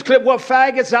some news clip where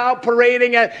faggots are out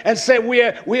parading and say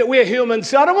we're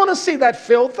humans? I don't want to see that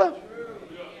filth.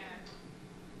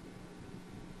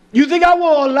 You think I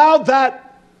will allow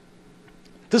that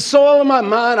to soil my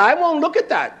mind? I won't look at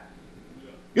that.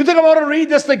 You think I want to read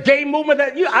this, the gay movement?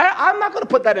 I'm not going to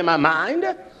put that in my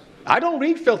mind. I don't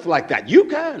read filth like that. You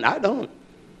can. I don't.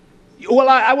 Well,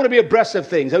 I want to be abreast of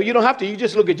things. You don't have to. You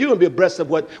just look at you and be abreast of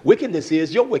what wickedness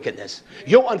is, your wickedness,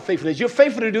 your unfaithfulness. You're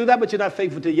faithful to do that, but you're not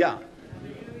faithful to Yah.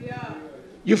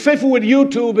 You're faithful with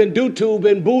YouTube and DoTube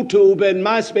and BooTube and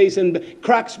MySpace and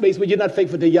Crackspace, but you're not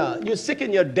faithful to Yah. You're sick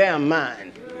in your damn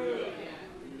mind.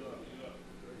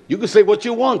 You can say what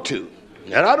you want to.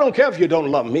 And I don't care if you don't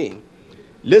love me.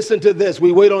 Listen to this.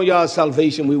 We wait on Yah's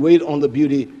salvation. We wait on the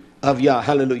beauty of Yah.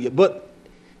 Hallelujah. But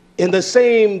in the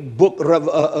same book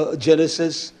of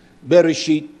Genesis,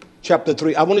 Bereshit, chapter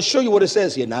 3, I want to show you what it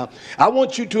says here now. I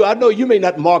want you to, I know you may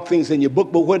not mark things in your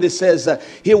book, but what it says,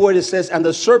 here where it says, and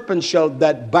the serpent shall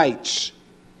that bites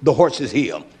the horse's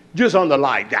heel. Just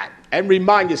underline that and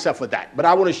remind yourself of that. But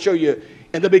I want to show you,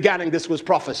 in the beginning, this was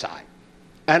prophesied.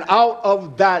 And out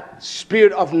of that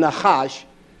spirit of Nachash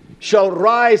shall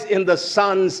rise in the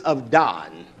sons of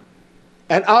Dan.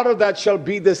 And out of that shall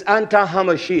be this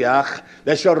anti-Hamashiach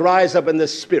that shall rise up in the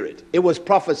spirit. It was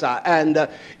prophesied. And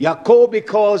Yaakov,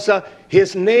 because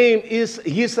his name is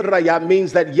Yisrael,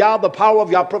 means that Yah, the power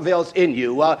of Yah prevails in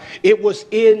you. It was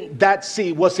in that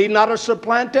seed. Was he not a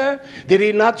supplanter? Did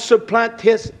he not supplant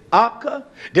his Akka?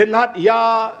 Did not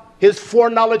Yah, his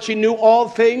foreknowledge, he knew all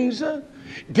things?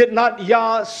 Did not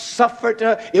Yah suffer?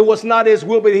 It was not his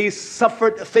will, but he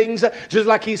suffered things just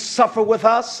like he suffered with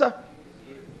us.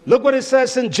 Look what it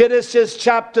says in Genesis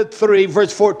chapter 3,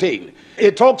 verse 14.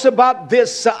 It talks about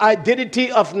this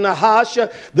identity of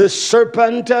Nachash, the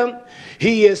serpent.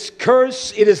 He is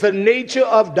cursed. It is the nature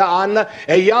of Dan.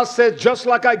 And Yah says, just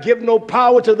like I give no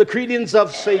power to the credence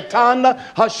of Satan,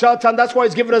 Hashatan, that's why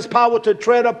he's given us power to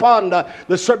tread upon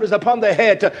the serpents, upon the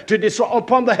head, to destroy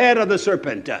upon the head of the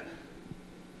serpent.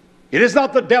 It is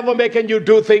not the devil making you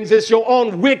do things. It's your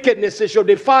own wickedness. It's your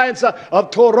defiance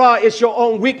of Torah. It's your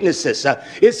own weaknesses.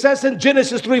 It says in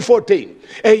Genesis 3:14,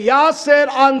 and Yah said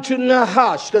unto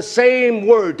Nachash, the same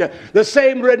word, the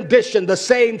same rendition, the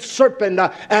same serpent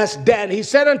as Dan. He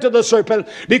said unto the serpent,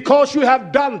 because you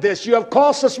have done this, you have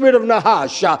caused the spirit of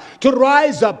Nachash to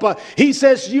rise up. He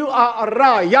says, you are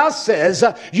Ra. Yah says,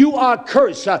 you are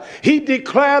cursed. He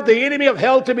declared the enemy of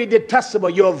hell to be detestable.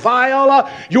 You're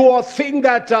vile. You are a thing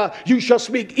that you shall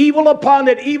speak evil upon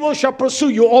it. Evil shall pursue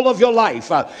you all of your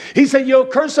life. He said, you're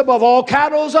cursed above all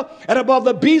cattle and above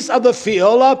the beasts of the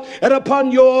field. And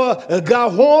upon your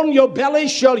gahorn, your belly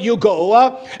shall you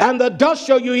go. And the dust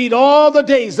shall you eat all the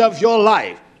days of your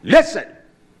life. Listen.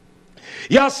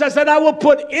 Yah says that I will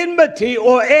put enmity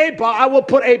or aba, I will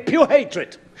put a pure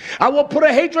hatred. I will put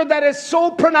a hatred that is so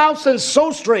pronounced and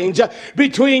so strange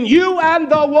between you and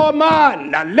the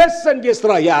woman. Now listen,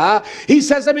 Yisrael. He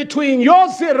says that between your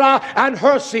zirah and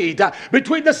her seed,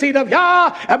 between the seed of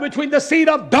Yah and between the seed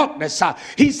of darkness,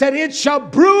 he said it shall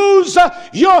bruise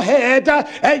your head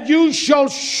and you shall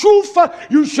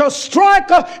shoof, you shall strike,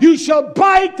 you shall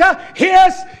bite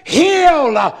his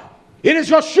heel. It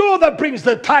is Yeshua that brings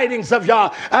the tidings of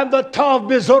Yah and the Tav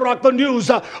Bizorak, the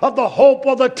news of the hope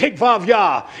of the Tikva of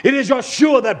Yah. It is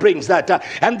Yeshua that brings that.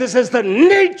 And this is the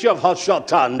nature of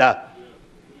Hashatan.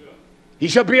 He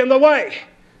shall be in the way.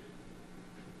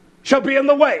 Shall be in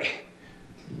the way.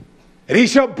 And he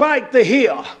shall bite the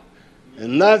heel.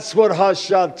 And that's what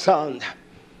Hashatan.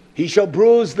 He shall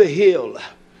bruise the heel.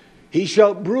 He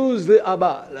shall bruise the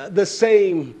Abba. The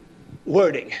same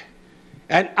wording.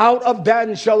 And out of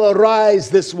Dan shall arise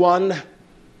this one,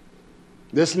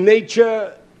 this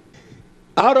nature.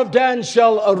 Out of Dan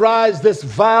shall arise this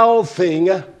vile thing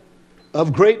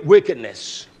of great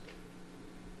wickedness.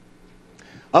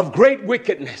 Of great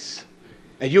wickedness.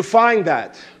 And you find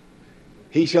that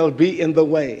he shall be in the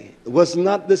way. Was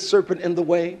not this serpent in the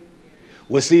way?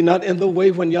 Was he not in the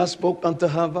way when Yah spoke unto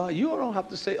Hava? You don't have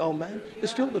to say, oh man,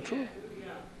 it's still the truth.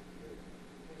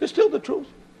 It's still the truth.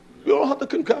 You don't have to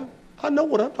concur. I know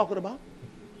what I'm talking about.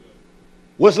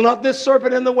 Was not this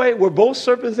serpent in the way? Were both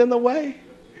serpents in the way?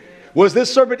 Was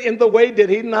this serpent in the way? Did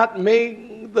he not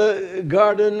make the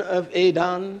Garden of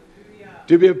Eden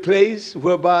to be a place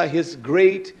whereby his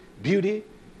great beauty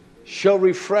shall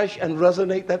refresh and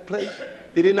resonate that place?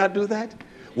 Did he not do that?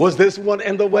 Was this one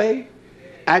in the way?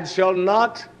 And shall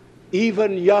not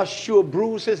even Yahshua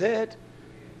bruise his head?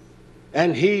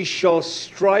 And he shall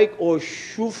strike or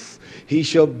shoof, he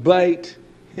shall bite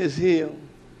his heel.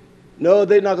 No,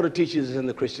 they're not going to teach you this in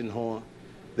the Christian hall.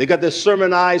 They got their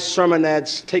sermonized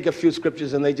sermonettes, take a few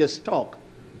scriptures and they just talk.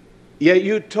 Yeah,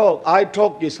 you talk. I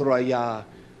talk, Yisrael.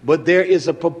 But there is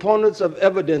a proponents of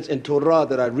evidence in Torah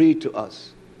that I read to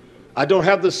us. I don't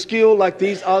have the skill like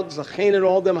these others, and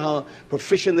all them, how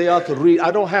proficient they are to read.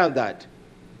 I don't have that.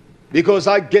 Because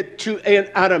I get too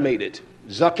animated.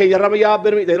 They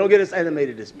don't get as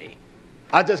animated as me.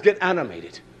 I just get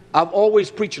animated. I've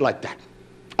always preached like that.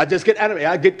 I just get animated.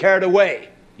 I get carried away.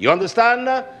 You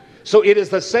understand? So it is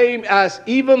the same as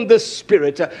even the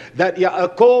spirit that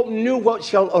Yaakov knew what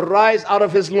shall arise out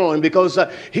of his loin, because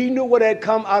he knew what had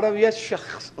come out of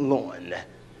Yeshach's loin.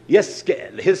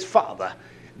 Yeskel, his father,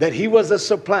 that he was a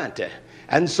supplanter.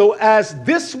 And so as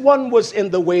this one was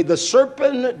in the way, the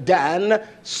serpent Dan,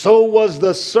 so was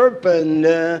the serpent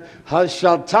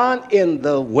Hashatan in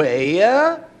the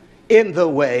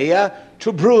way,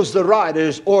 to bruise the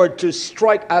riders or to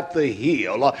strike at the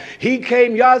heel. He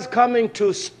came, Yah's coming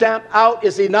to stamp out,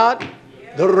 is he not?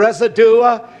 The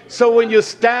residue. So when you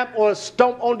stamp or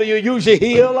stomp on, do you use your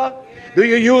heel? Do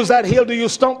you use that heel? Do you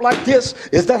stomp like this?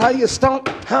 Is that how you stomp?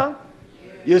 Huh?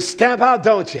 You stamp out,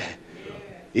 don't you?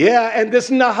 Yeah, and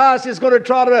this Nachash is going to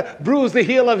try to bruise the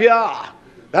heel of Yah.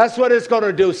 That's what it's going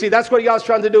to do. See, that's what Yah's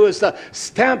trying to do, is to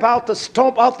stomp out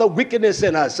the wickedness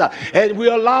in us. And we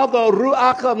allow the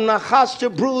Ruach of Nachash to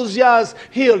bruise Yah's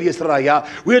heel, Yisrael.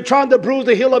 We're trying to bruise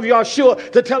the heel of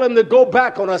Yahshua to tell him to go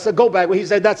back on us, to go back. Well, he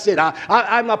said, that's it.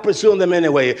 I'm not pursuing them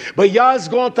anyway. But Yah's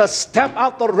going to stamp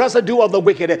out the residue of the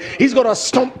wicked. He's going to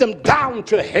stomp them down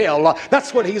to hell.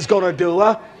 That's what he's going to do.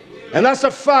 And that's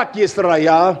a fact,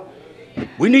 Yisrael.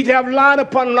 We need to have line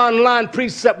upon line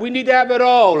precept. We need to have it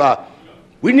all.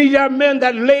 We need to have men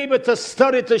that labor to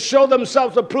study, to show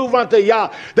themselves approved unto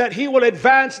Yah, that he will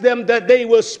advance them, that they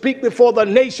will speak before the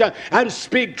nation and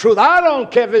speak truth. I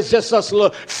don't care if it's just us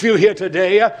little few here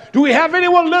today. Do we have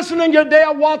anyone listening today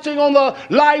or watching on the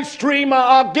live stream?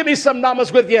 Give me some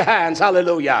numbers with your hands.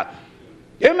 Hallelujah.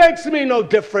 It makes me no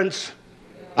difference.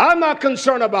 I'm not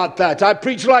concerned about that. I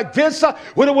preach like this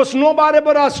when it was nobody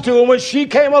but us two. And when she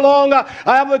came along, I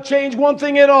haven't changed one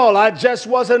thing at all. I just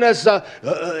wasn't as,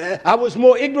 I was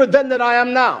more ignorant then than I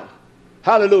am now.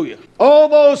 Hallelujah. All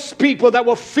those people that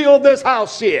will fill this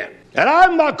house here. And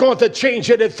I'm not going to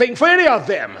change anything for any of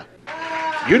them.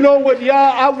 You know what, Yah,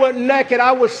 I went naked.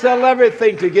 I would sell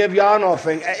everything to give Yah an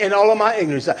offering in all of my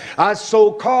ignorance. I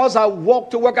sold cars. I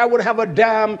walked to work. I would have a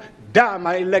dime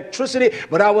my electricity,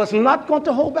 but I was not going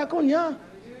to hold back on Yah.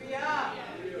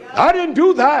 I didn't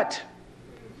do that.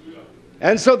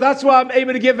 And so that's why I'm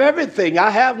able to give everything. I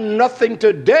have nothing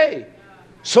today.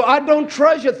 So I don't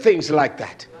treasure things like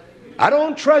that. I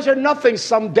don't treasure nothing.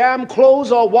 Some damn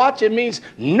clothes or watch, it means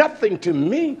nothing to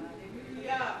me.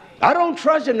 I don't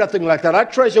treasure nothing like that. I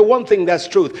treasure one thing that's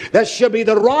truth. That shall be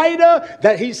the rider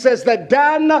that he says that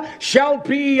Dan shall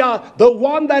be the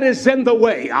one that is in the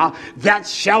way. That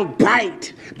shall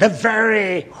bite the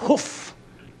very hoof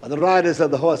of the riders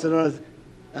of the horse.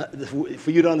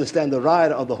 For you to understand the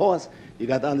rider of the horse, you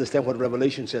got to understand what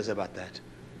Revelation says about that.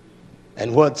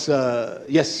 And what's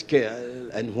Yeskel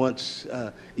and what's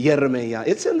Jeremiah.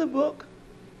 It's in the book.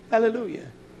 Hallelujah.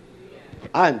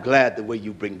 I'm glad the way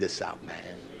you bring this out, man.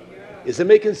 Is it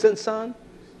making sense, son?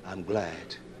 I'm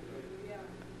glad.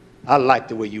 I like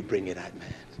the way you bring it out,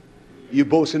 man. You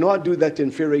both say, no, I do that to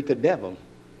infuriate the devil.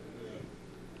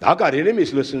 I got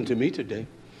enemies listening to me today.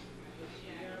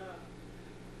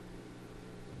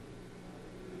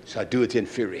 So I do it to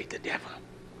infuriate the devil.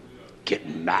 Get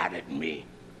mad at me,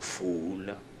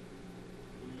 fool.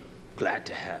 Glad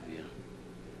to have you.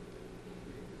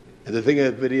 And the thing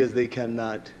of it is they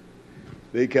cannot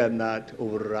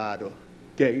override or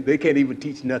they can't even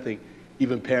teach nothing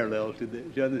even parallel to this.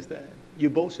 You understand?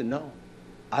 You both say, no.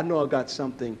 I know I got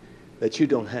something that you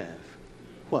don't have.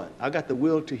 What? I got the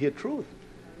will to hear truth.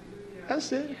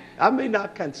 That's it. I may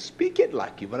not can speak it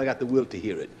like you, but I got the will to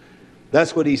hear it.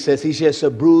 That's what he says. He says,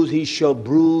 he shall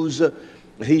bruise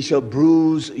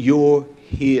your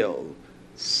heel.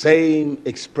 Same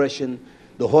expression.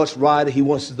 The horse rider, he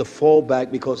wants to fall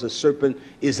back because the serpent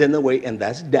is in the way, and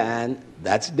that's Dan.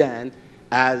 That's Dan.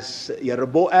 As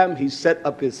Jeroboam, he set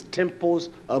up his temples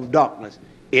of darkness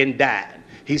in Dan.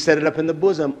 He set it up in the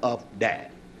bosom of Dan.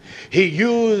 He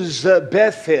used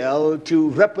Bethel to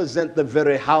represent the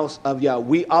very house of Yah.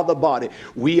 We are the body.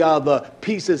 We are the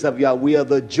pieces of Yah. We are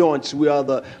the joints. We are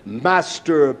the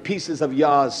masterpieces of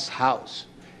Yah's house.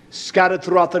 Scattered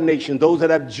throughout the nation. Those that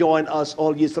have joined us,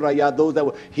 all Yisrael, those that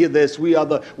will hear this, we are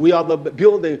the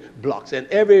building blocks. And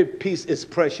every piece is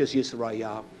precious,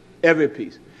 Yisrael. Every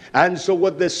piece. And so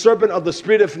with the serpent of the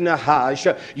spirit of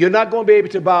Nachash, you're not going to be able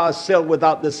to buy or sell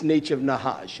without this nature of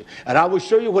Nachash. And I will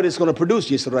show you what it's going to produce,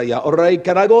 Yisrael. All right,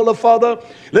 can I go, the Father?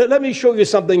 Let me show you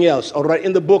something else, all right,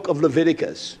 in the book of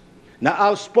Leviticus. Now,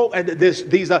 I've spoken,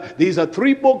 these are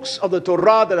 3 books of the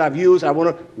Torah that I've used. I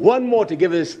want one more to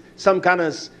give us some kind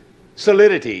of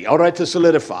solidity, all right, to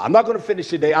solidify. I'm not going to finish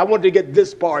today. I want to get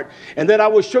this part, and then I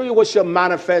will show you what shall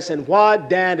manifest and why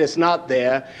Dan is not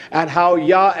there, and how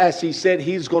Yah, as he said,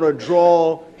 he's going to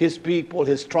draw his people,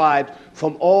 his tribes,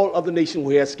 from all of the nations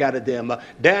where he has scattered them.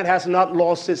 Dan has not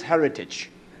lost his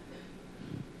heritage.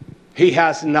 He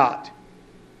has not.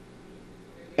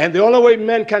 And the only way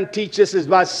men can teach this is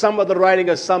by some of the writing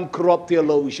of some corrupt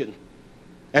theologian.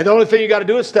 And the only thing you got to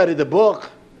do is study the book.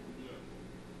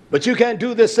 But you can't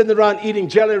do this sitting around eating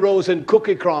jelly rolls and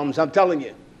cookie crumbs, I'm telling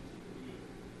you.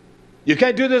 You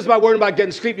can't do this by worrying about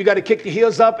getting sleep. You got to kick your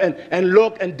heels up and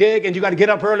look and dig, and you got to get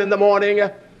up early in the morning.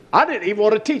 I didn't even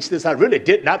want to teach this. I really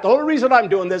did not. The only reason I'm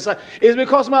doing this is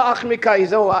because my Ach Micaiah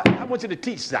said, I want you to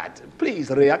teach that. Please,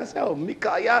 Ray. I can say,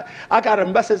 Micaiah, I got a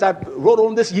message I wrote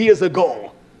on this years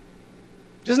ago.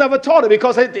 Just never taught it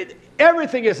because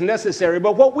everything is necessary.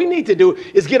 But what we need to do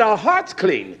is get our hearts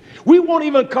clean. We won't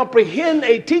even comprehend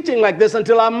a teaching like this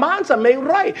until our minds are made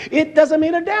right. It doesn't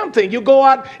mean a damn thing. You go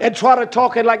out and try to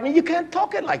talk it like me. You can't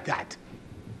talk it like that.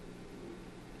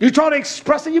 You try to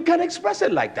express it. You can't express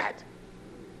it like that.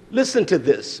 Listen to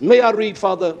this. May I read,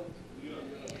 Father?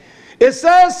 It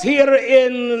says here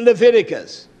in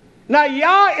Leviticus. Now,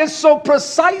 Yah is so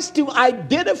precise to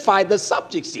identify the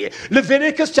subjects here.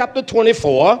 Leviticus chapter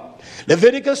 24.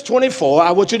 Leviticus 24.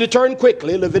 I want you to turn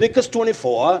quickly. Leviticus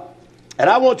 24. And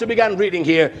I want to begin reading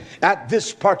here at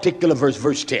this particular verse,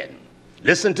 verse 10.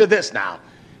 Listen to this now.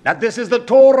 Now, this is the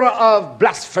Torah of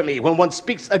blasphemy. When one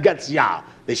speaks against Yah,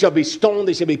 they shall be stoned,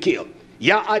 they shall be killed.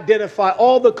 Yah identify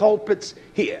all the culprits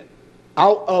here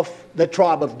out of the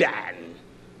tribe of Dan.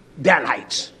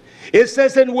 Danites. It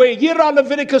says in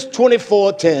Leviticus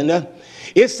 24:10,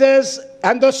 it says,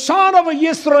 and the son of a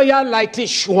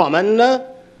Israelitish woman,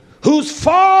 whose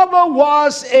father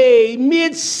was a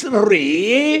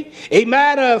Mitzri, a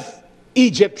man of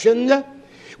Egyptian,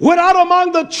 went out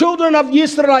among the children of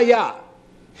Israel.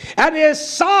 And his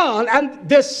son, and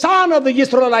the son of the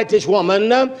Israelitish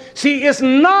woman, see, is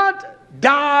not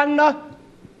Dan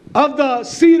of the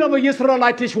seed of a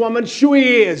Israelitish woman.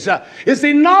 She is. Is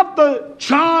he not the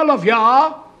child of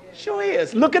Yah? She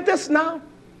is. Look at this now.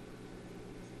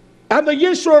 And the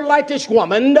Israelitish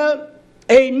woman,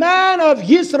 a man of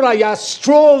Israel,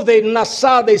 strove,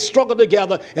 they struggled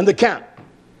together in the camp.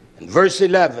 In verse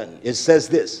 11, it says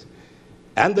this.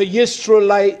 and the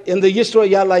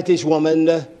Israelitish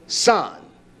woman, son.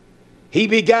 He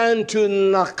began to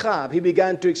Nachash. He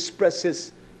began to express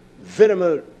his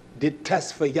venomous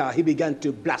detest for Yah. He began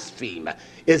to blaspheme.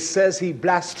 It says he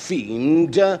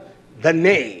blasphemed the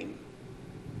name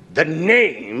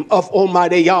of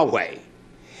Almighty Yahweh.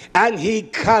 And he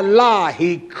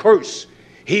cursed.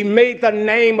 He made the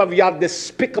name of Yah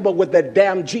despicable with the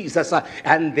damn Jesus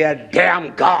and their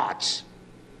damn gods.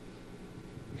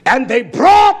 And they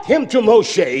brought him to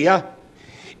Moshe,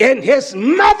 and his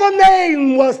mother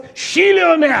name was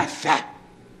Shelomith,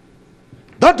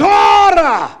 the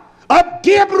daughter of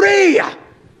Dibri.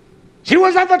 She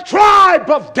was of the tribe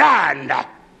of Dan.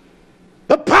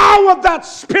 The power of that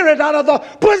spirit out of the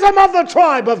bosom of the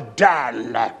tribe of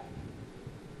Dan.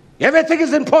 Everything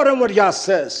is important what Yah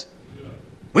says.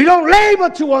 We don't labor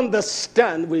to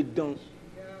understand. We don't.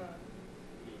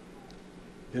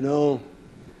 You know,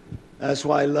 that's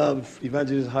why I love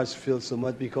Evangelist Hartsfield so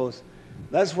much, because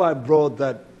that's why I brought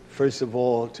that, first of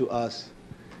all, to us.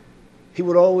 He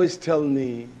would always tell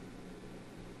me,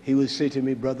 he would say to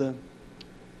me, brother,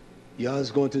 Yah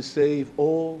is going to save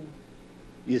all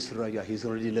Israel. He's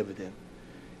going to deliver them.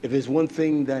 If there's one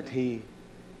thing that he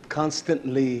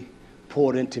constantly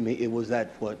poured into me, it was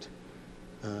that what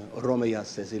Romans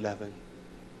says 11.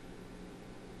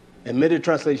 In many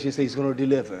translations, he's going to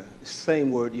deliver.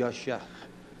 Same word, Yashah.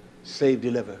 Save,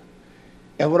 deliver.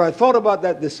 And when I thought about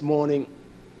that this morning,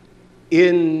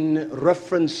 in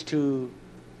reference to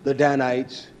the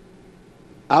Danites,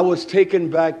 I was taken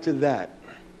back to that.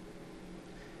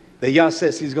 The Yah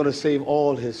says he's going to save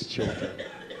all his children.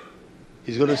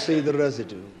 He's going to save the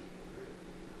residue.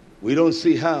 We don't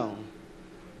see how,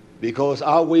 because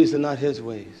our ways are not his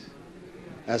ways.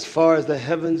 As far as the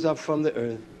heavens are from the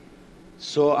earth,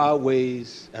 so our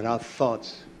ways and our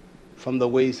thoughts from the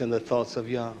ways and the thoughts of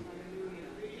Yah.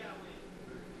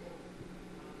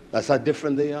 That's how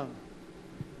different they are.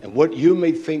 And what you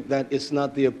may think that it's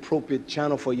not the appropriate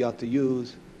channel for Yah to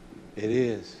use, it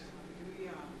is.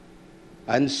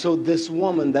 And so this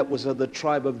woman that was of the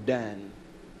tribe of Dan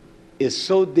is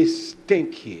so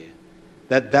distinct here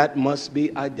that that must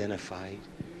be identified.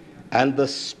 And the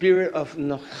spirit of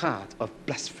Nachash, of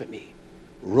blasphemy,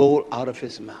 rolled out of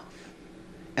his mouth.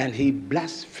 And he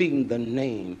blasphemed the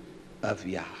name of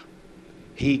Yah.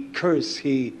 He cursed,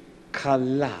 he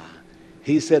kala.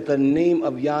 He said the name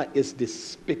of Yah is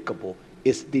despicable,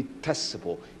 it's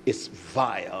detestable, it's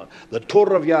vile. The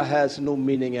Torah of Yah has no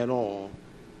meaning at all.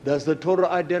 Does the Torah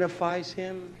identify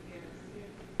him?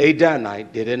 A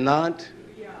Danite, did it not?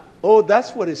 Oh,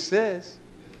 that's what it says.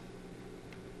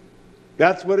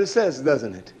 That's what it says,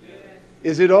 doesn't it?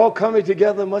 Is it all coming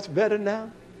together much better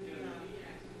now?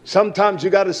 Sometimes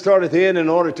you got to start at the end in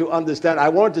order to understand. I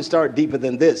wanted to start deeper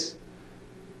than this,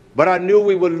 but I knew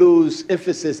we would lose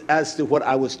emphasis as to what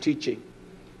I was teaching.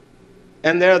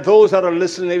 And there are those that are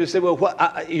listening, they would say, well,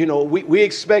 we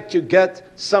expect you get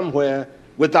somewhere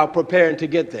without preparing to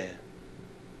get there.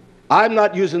 I'm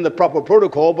not using the proper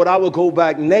protocol, but I will go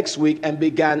back next week and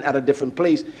begin at a different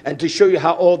place and to show you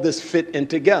how all this fit in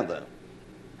together.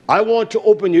 I want to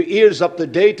open your ears up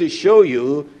today to show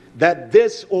you that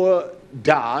this or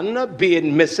Dan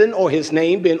being missing or his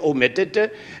name being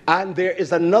omitted, and there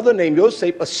is another name,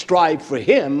 Yosef, ascribed for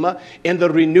him in the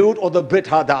renewed or the Brit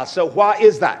Hadassah. Why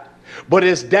is that? But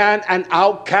is Dan an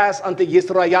outcast unto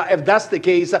Yisrael? If that's the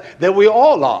case, then we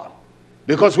all are.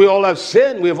 Because we all have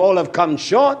sinned, we all have come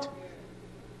short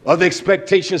of the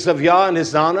expectations of Yah and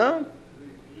his honor.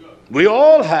 We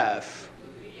all have.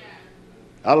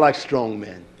 I like strong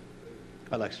men.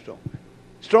 I like strong men.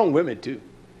 Strong women too.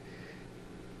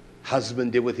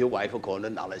 Husband, deal with your wife according to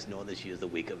knowledge, knowing that she is the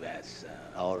weaker vessel.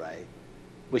 All right.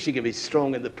 But she can be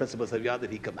strong in the principles of Yah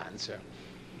that he commands her.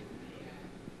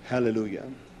 Hallelujah.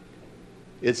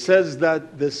 It says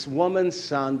that this woman's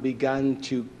son began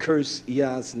to curse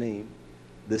Yah's name.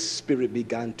 The spirit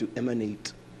began to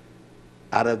emanate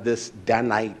out of this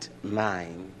Danite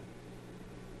mind.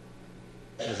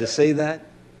 Does it say that?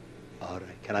 All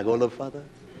right. Can I go a little further?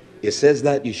 It says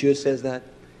that. You sure it says that?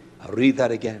 I'll read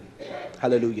that again.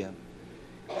 Hallelujah.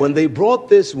 When they brought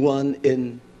this one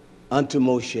in unto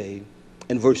Moshe,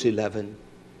 in verse 11,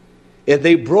 and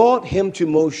they brought him to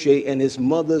Moshe, and his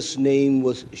mother's name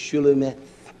was Shelomith.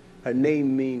 Her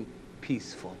name means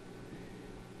peaceful.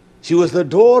 She was the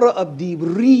daughter of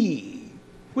Dibri,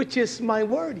 which is my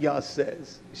word, Yah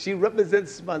says. She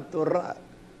represents my Torah.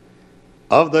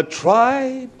 Of the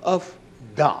tribe of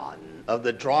Dan, of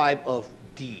the tribe of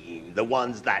Din, the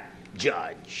ones that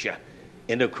judge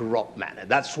in a corrupt manner.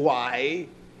 That's why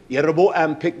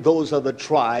Jeroboam picked those other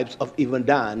tribes of even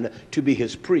Dan to be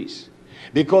his priests.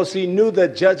 because he knew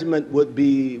that judgment would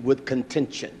be with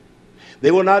contention.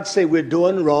 They will not say, we're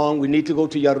doing wrong, we need to go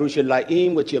to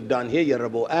Yerushalayim, what you have done here,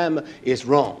 Jeroboam, is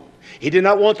wrong. He did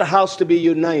not want the house to be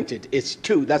united. It's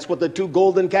two. That's what the two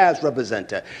golden calves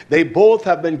represent. They both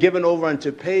have been given over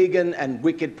unto pagan and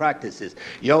wicked practices.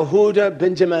 Yehuda,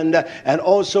 Benjamin, and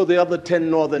also the other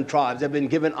 10 northern tribes have been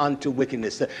given unto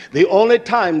wickedness. The only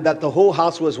time that the whole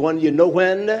house was one, you know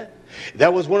when?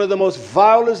 That was one of the most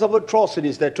vilest of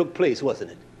atrocities that took place,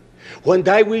 wasn't it? When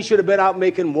David should have been out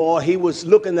making war, he was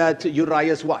looking at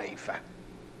Uriah's wife.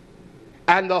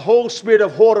 And the whole spirit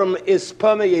of whoredom is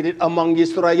permeated among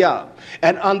Israel.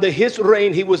 And under his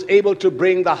reign, he was able to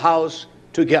bring the house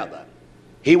together.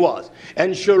 He was.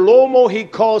 And Shlomo, he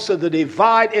caused the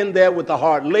divide in there with the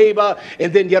hard labor.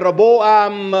 And then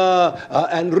Jeroboam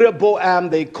and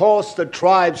Rehoboam, they caused the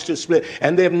tribes to split.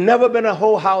 And they've never been a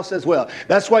whole house as well.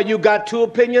 That's why you got two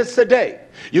opinions today.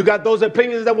 You got those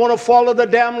opinions that want to follow the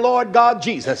damn Lord God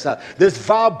Jesus, this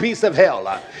vile beast of hell.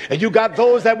 And you got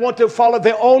those that want to follow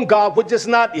their own God, which is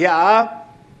not Yah.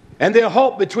 And they're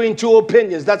halt between two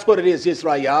opinions. That's what it is,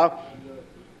 Israel.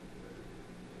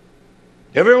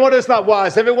 Everyone is not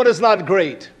wise. Everyone is not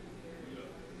great.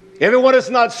 Everyone is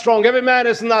not strong. Every man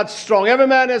is not strong. Every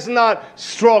man is not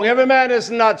strong. Every man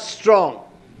is not strong.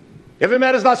 Every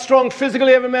man is not strong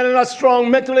physically. Every man is not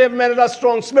strong mentally. Every man is not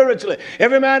strong spiritually.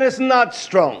 Every man is not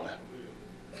strong.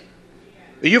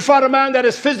 You find a man that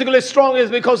is physically strong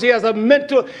is because he has a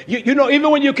mental, you know,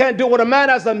 even when you can't do it, when a man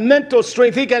has a mental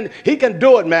strength, he can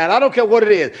do it, man. I don't care what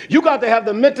it is. You got to have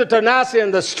the mental tenacity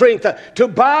and the strength to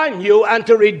bind you and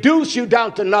to reduce you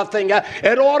down to nothing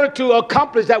in order to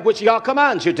accomplish that which God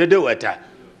commands you to do it.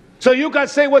 So you can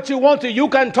say what you want to. You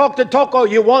can talk the talk all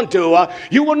you want to.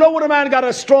 You will know when a man got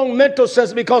a strong mental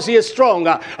sense because he is strong.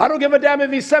 I don't give a damn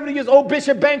if he's 70 years old.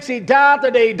 Bishop Banks, he died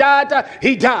the day he died.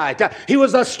 He died. He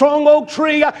was a strong oak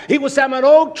tree. He was an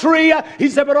oak tree. He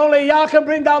said, but only Yah can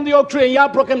bring down the oak tree. And Yah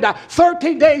broke him down.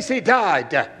 13 days he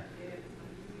died.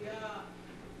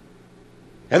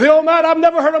 And the old man, I've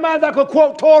never heard a man that could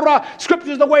quote Torah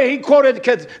scriptures the way he quoted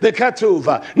the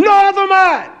Ketuvah. No other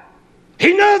man.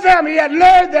 He knew them. He had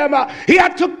learned them. He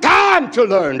had took time to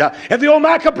learn. And the old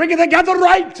man could bring it together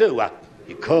right too.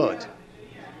 He could.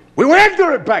 We were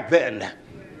ignorant back then.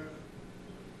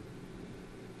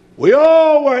 We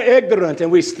all were ignorant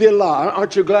and we still are.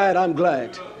 Aren't you glad? I'm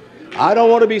glad. I don't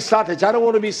want to be Satich. I don't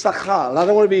want to be Sachal. I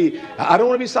don't want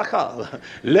to be Sachal.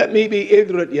 Let me be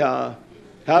ignorant, y'all.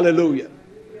 Hallelujah.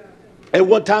 At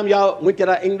one time, y'all went to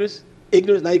that ignorance.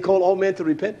 Now he called all men to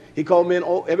repent. He called men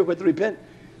everywhere to repent.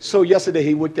 So yesterday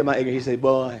he looked at my ignorance. He said,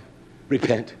 boy,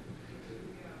 repent.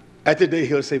 At today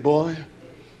he'll say, boy,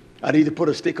 I need to put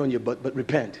a stick on your butt, but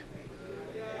repent.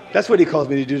 That's what he calls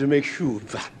me to do, to make sure.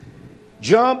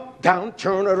 Jump down,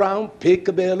 turn around, pick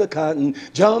a bale of cotton.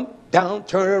 Jump down,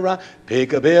 turn around,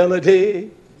 pick a bale a day.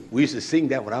 We used to sing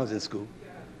that when I was in school.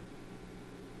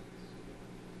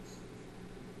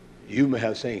 You may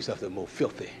have sang something more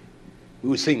filthy. We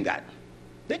would sing that.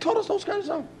 They taught us those kinds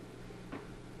of songs.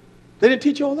 They didn't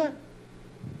teach you all that.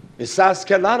 In South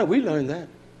Carolina, we learned that.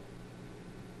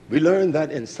 We learned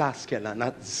that in South Carolina,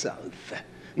 not South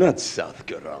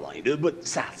Carolina, but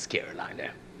South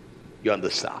Carolina. You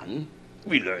understand?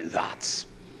 We learned that.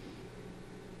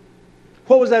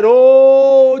 What was that?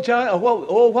 Oh, child,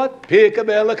 what? Pick a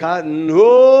bale of cotton.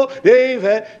 Oh,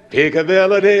 David, pick a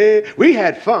bale of day. We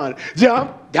had fun.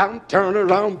 Jump down, turn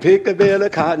around, pick a bale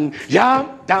of cotton.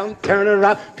 Jump down, turn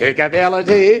around, pick a bale of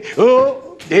day.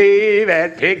 Oh,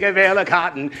 David, pick a bale of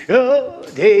cotton. Oh,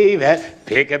 David,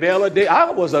 pick a bale of day. I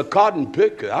was a cotton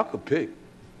picker. I could pick.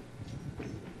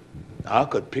 I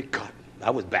could pick cotton.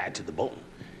 I was bad to the bone.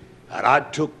 And I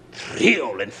took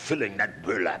thrill in filling that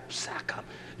burlap sack up.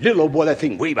 Little old boy, that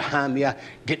thing way behind me, I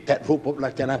get that rope up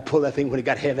like that, and I pull that thing. When it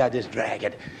got heavy, I just drag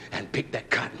it and pick that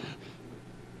cotton.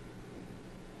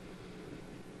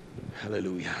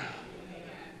 Hallelujah.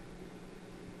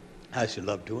 I should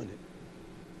love doing it.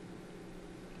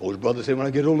 Old brother said, when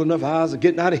I get old enough, I was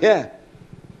getting out of here.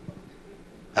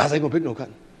 I was ain't gonna pick no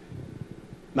cotton.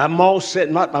 My mom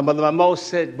said, my mom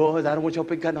said, boys, I don't want y'all to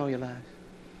pick cotton all your lives.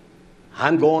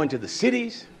 I'm going to the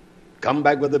cities, come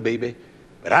back with a baby,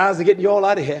 but I was getting you all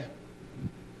out of here.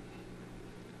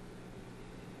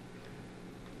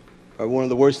 Probably one of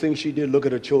the worst things she did, look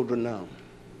at her children now.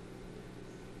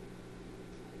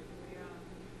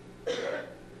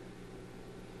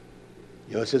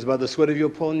 You know, it says, by the sweat of your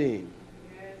pony.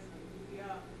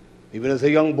 Even as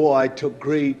a young boy, I took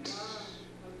great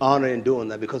honor in doing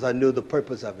that because I knew the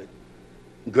purpose of it.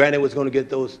 Granny was going to get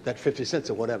that 50 cents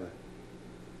or whatever.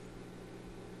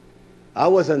 I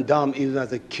wasn't dumb even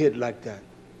as a kid like that.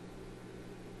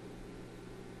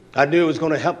 I knew it was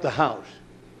going to help the house.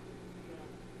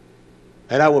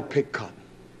 And I would pick cotton.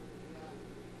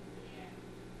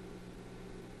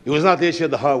 It was not the issue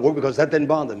of the hard work, because that didn't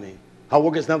bother me. Hard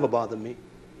work has never bothered me.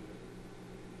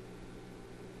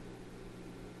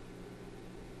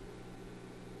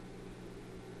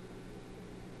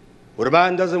 When a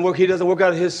man doesn't work, he doesn't work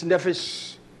out his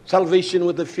nephesh salvation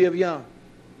with the fear of Yah.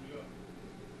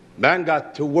 Man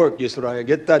got to work, Yisrael.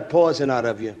 Get that poison out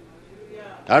of you.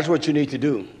 That's what you need to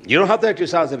do. You don't have to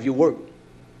exercise if you work.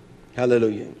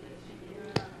 Hallelujah.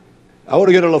 I want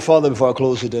to get a little farther before I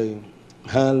close today.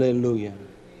 Hallelujah.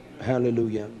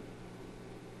 Hallelujah.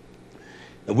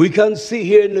 We can see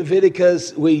here in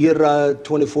Leviticus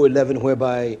 24:11,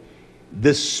 whereby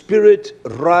the spirit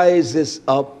rises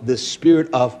up, the spirit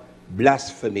of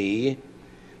blasphemy,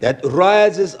 that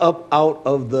rises up out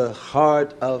of the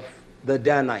heart of the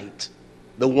Danite,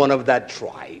 the one of that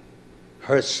tribe,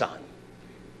 her son.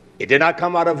 It did not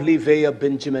come out of Levi or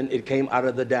Benjamin, it came out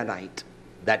of the Danite,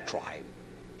 that tribe.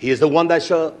 He is the one that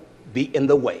shall be in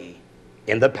the way,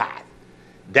 in the path,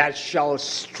 that shall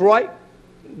strike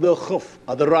the hoof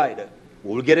of the rider.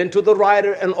 We'll get into the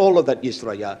rider and all of that,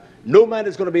 Yisrael. No man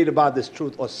is going to be able to buy this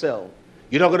truth or sell.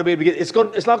 You're not going to be able to get, it's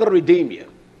not going to redeem you.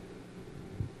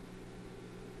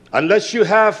 Unless you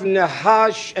have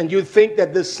Nachash and you think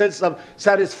that this sense of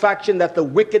satisfaction, that the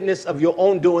wickedness of your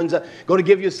own doings are going to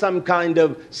give you some kind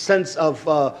of sense of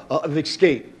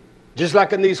escape. Just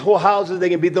like in these whorehouses, they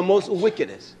can be the most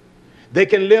wickedest. They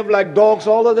can live like dogs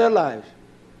all of their lives.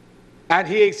 And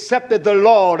he accepted the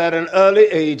Lord at an early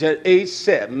age, at age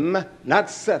 7, not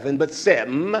 7, but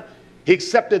 7. He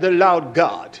accepted the Lord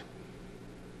God.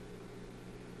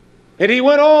 And he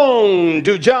went on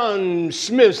to John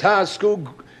Smith's high school,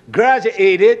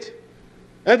 graduated,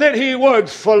 and then he worked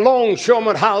for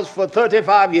Longshoreman House for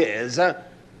 35 years.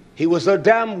 He was a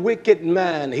damn wicked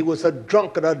man. He was a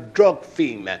drunkard, a drug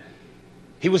fiend.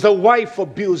 He was a wife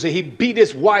abuser. He beat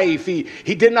his wife. He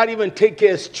did not even take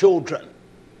care of his children.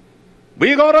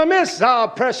 We're going to miss our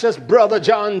precious brother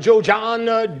John, Joe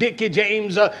John, Dickie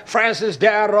James, Francis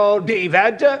Darrell,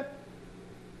 David.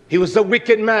 He was a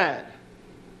wicked man.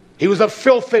 He was a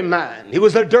filthy man. He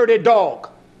was a dirty dog.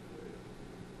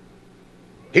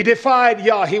 He defied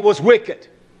Yah. He was wicked.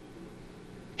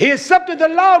 He accepted the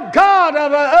Lord God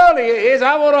of an early age.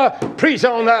 I want to preach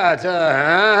on that.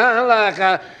 Like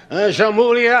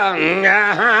Shamulia,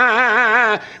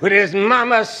 when his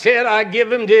mama said, I give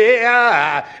him the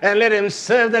and let him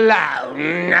serve the Lord.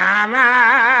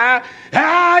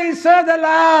 He served the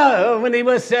Lord when he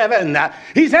was 7.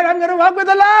 He said, I'm going to walk with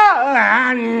the Lord.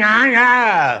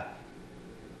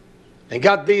 And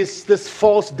got this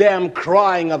false damn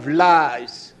crying of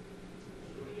lies.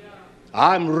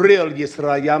 I'm real,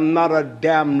 Yisrael. I'm not a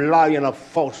damn lie and a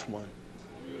false one.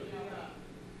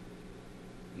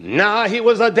 Nah, he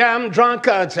was a damn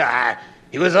drunkard.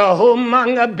 He was a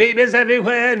humongous babies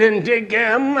everywhere. Didn't take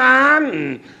care of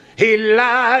man. He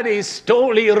lied, he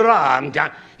stole, he robbed.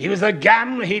 He was a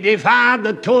gambler. He defied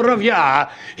the Torah of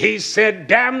Yah. He said,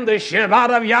 damn the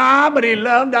Shabbat of Yah, but he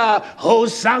loved our whole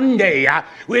Sunday.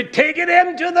 We're taking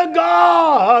him to the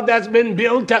God that's been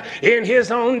built in his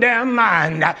own damn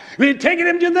mind. We're taking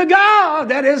him to the God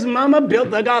that his mama built,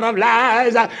 the God of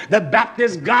lies. The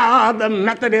Baptist God, the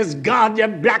Methodist God, your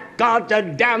black God, your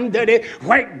damn dirty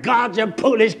white God, your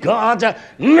Polish God.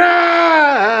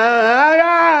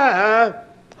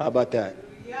 How about that?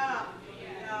 Yeah.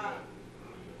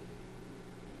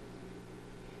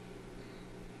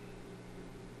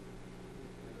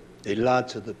 They lied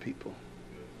to the people.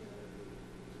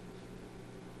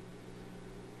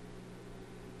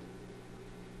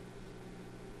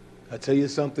 I tell you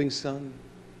something, son.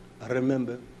 I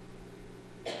remember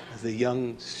as a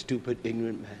young, stupid,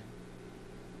 ignorant man,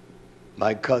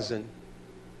 my cousin,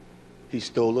 he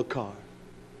stole a car.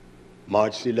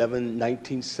 March 11,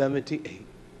 1978.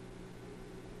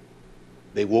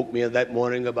 They woke me up that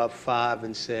morning about 5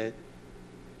 and said,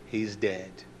 he's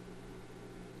dead.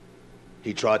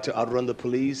 He tried to outrun the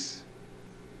police.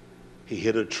 He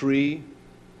hit a tree,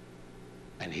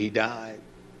 and he died.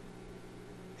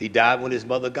 He died when his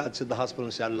mother got to the hospital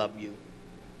and said, I love you.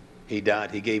 He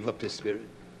died. He gave up his spirit.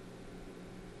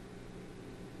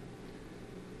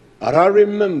 And I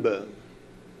remember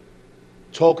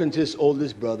talking to his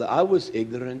oldest brother. I was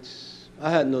ignorant.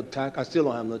 I had no tact. I still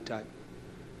don't have no tact.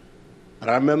 And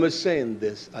I remember saying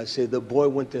this. I said, the boy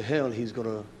went to hell. He's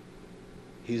going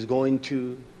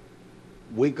to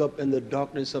wake up in the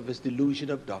darkness of his delusion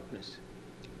of darkness.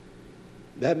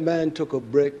 That man took a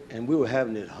brick, and we were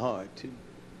having it hard too.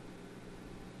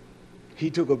 He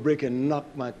took a brick and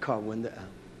knocked my car window out.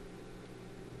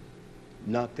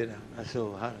 Knocked it out. I said,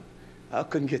 I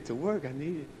couldn't get to work. I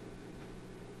needed.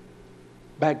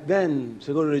 Back then,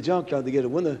 to go to the junkyard to get a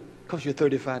window cost you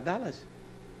 $35.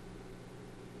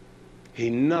 He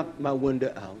knocked my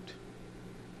window out.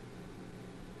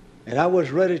 And I was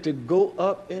ready to go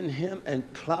up in him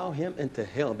and plow him into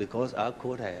hell because I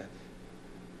could have.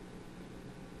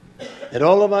 And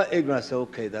all of my ignorance, I said,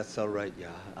 okay, that's all right, yeah,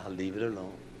 I'll leave it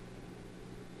alone.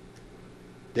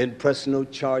 Didn't press no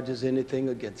charges, anything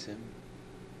against him.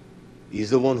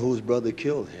 He's the one whose brother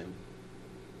killed him.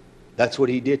 That's what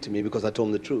he did to me because I told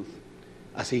him the truth.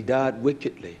 I said, he died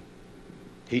wickedly.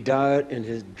 He died in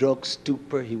his drug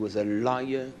stupor. He was a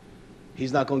liar.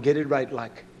 He's not going to get it right.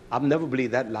 Like, I've never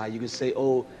believed that lie. You can say,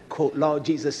 oh, quote, Lord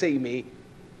Jesus, save me.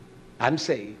 I'm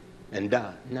saved and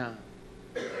die. No.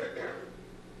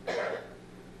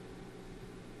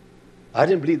 I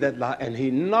didn't believe that lie. And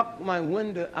he knocked my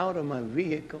window out of my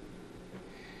vehicle.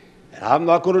 And I'm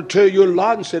not going to tell you a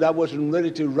lie and said I wasn't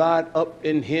ready to ride up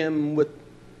in him with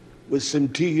some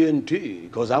TNT,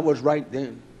 because I was right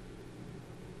then.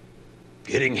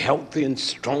 Getting healthy and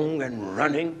strong and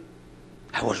running,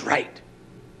 I was right.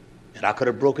 And I could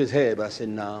have broke his head, but I said,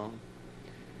 no.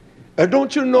 And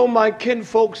don't you know my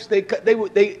kinfolks,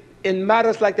 they in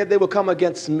matters like that, they would come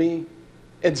against me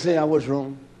and say I was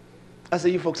wrong. I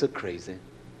said, you folks are crazy.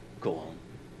 Go on.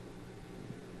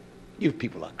 You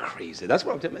people are crazy. That's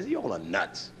what I'm telling you. You all are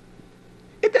nuts.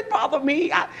 It didn't bother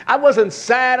me. I wasn't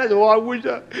sad. I said, oh, I wish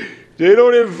they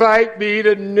don't invite me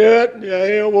to nut.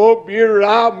 They won't be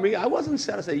around me. I wasn't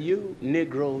sad. I said, you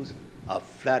Negroes are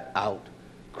flat out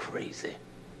crazy.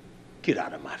 Get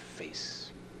out of my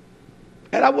face.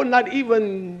 And I would not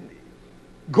even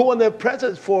go in their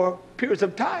presence for periods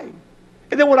of time.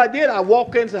 And then when I did, I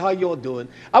walk in and say, how y'all doing?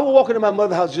 I would walk into my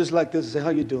mother's house just like this and say, how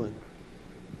you doing?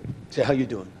 Say, how you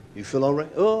doing? You feel all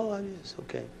right? Oh, it's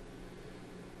okay.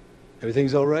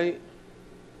 Everything's all right?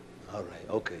 All right,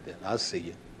 okay then. I'll see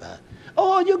you. Bye.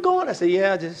 Oh, you're going? I said,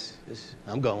 yeah, just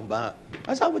I'm going. Bye.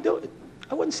 That's how I would do it.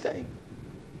 I wouldn't stay.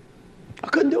 I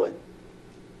couldn't do it.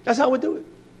 That's how I would do it.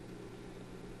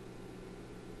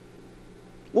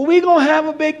 Well, we going to have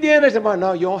a big dinner. I said,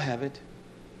 no, you don't have it.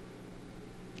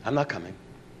 I'm not coming.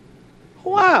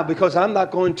 Why? Because I'm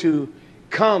not going to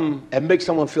come and make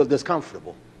someone feel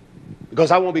discomfortable.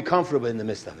 Because I won't be comfortable in the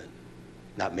midst of it.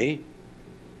 Not me.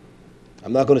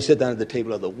 I'm not going to sit down at the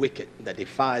table of the wicked that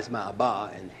defies my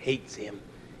Abba and hates him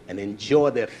and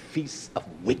enjoy their feasts of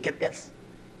wickedness.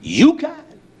 You can.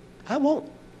 I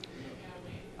won't.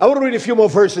 I want to read a few more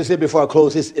verses here before I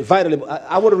close. It's vitally.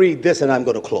 I want to read this and I'm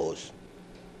going to close.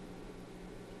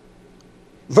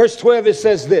 Verse 12, it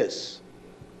says this.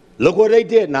 Look what they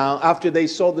did now after they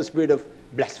saw the spirit of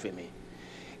blasphemy.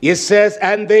 It says,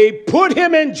 and they put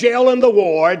him in jail in the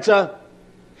wards,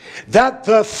 that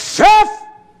the theft,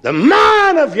 the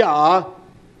mind of Yah,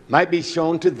 might be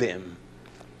shown to them.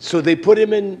 So they put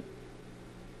him in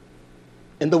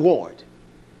the ward.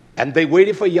 And they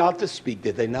waited for Yah to speak,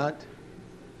 did they not?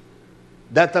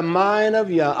 That the mind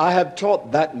of Yah, I have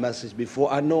taught that message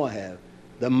before, I know I have.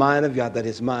 The mind of Yah, that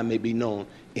his mind may be known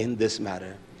in this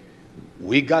matter.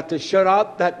 We got to shut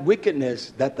out that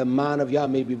wickedness, that the mind of Yah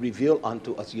may be revealed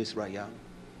unto us, Yisrael.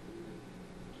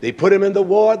 They put him in the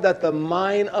ward that the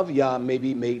mind of Yah may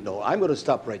be made known. I'm going to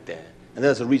stop right there. And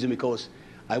that's the reason, because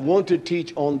I want to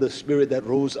teach on the spirit that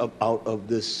rose up out of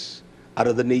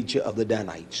the nature of the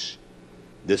Danites.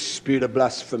 The spirit of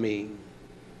blasphemy.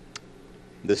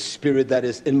 The spirit that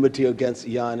is enmity against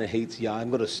Yah and hates Yah. I'm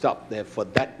going to stop there for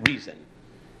that reason.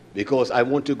 Because I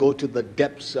want to go to the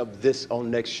depths of this on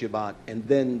next Shabbat. And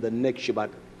then the next Shabbat,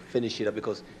 finish it up,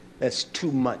 because that's too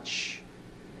much.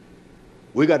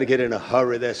 We got to get in a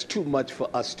hurry. There's too much for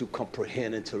us to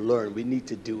comprehend and to learn. We need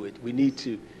to do it. We need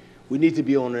to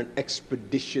be on an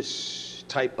expeditious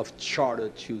type of charter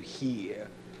to hear.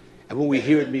 And when we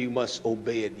hear it, we must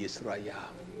obey it, Yisrael.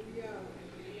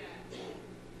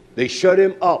 They shut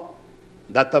him up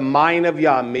that the mind of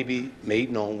Yah may be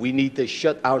made known. We need to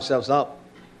shut ourselves up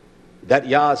that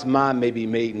Yah's mind may be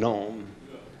made known.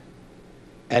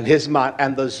 And his mind,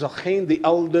 and the Zachin, the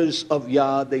elders of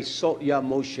Yah, they sought Yah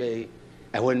Moshe.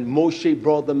 And when Moshe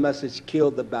brought the message,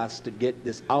 kill the bastard, get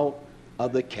this out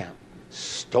of the camp.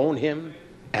 Stone him,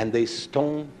 and they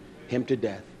stoned him to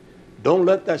death. Don't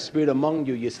let that spirit among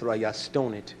you, Yisrael,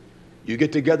 stone it. You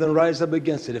get together and rise up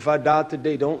against it. If I die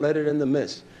today, don't let it in the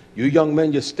midst. You young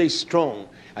men, you stay strong.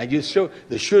 And you show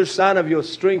the sure sign of your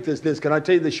strength is this. Can I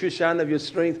tell you the sure sign of your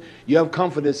strength? You have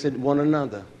confidence in one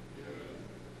another.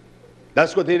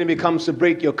 That's what the enemy comes to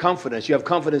break, your confidence. You have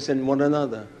confidence in one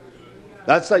another.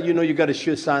 That's how you know you got a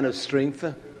sure sign of strength.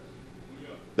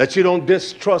 That you don't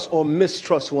distrust or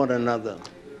mistrust one another.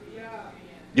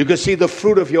 You can see the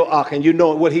fruit of your ark, and you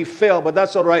know what he fell, but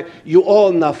that's all right. You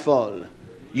all not fall.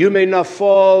 You may not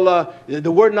fall.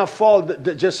 The word not fall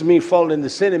just means fall in the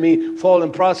sin. It means fall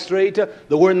and prostrate.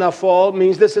 The word not fall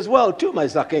means this as well, too, my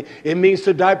Zaki. It means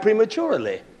to die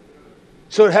prematurely.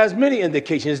 So it has many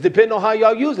indications, depending on how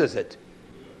y'all uses it.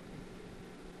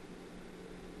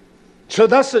 So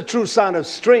that's the true sign of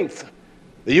strength.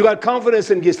 You got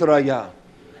confidence in Yisra'yah.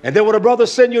 And then when a brother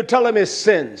sins, you tell him his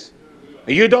sins.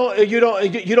 You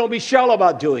don't be shallow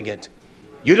about doing it.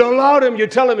 You don't allow him, you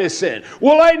tell him his sin.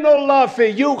 Well, ain't no love for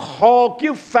you, hawk,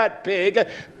 you fat pig.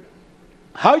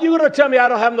 How you going to tell me I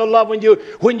don't have no love when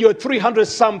you're 300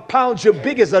 some pounds, you're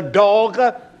big as a dog,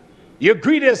 you're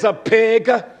greedy as a pig,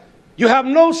 you have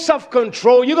no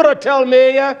self-control. You're going to tell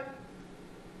me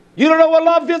you don't know what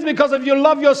love is, because if you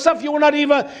love yourself, you will not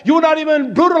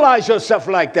even brutalize yourself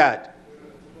like that.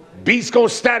 Beast gonna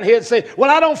stand here and say,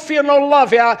 well, I don't feel no love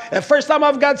here. The first time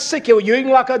I've got sick here, you're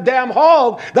eating like a damn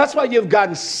hog. That's why you've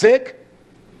gotten sick.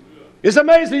 It's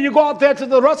amazing. You go out there to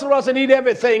the restaurants and eat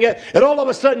everything, and all of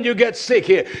a sudden you get sick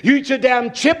here. You eat your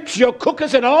damn chips, your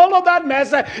cookies, and all of that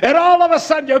mess, and all of a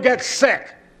sudden you get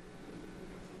sick.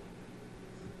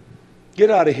 Get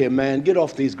out of here, man. Get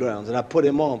off these grounds. And I put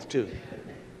him off too.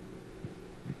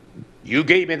 You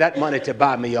gave me that money to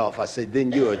buy me off. I said,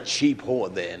 then you're a cheap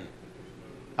whore then.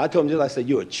 I told him, I said,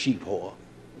 you're a cheap whore.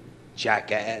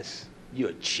 Jackass.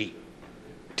 You're cheap.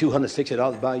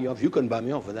 $260 buy you off. You couldn't buy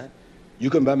me off for that. You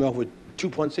couldn't buy me off with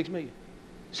 $2.6 million.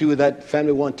 See what that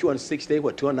family won,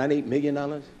 $298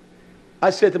 million? I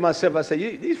said to myself, I said,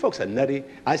 these folks are nutty.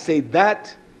 I say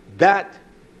that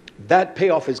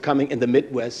payoff is coming in the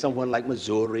Midwest, somewhere like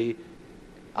Missouri.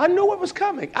 I know it was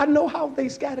coming. I know how they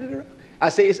scattered it around. I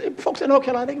say, folks in North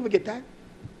Carolina, they can forget that.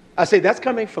 I say, that's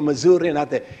coming from Missouri and out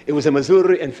there. It was in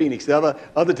Missouri and Phoenix. The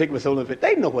other ticket was sold in Phoenix.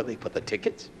 They know where they put the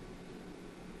tickets.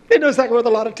 They know exactly where the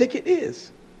lot of ticket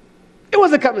is. It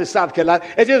wasn't coming to South Carolina.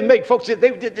 It just make folks,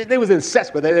 they was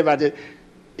incensed with everybody.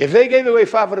 If they gave away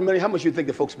 $500 million, how much do you think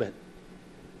the folks spent?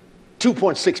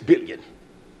 $2.6 billion.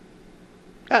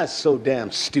 That's so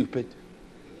damn stupid.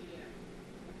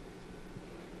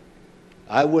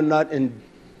 I would not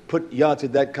put y'all to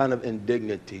that kind of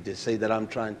indignity to say that I'm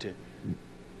trusting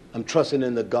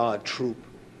in the God troop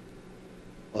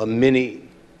or many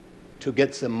to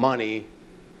get some money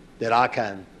that I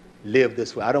can live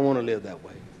this way. I don't want to live that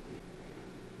way.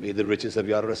 May the riches of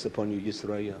Yah rest upon you,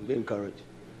 Yisrael. Be encouraged.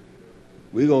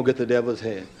 We're going to get the devil's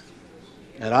head.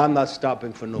 And I'm not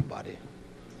stopping for nobody.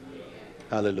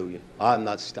 Hallelujah. I'm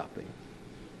not stopping.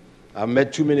 I've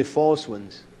met too many false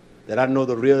ones that I know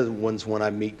the real ones when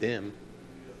I meet them.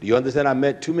 Do you understand? I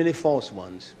met too many false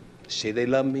ones. Say they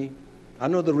love me. I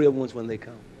know the real ones when they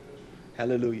come.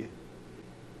 Hallelujah.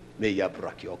 May Yah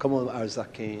brak you all. Come on,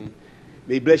 Arzakin.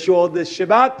 May He bless you all this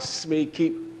Shabbat. May He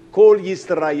keep Kol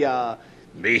Yisra'yah.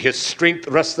 May His strength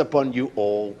rest upon you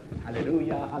all.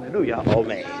 Hallelujah, hallelujah,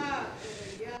 amen.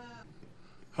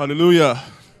 Hallelujah.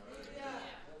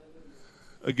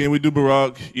 Again, we do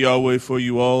Barak Yahweh for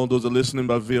you all. Those that are listening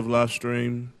by via live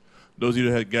stream. Those of you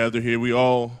that had gathered here. We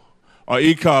all are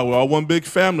Ikah. We're all one big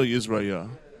family, Israel.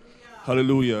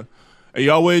 Hallelujah. And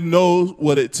Yahweh knows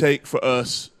what it takes for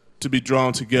us to be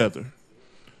drawn together.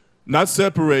 Not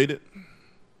separated.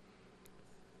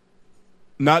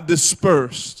 Not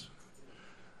dispersed.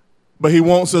 But He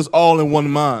wants us all in one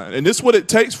mind. And this is what it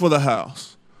takes for the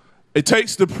house. It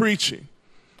takes the preaching.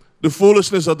 The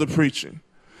foolishness of the preaching.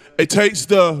 It takes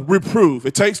the reproof.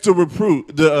 It takes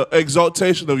the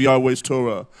exaltation of Yahweh's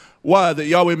Torah. Why? That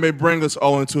Yahweh may bring us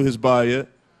all into His bayit.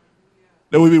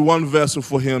 There will be one vessel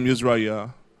for Him,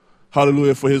 Yisrael.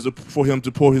 Hallelujah, for Him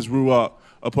to pour His ruach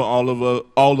upon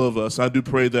all of us. I do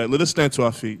pray that. Let us stand to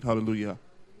our feet. Hallelujah.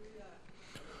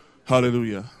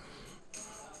 Hallelujah.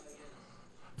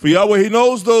 For Yahweh, He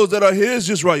knows those that are His,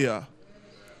 Yisrael.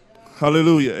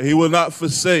 Hallelujah. He will not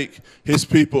forsake His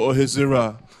people or His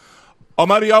zirah.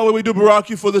 Almighty Yahweh, we do barak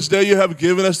you for this day you have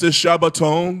given us, this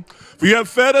Shabbaton. For you have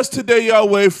fed us today,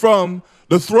 Yahweh, from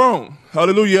the throne.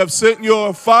 Hallelujah. You have sent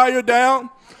your fire down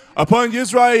upon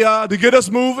Yisrael to get us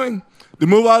moving, to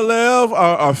move our leg,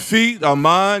 our feet, our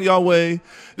mind, Yahweh,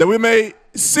 that we may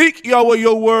seek, Yahweh,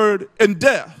 your word in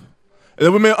depth, and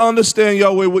that we may understand,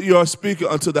 Yahweh, what you are speaking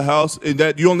unto the house, and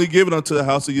that you only give it unto the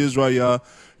house of Israel,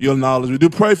 your knowledge. We do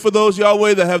pray for those,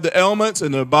 Yahweh, that have the ailments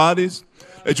in their bodies,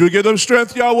 that you would give them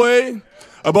strength, Yahweh.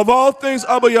 Above all things,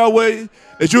 Abba Yahweh,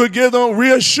 that you would give them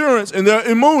reassurance in their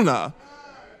emunah,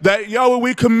 that Yahweh,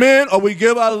 we commend or we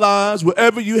give our lives,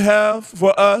 whatever you have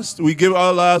for us, we give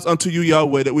our lives unto you,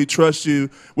 Yahweh, that we trust you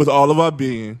with all of our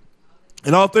being.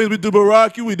 In all things we do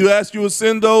barak you, we do ask you to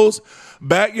send those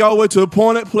back, Yahweh, to the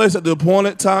appointed place at the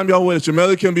appointed time, Yahweh, that your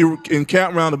melody can be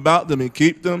encamped round about them and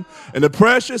keep them. In the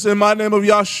precious and mighty name of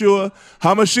Yahshua,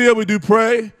 HaMashiach, we do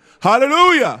pray.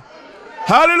 Hallelujah.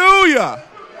 Hallelujah.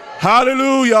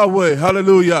 Hallelujah, Yahweh.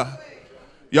 Hallelujah.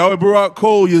 Yahweh Barak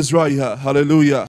Kol Yisrael. Hallelujah.